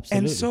 Yeah,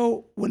 absolutely. And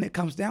so when it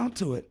comes down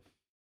to it,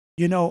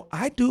 you know,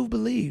 I do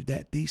believe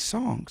that these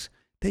songs,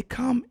 they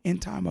come in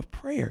time of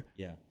prayer.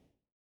 Yeah.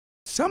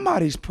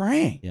 Somebody's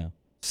praying. Yeah.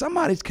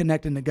 Somebody's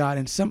connecting to God,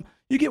 and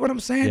you get what I'm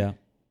saying? Yeah.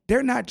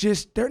 They're not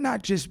just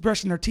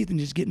brushing their teeth and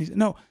just getting these.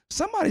 No,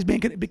 somebody's being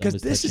connected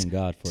because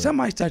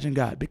somebody's touching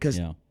God. Because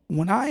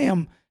when I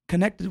am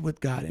connected with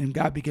God and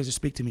God begins to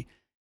speak to me,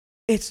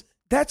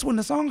 that's when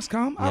the songs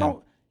come. I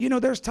don't,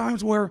 there's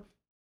times where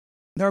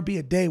there'll be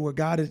a day where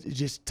God is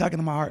just tugging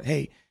in my heart,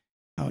 hey,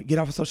 get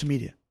off of social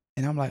media.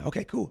 And I'm like,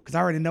 okay, cool. Because I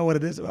already know what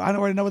it is. I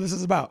already know what this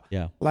is about.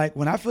 Yeah. Like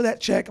when I feel that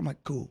check, I'm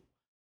like, cool.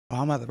 Oh,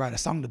 I'm about to write a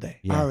song today.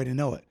 Yeah. I already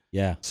know it.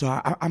 Yeah. So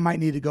I might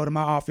need to go to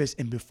my office,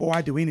 and before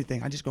I do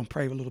anything, I'm just gonna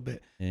pray a little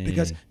bit.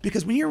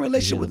 Because when you're in a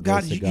relationship with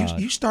God,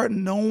 you start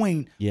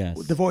knowing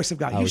the voice of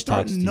God. You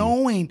start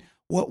knowing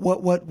what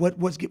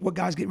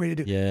God's getting ready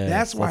to do. Yes,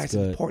 that's why it's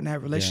important to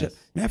have a relationship.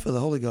 Yes. Man, I feel the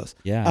Holy Ghost.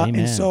 Yeah.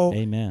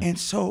 Amen. And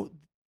so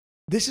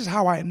this is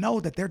how I know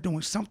that they're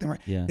doing something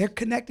right. Yeah. They're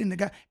connecting to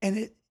God.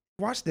 And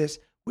watch this.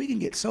 We can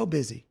get so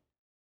busy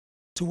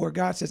to where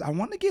God says, I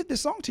want to give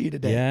this song to you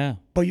today,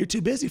 but you're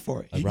too busy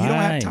for it. You don't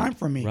have time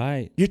for me.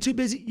 Right. You're too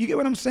busy. You get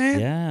what I'm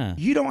saying? Yeah.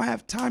 You don't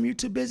have time. You're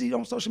too busy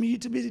on social media. You're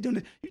too busy doing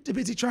this. You're too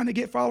busy trying to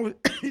get followers.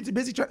 You're too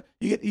busy trying.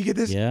 You get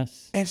this?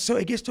 Yes. And so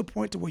it gets to a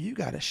point to where you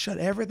got to shut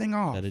everything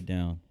off. Shut it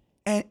down.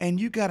 And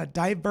you got to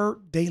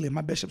divert daily.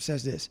 My bishop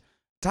says this.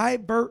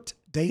 Divert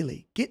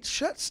daily.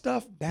 Shut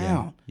stuff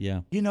down.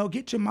 Yeah.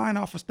 Get your mind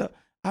off of stuff.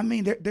 I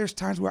mean, there's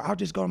times where I'll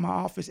just go to my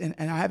office and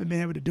I haven't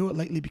been able to do it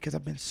lately because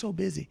I've been so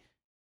busy.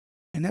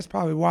 And that's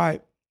probably why,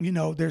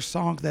 there's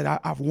songs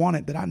that I've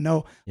wanted that I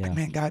know, like,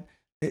 man, God,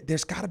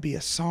 there's got to be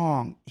a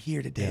song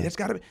here today. There's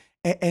got to be,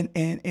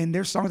 and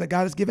there's songs that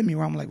God has given me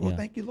where I'm like, well,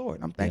 thank you, Lord.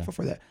 I'm thankful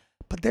for that.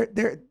 But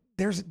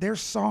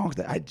there's songs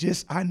that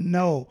I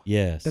know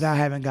that I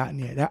haven't gotten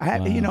yet.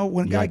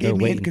 When God gave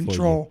me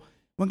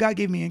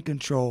in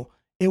control,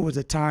 it was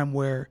a time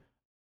where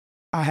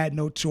I had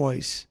no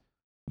choice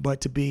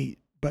but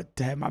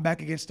to have my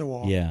back against the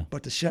wall,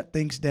 but to shut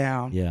things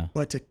down,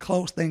 but to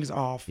close things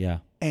off,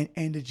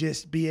 and to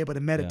just be able to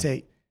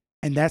meditate.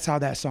 And that's how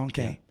that song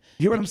came.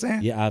 You hear what I'm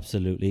saying? Yeah,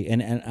 absolutely.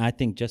 And I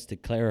think just to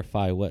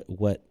clarify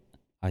what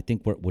I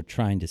think we're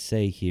trying to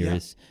say here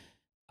is,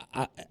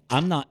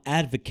 I'm not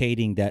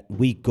advocating that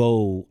we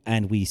go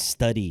and we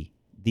study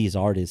these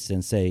artists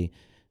and say,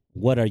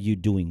 what are you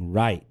doing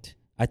right?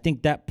 I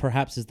think that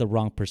perhaps is the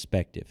wrong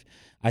perspective.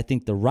 I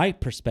think the right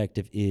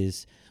perspective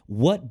is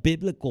what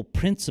biblical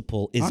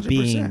principle is 100%.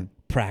 Being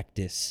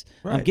practiced.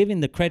 Right. I'm giving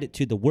the credit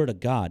to the Word of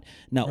God.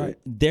 Now,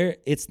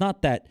 it's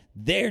not that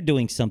they're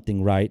doing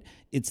something right.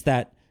 It's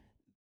that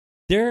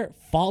they're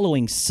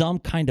following some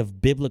kind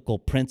of biblical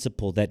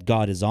principle that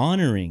God is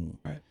honoring.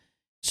 Right.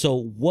 So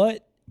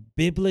what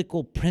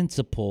biblical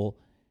principle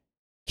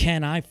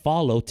can I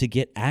follow to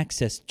get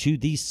access to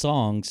these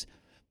songs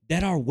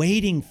that are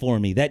waiting for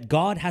me, that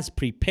God has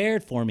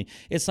prepared for me?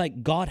 It's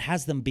like God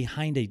has them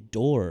behind a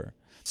door.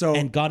 So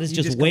And God is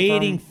you just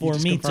waiting confirmed- you for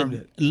just me confirmed to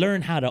it.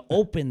 learn how to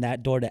open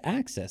that door to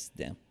access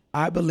them.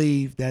 I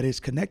believe that it's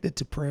connected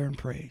to prayer and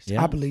praise.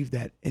 Yeah. I believe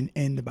that,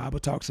 and the Bible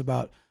talks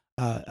about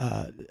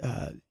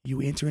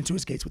you enter into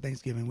his gates with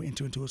thanksgiving, we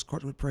enter into his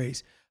courts with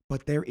praise.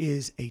 But there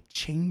is a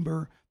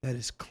chamber that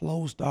is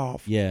closed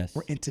off Yes.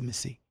 for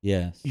intimacy.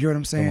 Yes. You hear what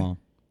I'm saying? Come on.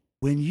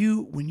 When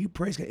you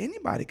praise God,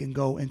 anybody can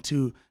go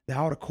into the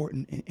outer court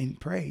and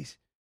praise.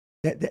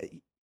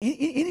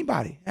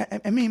 Anybody.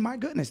 I mean, my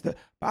goodness, the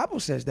Bible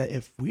says that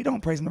if we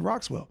don't praise him, the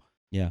rocks will.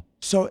 Yeah.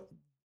 So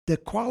the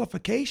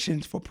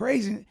qualifications for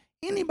praising,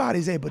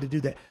 anybody's able to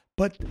do that.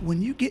 But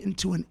when you get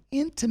into an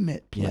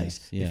intimate place,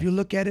 Yes, yes. if you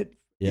look at it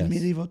Yes. in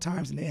medieval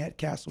times, and they had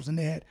castles and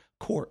they had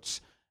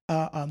courts,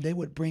 they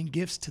would bring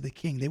gifts to the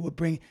king. They would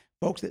bring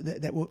folks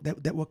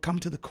that would come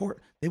to the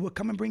court. They would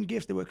come and bring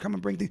gifts. They would come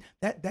and bring things.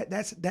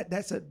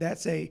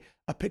 That's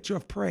a picture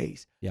of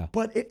praise. Yeah.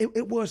 But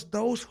it was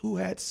those who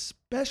had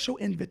special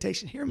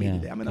invitation. Hear me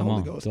today. I'm in the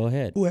Holy Ghost. Go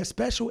ahead. Who had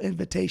special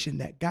invitation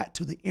that got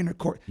to the inner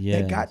court,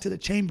 Yes. that got to the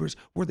chambers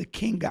where the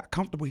king got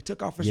comfortable. He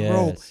took off his Yes,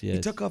 robe. He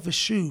yes. took off his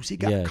shoes. He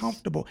got Yes.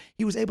 comfortable.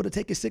 He was able to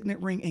take his signet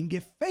ring and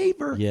give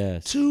favor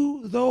Yes.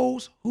 to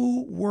those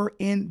who were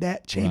in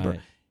that chamber. Right.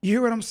 You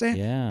hear what I'm saying?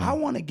 Yeah. I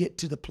want to get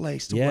to the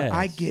place to where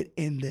I Yes. get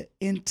in the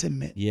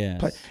intimate Yes.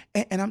 place.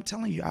 And I'm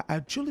telling you, I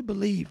truly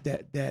believe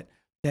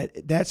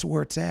that's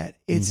where it's at.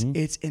 It's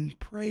in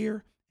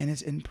prayer and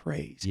it's in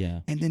praise.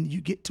 Yeah. And then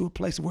you get to a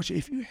place of worship.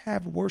 If you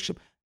have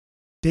worship,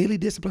 daily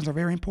disciplines are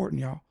very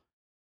important, y'all.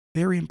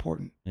 Very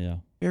important. Yeah.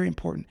 Very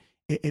important.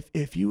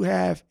 If you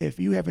have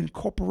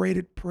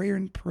incorporated prayer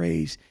and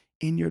praise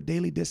in your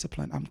daily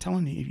discipline, I'm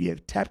telling you, if you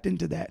have tapped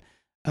into that,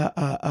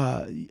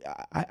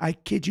 I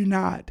kid you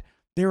not,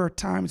 there are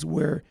times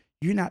where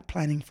you're not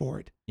planning for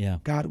it. Yeah.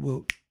 God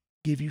will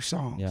give you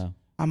songs. Yeah.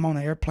 I'm on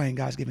an airplane,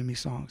 God's giving me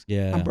songs.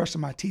 Yeah. I'm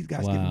brushing my teeth,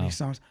 God's giving Wow. me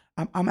songs.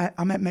 I'm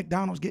at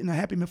McDonald's getting a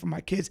Happy Meal for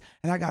my kids,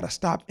 and I got to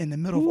stop in the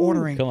middle of Ooh,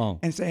 ordering come on.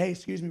 and say, hey,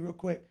 excuse me real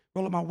quick,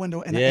 roll up my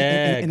window, and,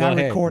 Yeah, and go I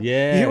ahead. record.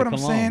 Yeah, You hear what I'm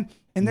come on. saying?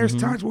 And there's Mhm.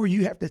 times where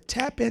you have to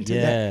tap into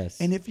Yes.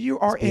 that. And if you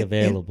are Just be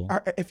available.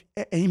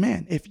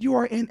 amen, if you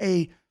are in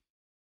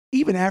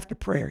even after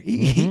prayer,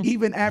 Mhm.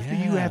 even after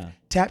you Yeah. have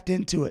tapped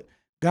into it,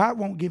 God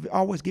won't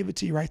always give it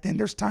to you right then.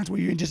 There's times where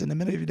you're just in the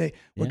middle of your day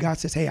where Yeah. God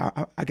says, hey,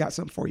 I got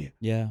something for you.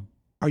 Yeah.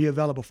 Are you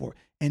available for it?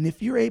 And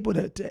if you're able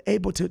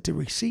to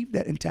receive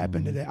that and tap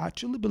into Mhm. that, I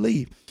truly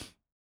believe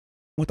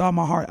with all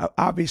my heart,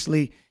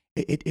 obviously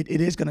it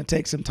is going to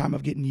take some time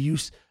of getting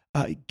used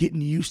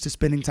to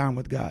spending time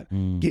with God,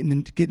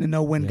 getting to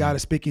know when Yeah. God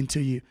is speaking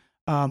to you.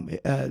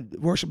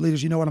 Worship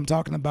leaders, you know what I'm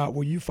talking about,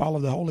 where you follow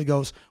the Holy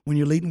Ghost when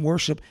you're leading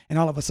worship, and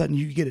all of a sudden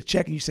you get a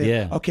check and you say,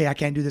 Yeah. okay, I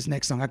can't do this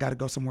next song. I got to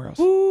go somewhere else.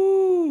 Woo.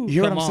 You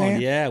hear Come what I'm on.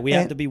 saying? Yeah. We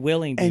have to be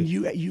willing to And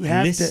you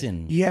have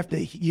listen. to you have to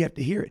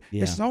hear it. Yeah.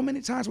 There's so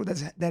many times where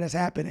that has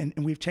happened,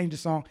 and we've changed the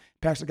song.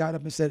 Pastor got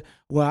up and said,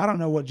 "Well, I don't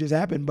know what just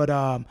happened, but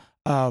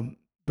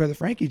Brother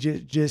Frankie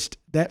just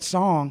that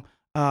song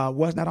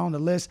was not on the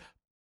list,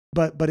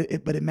 but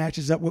it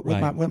matches up with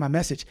Right. my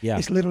message. Yeah.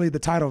 It's literally the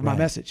title of my Right.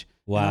 message.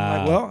 Wow. And I'm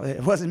like, well,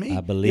 it wasn't me. I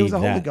It believe was the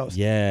Holy that. Ghost.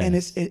 Yes.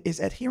 And it's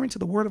adhering to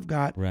the Word of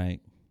God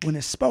Right. when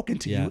it's spoken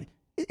to Yeah. you.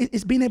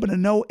 It's being able to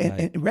know and,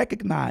 Right. and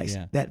recognize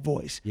Yeah. that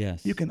voice.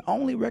 Yes. You can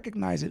only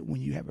recognize it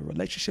when you have a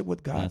relationship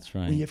with God. That's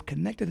right. When you've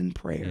connected in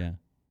prayer. Yeah.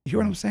 You hear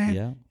what I'm saying?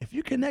 Yeah. If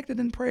you connected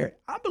in prayer,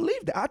 I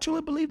believe that. I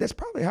truly believe that's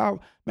probably how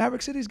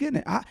Maverick City's getting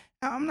it.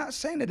 I'm not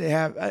saying that they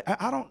have.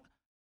 I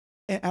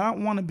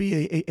don't want to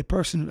be a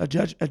person, a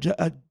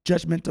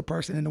judgmental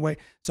person in a way.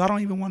 So I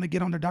don't even want to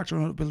get on their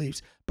doctrinal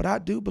beliefs. But I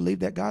do believe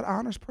that God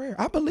honors prayer.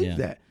 I believe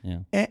Yeah.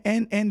 that. Yeah.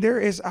 And there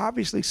is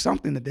obviously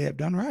something that they have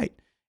done right.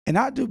 And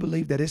I do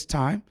believe that it's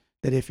time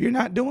that if you're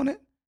not doing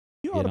it,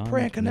 you ought Get to on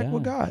pray it. and connect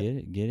with Yeah. God. Get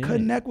in it.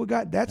 Connect with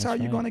God. That's how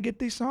That's you're right. going to get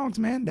these songs,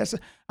 man.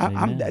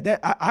 Amen.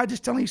 I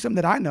just telling you something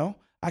that I know.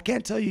 I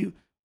can't tell you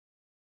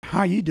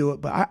how you do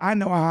it, but I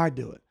know how I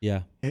do it.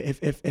 Yeah.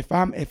 If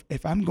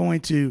I'm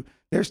going to,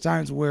 there's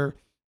times where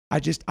I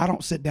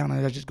don't sit down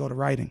and I just go to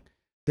writing.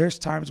 There's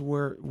times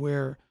where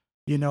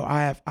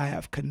I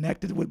have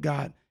connected with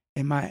God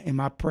in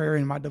my prayer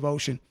and my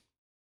devotion,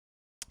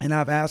 and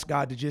I've asked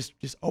God to just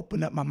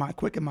open up my mind,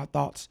 quicken my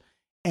thoughts,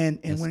 and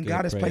That's when good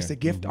God has placed a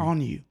prayer. gift Mhm.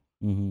 on you,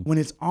 Mm-hmm. when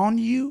it's on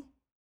you,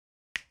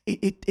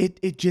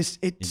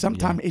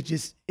 sometimes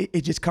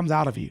it just comes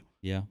out of you,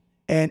 Yeah.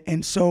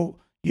 and so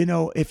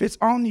if it's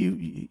on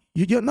you,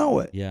 you'll know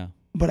it. Yeah.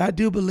 But I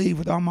do believe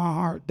with all my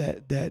heart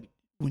that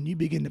when you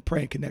begin to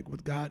pray and connect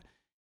with God,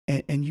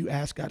 and you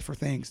ask God for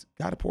things,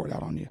 God will pour it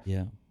out on you.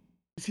 Yeah.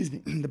 Excuse me.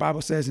 The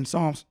Bible says in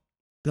Psalms,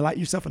 delight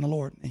yourself in the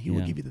Lord, and He will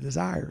Yeah. give you the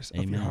desires of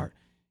your Amen. heart.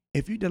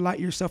 If you delight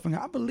yourself in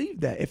God, I believe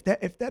that. If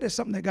that is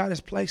something that God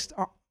has placed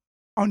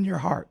on your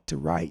heart to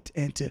write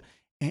and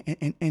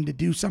to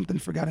do something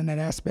for God in that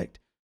aspect,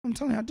 I'm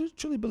telling you, I do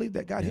truly believe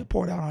that God, Yeah. He'll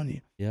pour it out on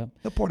you. Yeah.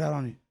 He'll pour it out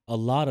on you. a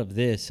lot of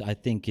this, I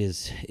think,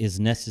 is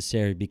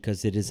necessary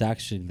because it is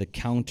actually the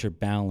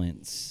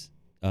counterbalance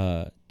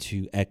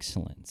to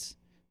excellence,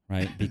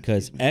 right?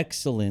 Because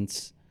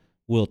excellence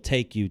will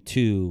take you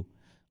to,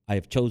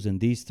 I've chosen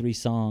these 3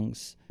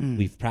 songs.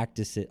 We've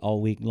practiced it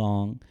all week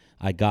long.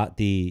 I got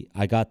the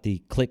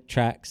click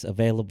tracks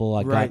available.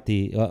 I got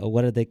the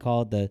what are they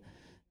called, the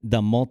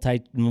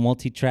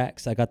multi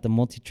tracks. I got the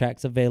multi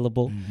tracks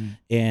available,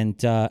 and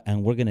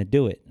we're gonna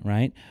do it,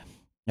 right?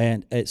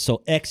 And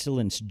so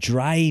excellence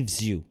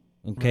drives you,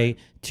 okay,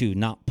 to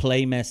not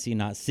play messy,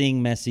 not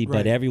sing messy,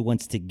 but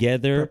everyone's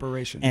together,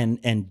 Preparation,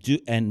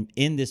 and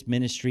in this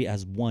ministry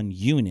as one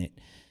unit.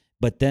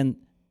 But then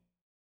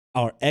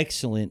our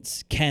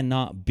excellence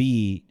cannot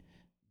be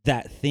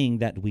that thing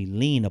that we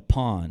lean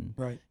upon,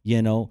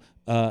 you know,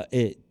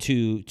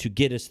 to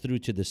get us through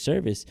to the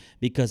service.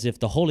 Because if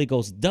the Holy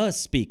Ghost does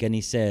speak and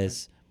he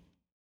says,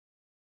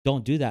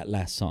 don't do that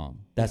last song,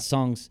 that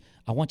song's,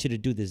 I want you to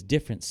do this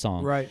different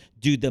song.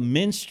 Do the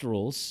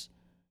minstrels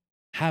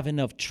have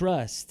enough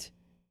trust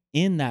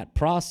in that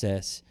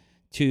process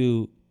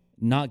to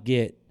not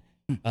get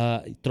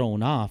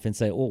thrown off and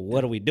say, oh,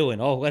 what are we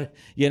doing? Oh, what,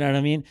 you know what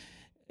I mean?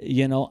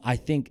 You know, I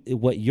think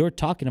what you're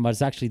talking about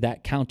is actually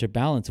that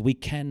counterbalance. We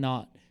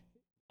cannot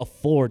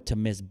afford to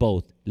miss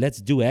both.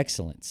 Let's do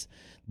excellence,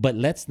 but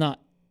let's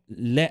not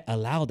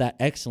allow that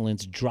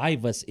excellence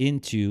drive us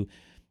into,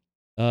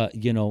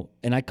 you know,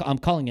 and I'm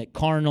calling it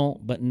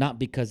carnal, but not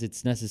because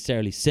it's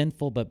necessarily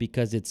sinful, but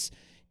because it's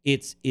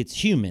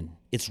human,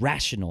 it's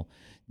rational.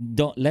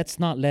 Let's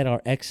not let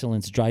our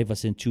excellence drive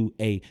us into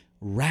a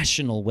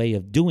rational way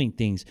of doing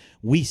things.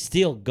 We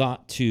still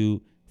got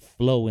to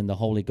flow in the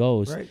Holy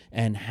Ghost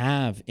and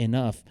have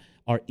enough,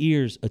 our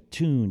ears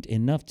attuned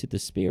enough to the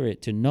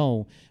Spirit to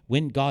know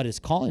when God is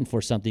calling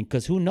for something.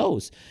 Because who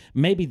knows,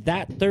 maybe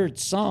that 3rd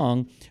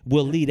song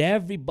will lead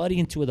everybody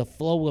into the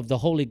flow of the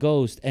Holy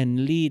Ghost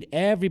and lead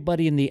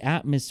everybody in the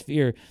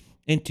atmosphere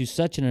into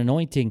such an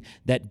anointing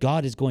that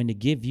God is going to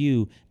give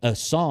you a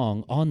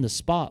song on the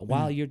spot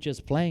while you're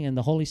just playing and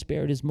the Holy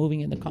Spirit is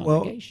moving in the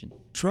congregation. Well,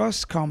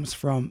 trust comes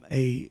from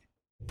a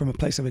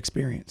place of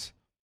experience.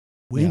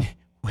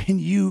 When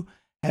you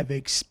have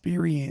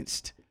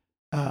experienced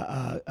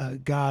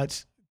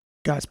God's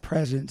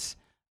presence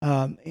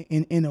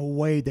in a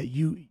way that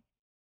you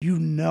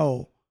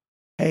know,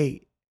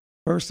 hey,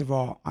 first of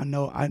all, I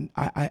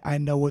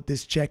know what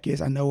this check is.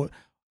 I know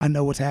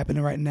what's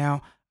happening right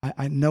now.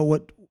 I know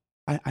what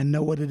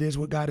it is,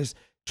 what God is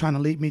trying to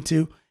lead me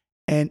to,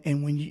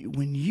 and when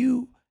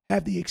you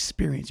have the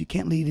experience, you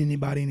can't lead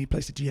anybody any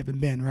place that you haven't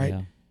been, right?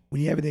 Yeah. When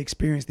you have the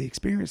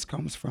experience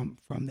comes from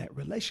that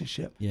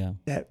relationship,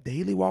 that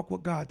daily walk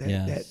with God,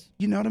 that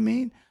you know what I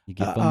mean? You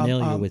get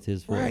familiar with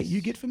his voice. Right, you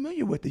get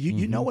familiar with it.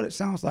 You know what it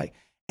sounds like,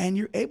 and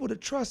you're able to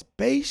trust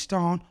based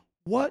on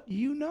what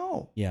you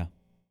know. Yeah.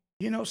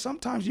 You know,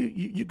 sometimes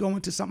you go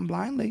into something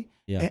blindly,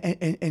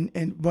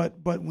 but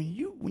when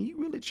you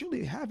really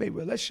truly have a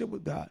relationship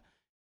with God,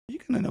 you're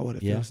gonna know what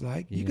it feels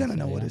like. You're gonna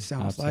know what it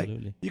sounds like.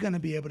 You're gonna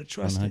be able to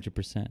trust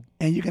 100%.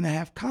 and you're gonna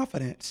have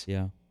confidence.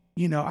 Yeah.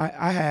 You know,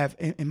 I have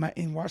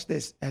and watch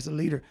this, as a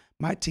leader,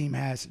 my team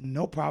has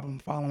no problem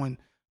following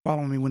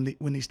me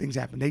when these things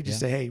happen. They just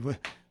say, hey,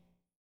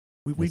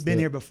 we've been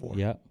here before.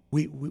 Yeah.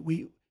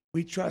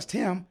 We trust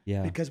him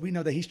because we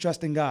know that he's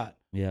trusting God.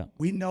 Yeah.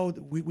 We know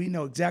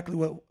exactly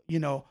what, we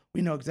know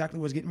exactly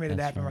what's getting ready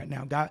to happen right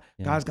now.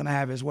 God's gonna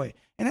have his way.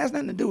 And it has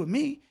nothing to do with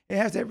me. It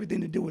has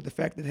everything to do with the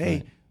fact that,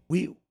 hey,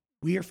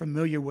 we are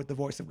familiar with the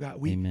voice of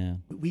God.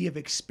 We have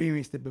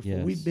experienced it before.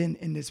 Yes. We've been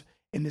in this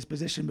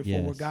position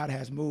before where God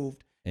has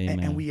moved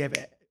and we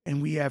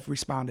have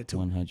responded to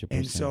 100%. It.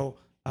 And so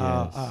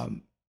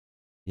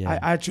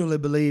I truly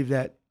believe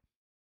that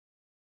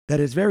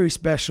it's very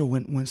special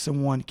when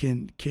someone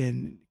can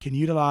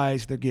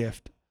utilize their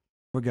gift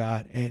for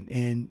God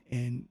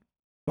and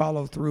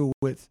follow through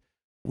with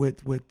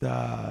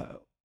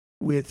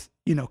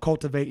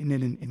cultivating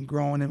it and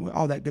growing and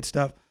all that good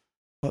stuff.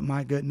 But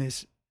my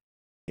goodness,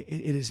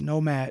 it is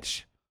no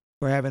match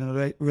for having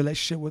a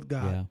relationship with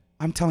God. Yeah.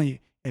 I'm telling you,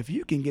 if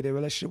you can get a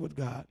relationship with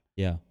God,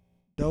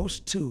 those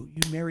two,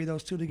 you marry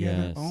those two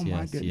together,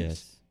 my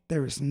goodness,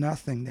 there is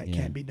nothing that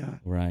can't be done.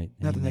 Right.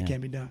 Nothing that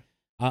can't be done.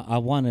 I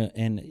want to,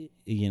 and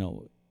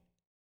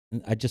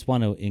I just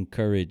want to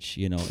encourage,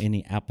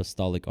 any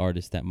apostolic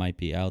artist that might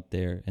be out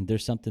there. And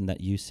there's something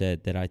that you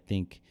said that I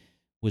think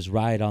was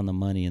right on the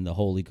money in the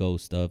Holy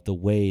Ghost of the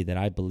way that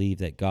I believe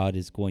that God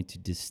is going to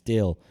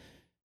distill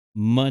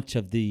much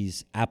of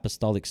these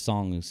apostolic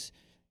songs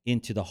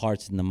into the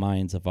hearts and the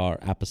minds of our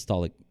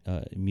apostolic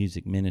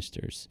music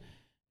ministers.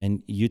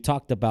 And you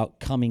talked about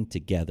coming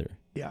together.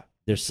 Yeah.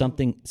 There's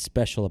something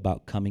special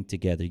about coming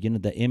together.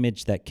 The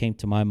image that came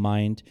to my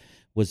mind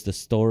was the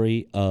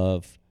story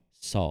of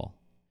Saul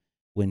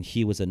when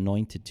he was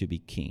anointed to be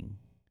king,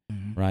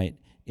 right?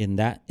 In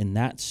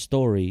that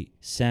story,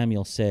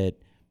 Samuel said,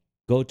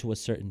 go to a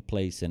certain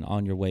place, and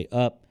on your way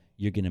up,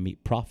 you're going to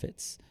meet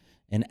prophets.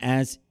 And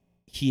as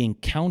he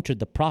encountered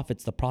the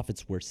prophets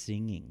were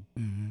singing.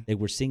 Mm-hmm. They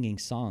were singing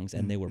songs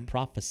and they were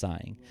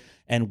prophesying.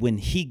 And when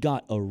he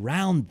got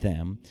around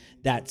them,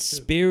 that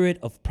spirit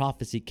of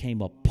prophecy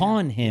came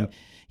upon him. Yep.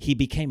 He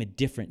became a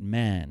different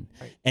man.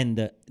 Right.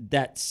 And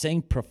that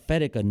same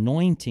prophetic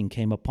anointing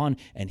came upon,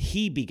 and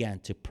he began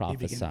to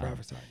prophesy. Yep.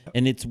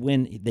 And it's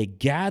when they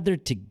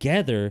gathered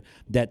together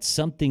that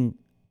something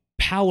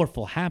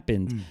powerful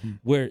happened,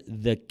 where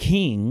the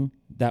king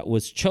that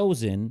was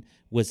chosen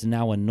was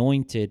now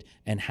anointed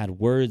and had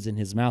words in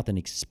his mouth and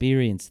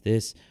experienced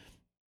this.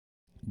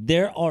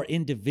 There are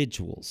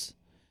individuals.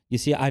 You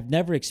see, I've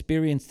never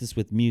experienced this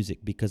with music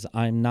because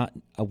I'm not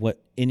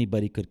what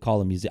anybody could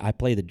call a music. I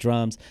play the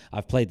drums,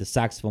 I've played the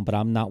saxophone, but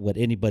I'm not what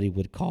anybody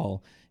would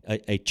call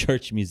a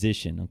church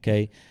musician,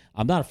 okay?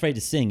 I'm not afraid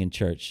to sing in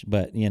church,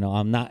 but,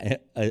 I'm not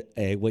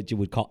a what you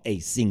would call a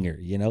singer,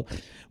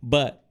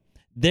 But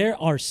there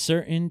are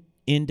certain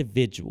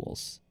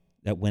individuals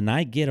that when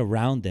I get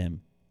around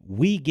them,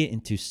 we get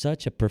into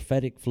such a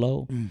prophetic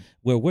flow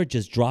where we're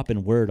just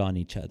dropping word on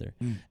each other.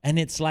 And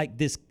it's like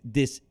this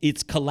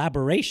it's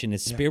collaboration.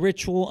 It's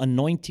spiritual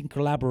anointing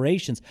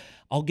collaborations.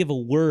 I'll give a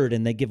word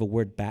and they give a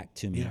word back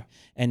to me. Yeah.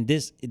 And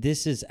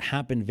this has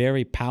happened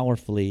very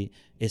powerfully,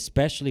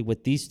 especially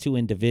with these two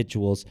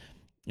individuals.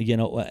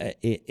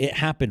 It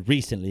happened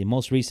recently,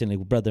 most recently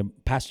with Brother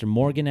Pastor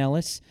Morgan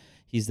Ellis.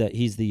 He's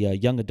the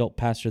young adult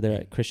pastor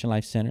there at Christian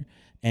Life Center,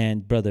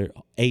 and Brother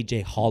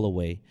A.J.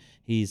 Holloway.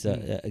 He's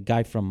a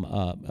guy from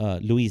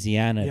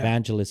Louisiana,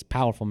 evangelist,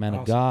 powerful man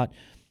of God.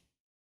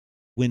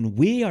 When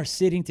we are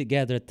sitting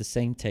together at the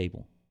same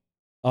table,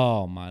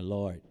 oh my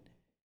Lord,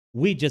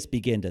 we just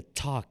begin to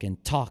talk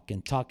and talk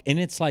and talk. And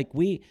it's like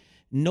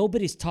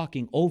nobody's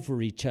talking over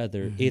each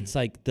other. It's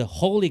like the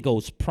Holy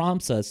Ghost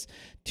prompts us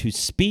to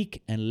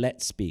speak and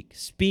let speak,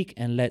 speak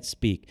and let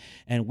speak.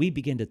 And we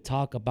begin to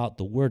talk about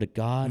the Word of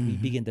God. We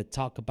begin to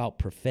talk about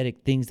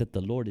prophetic things that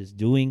the Lord is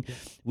doing.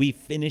 We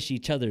finish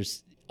each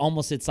other's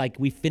it's like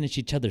we finish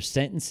each other's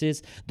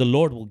sentences. The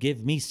Lord will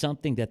give me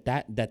something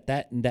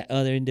that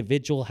other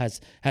individual has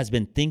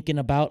been thinking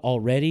about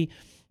already,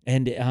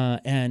 and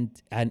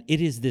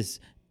it is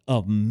this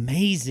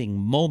amazing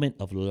moment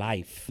of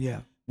life.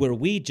 Yeah. Where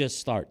we just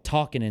start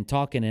talking and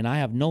talking, and I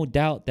have no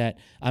doubt that,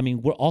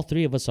 we're all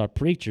three of us are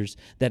preachers,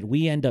 that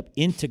we end up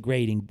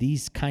integrating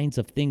these kinds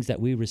of things that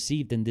we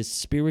received in this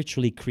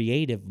spiritually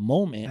creative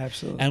moment.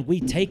 Absolutely. And we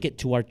take it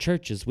to our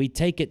churches, we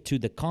take it to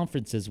the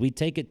conferences, we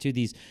take it to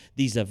these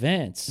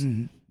events.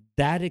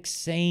 That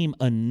same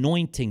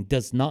anointing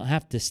does not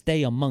have to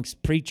stay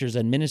amongst preachers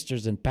and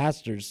ministers and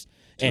pastors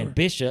and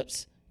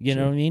bishops. You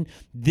know what I mean?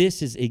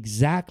 This is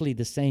exactly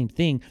the same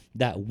thing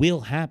that will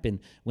happen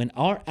when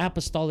our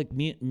apostolic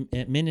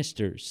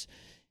ministers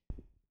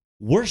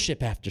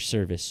worship after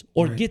service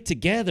or get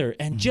together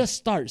and just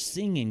start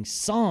singing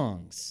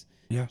songs.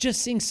 Yeah.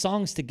 Just sing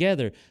songs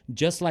together.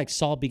 Just like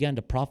Saul began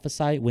to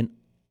prophesy, when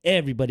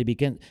everybody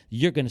began,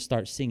 you're going to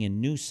start singing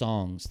new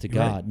songs to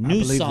God.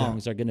 New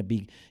songs are going to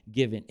be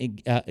given.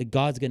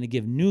 God's going to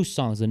give new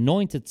songs,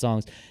 anointed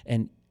songs,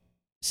 and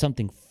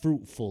something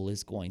fruitful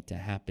is going to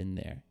happen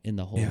there in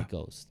the Holy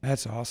Ghost.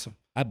 That's awesome.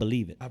 I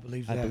believe it. I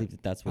believe that. I believe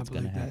that that's what's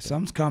going to happen.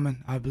 Something's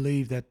coming. I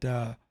believe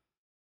that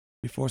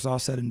before it's all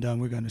said and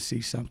done, we're going to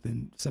see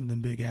something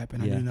big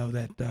happen. Yeah. I do know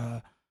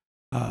that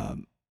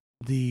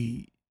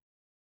the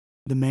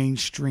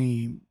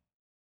mainstream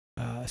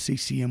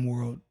CCM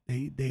world,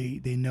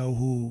 they know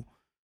who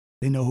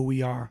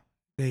we are.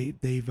 They've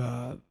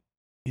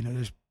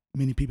there's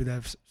many people that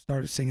have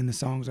started singing the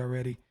songs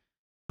already.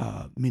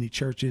 Many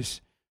churches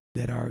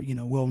that are,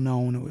 well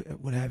known or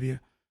what have you.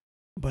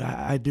 But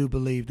I do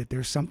believe that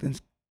there's something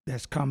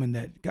that's coming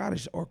that God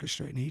is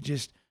orchestrating. He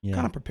just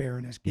kind of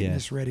preparing us, getting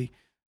us ready,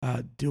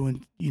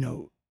 doing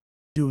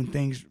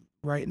things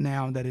right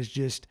now that is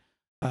just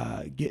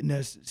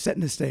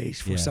setting the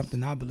stage for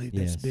something I believe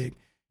that's big.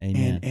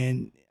 Amen.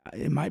 And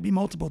it might be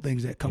multiple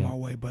things that come our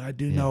way, but I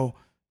do know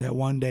that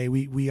one day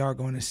we are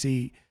going to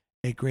see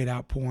a great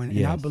outpouring.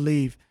 And I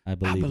believe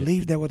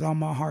that with all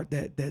my heart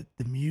that the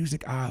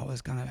music aisle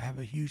is going to have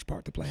a huge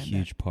part to play in that.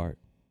 Huge part.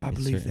 I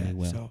believe that.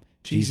 Will. So,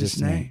 Jesus'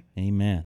 name. Amen.